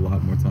can say a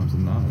lot more times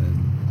than not, and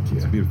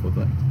it's a beautiful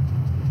thing.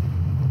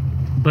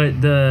 But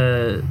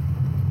damn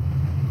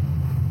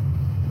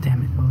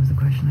it, what was the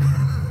question I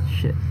had?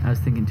 Shit, I was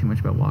thinking too much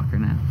about Walker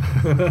now.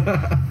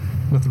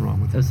 Nothing wrong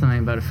with it. There was something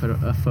about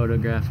a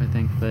photograph, I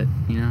think, but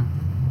you know,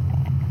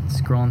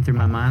 scrolling through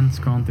my mind,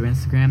 scrolling through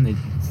Instagram,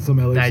 Some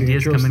LFC the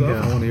ideas intro come and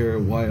stuff. go. I want to hear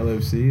why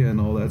LFC and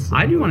all that stuff.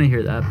 I do want to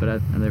hear that,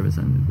 but there was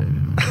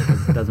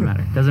doesn't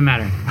matter. Doesn't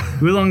matter.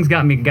 Oolong's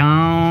got me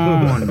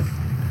gone.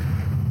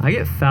 I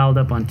get fouled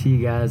up on tea,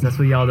 guys. That's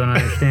what y'all don't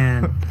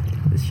understand.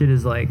 This shit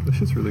is like. This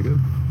shit's really good.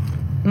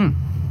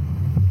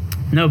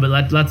 No, but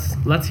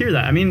let's hear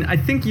that. I mean, I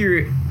think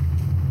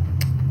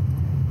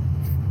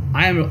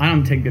I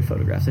don't take good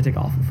photographs. I take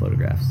awful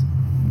photographs.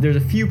 There's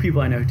a few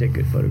people I know who take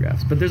good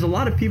photographs, but there's a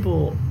lot of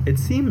people, it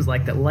seems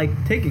like, that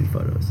like taking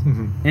photos.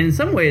 And in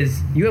some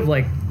ways, you have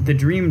like the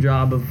dream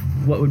job of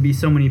what would be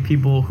so many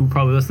people who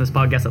probably listen to this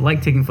podcast that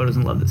like taking photos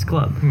and love this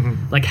club.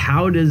 Like,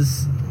 how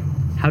does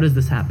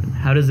this happen?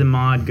 How does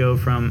Imad go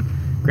from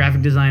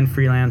graphic design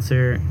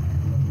freelancer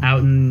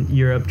out in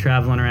Europe,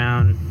 traveling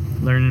around,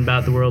 learning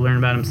about the world, learning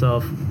about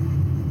himself,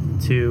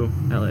 to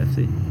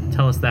LAFC?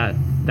 Tell us that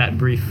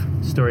brief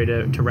story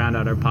to round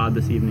out our pod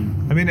this evening.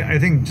 I mean, I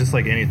think just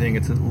like anything,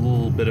 it's a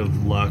little bit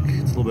of luck.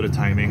 It's a little bit of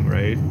timing,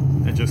 right?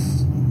 And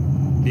just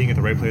being at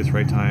the right place,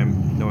 right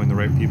time, knowing the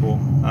right people.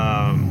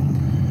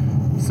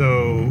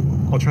 So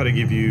I'll try to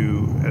give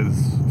you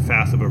as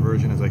fast of a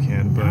version as I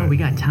can. But We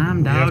got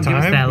time, dog. have Give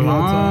us time? that We got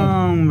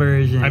long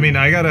version. I mean,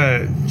 I got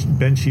a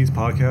Ben Cheese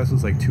podcast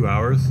was like 2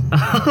 hours.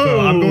 So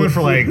I'm going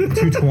for like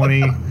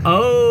 220,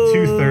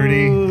 230,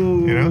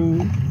 you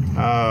know?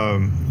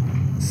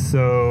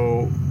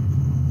 So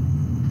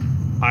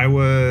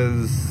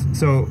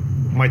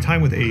my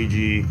time with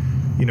AEG,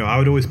 you know, I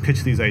would always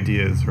pitch these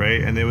ideas,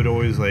 right? And they would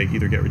always like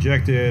either get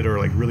rejected or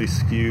like really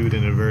skewed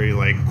in a very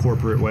like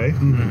corporate way.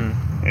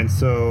 And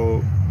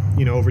so,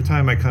 you know, over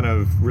time I kind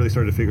of really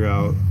started to figure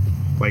out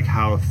like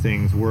how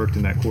things worked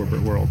in that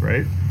corporate world,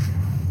 right?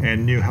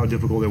 And knew how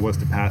difficult it was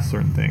to pass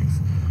certain things.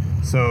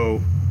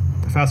 So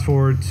fast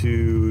forward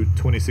to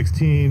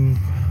 2016,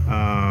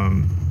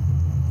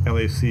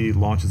 LAFC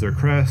launches their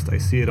crest. I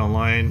see it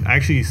online. I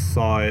actually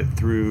saw it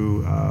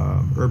through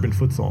Urban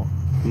Futsal,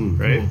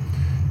 right? Cool.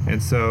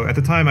 And so at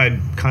the time, I'd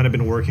kind of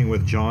been working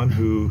with John,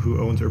 who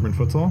owns Urban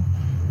Futsal.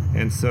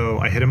 And so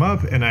I hit him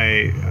up, and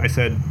I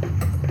said,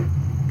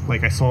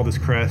 like, I saw this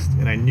crest,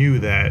 and I knew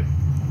that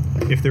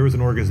if there was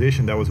an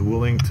organization that was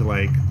willing to,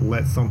 like,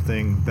 let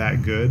something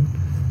that good,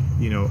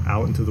 you know,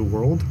 out into the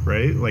world,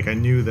 right? Like, I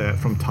knew that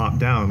from top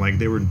down, like,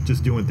 they were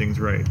just doing things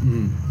right.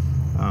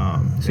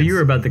 So you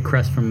were about the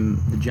crest from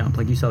the jump,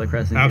 like you saw the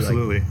crest. And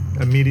absolutely.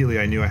 Like, immediately,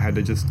 I knew I had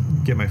to just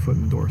get my foot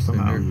in the door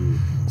somehow.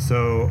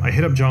 So I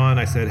hit up John.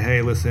 I said,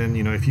 "Hey, listen,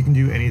 you know, if you can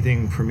do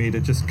anything for me to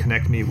just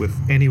connect me with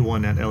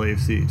anyone at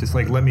LAFC, just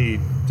like let me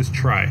just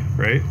try,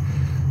 right?"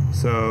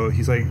 So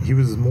he's like, he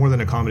was more than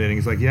accommodating.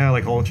 He's like, "Yeah,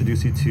 like I'll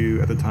introduce you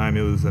to." At the time,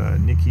 it was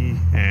Nikki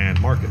and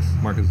Marcus.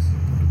 Marcus,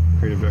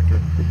 creative director.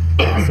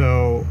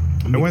 So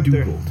I went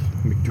there.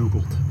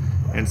 McDougald.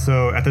 And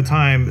so at the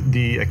time,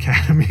 the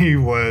academy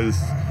was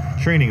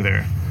training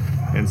there.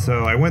 And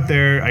so I went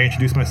there, I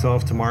introduced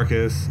myself to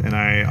Marcus, and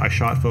I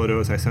shot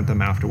photos, I sent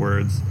them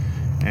afterwards.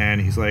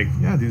 And he's like,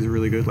 "Yeah, these are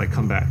really good, like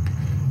come back."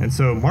 And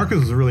so Marcus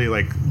was really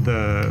like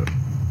the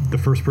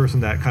first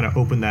person that kind of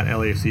opened that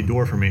LAFC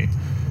door for me,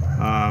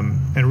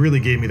 and really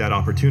gave me that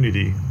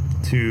opportunity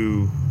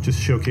to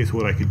just showcase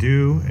what I could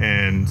do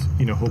and,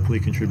 you know, hopefully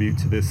contribute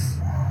to this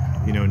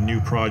new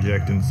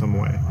project in some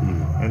way.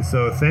 And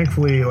so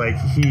thankfully, like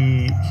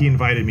he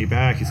invited me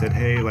back. He said,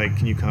 hey, like,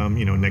 can you come,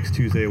 next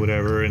Tuesday,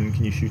 whatever, and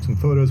can you shoot some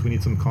photos? We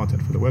need some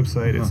content for the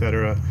website,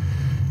 etc.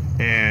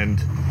 And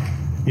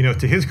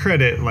to his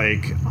credit,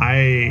 like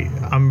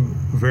I'm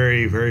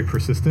very, very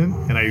persistent,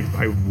 and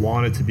I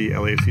wanted to be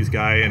LAFC's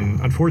guy. And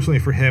unfortunately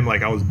for him,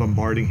 like I was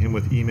bombarding him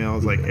with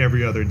emails like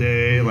every other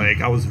day.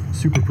 Like I was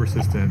super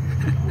persistent,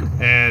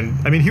 and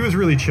I mean he was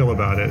really chill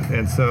about it.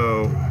 And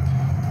so,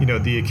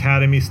 the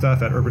academy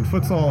stuff at Urban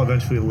Futsal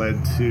eventually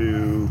led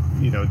to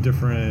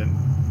different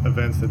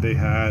events that they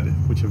had,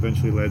 which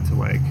eventually led to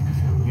like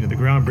the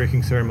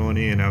groundbreaking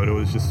ceremony. And it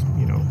was just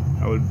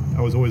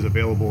I was always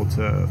available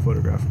to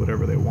photograph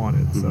whatever they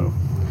wanted. So,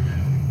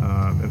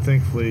 and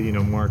thankfully,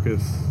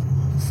 Marcus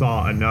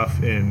saw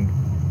enough in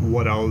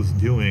what I was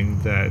doing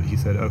that he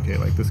said, okay,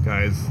 like this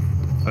guy's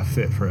a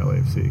fit for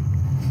LAFC.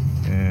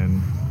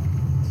 And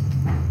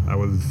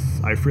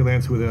I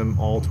freelanced with him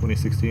all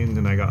 2016,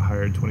 and I got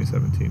hired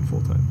 2017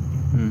 full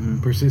time.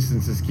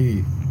 Persistence is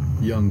key.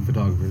 Young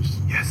photographers.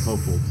 Yes.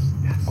 Hopefuls.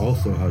 Yes.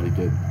 Also, how to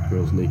get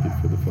girls naked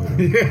for the photo.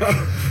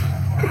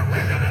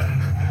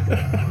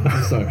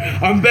 Sorry,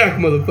 I'm back,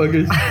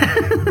 motherfuckers.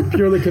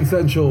 Purely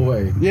consensual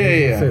way.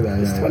 Yeah. Say that.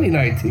 It's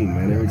 2019,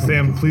 man.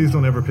 Sam, please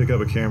don't ever pick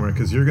up a camera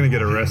because you're gonna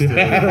get arrested.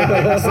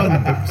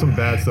 some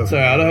bad stuff.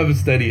 Sorry, I don't have a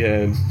steady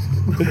hand.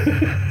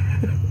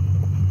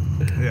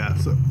 Yeah.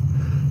 So.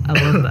 I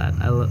love that.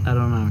 I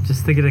don't know.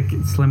 Just thinking of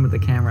Slim with the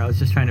camera. I was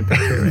just trying to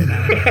picture it right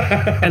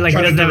now. And like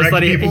he doesn't have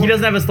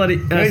a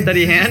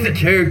steady hand. Just a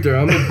character.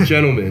 I'm a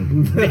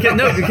gentleman.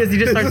 because he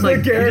just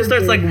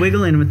starts like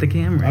wiggling with the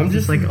camera. I'm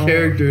just like like a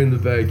character in the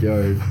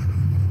backyard.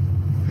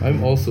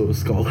 I'm also a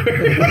scholar.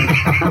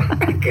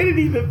 I couldn't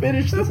even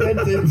finish the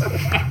sentence.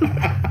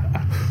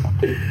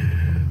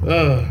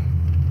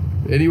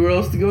 Anywhere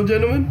else to go,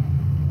 gentlemen?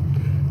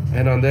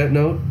 And on that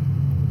note,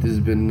 this has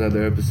been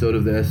another episode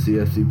of the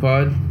FCFC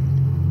Pod.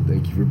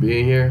 Thank you for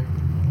being here.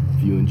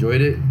 If you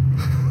enjoyed it,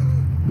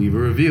 leave a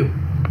review.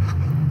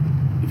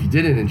 If you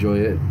didn't enjoy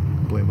it,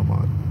 Blame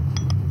Ahmad.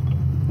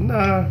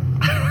 nah.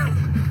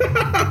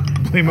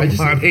 Blame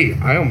Ahmad. Hey,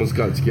 I almost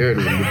got scared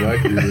when the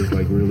black dude was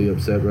like really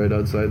upset right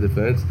outside the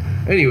fence.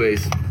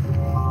 Anyways,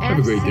 have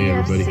a great day,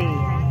 everybody.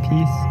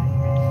 Peace.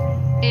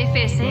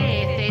 FCFC.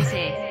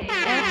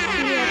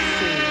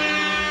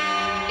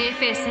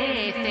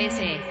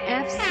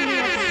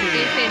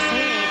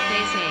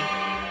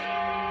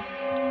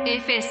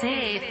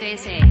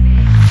 FCFC.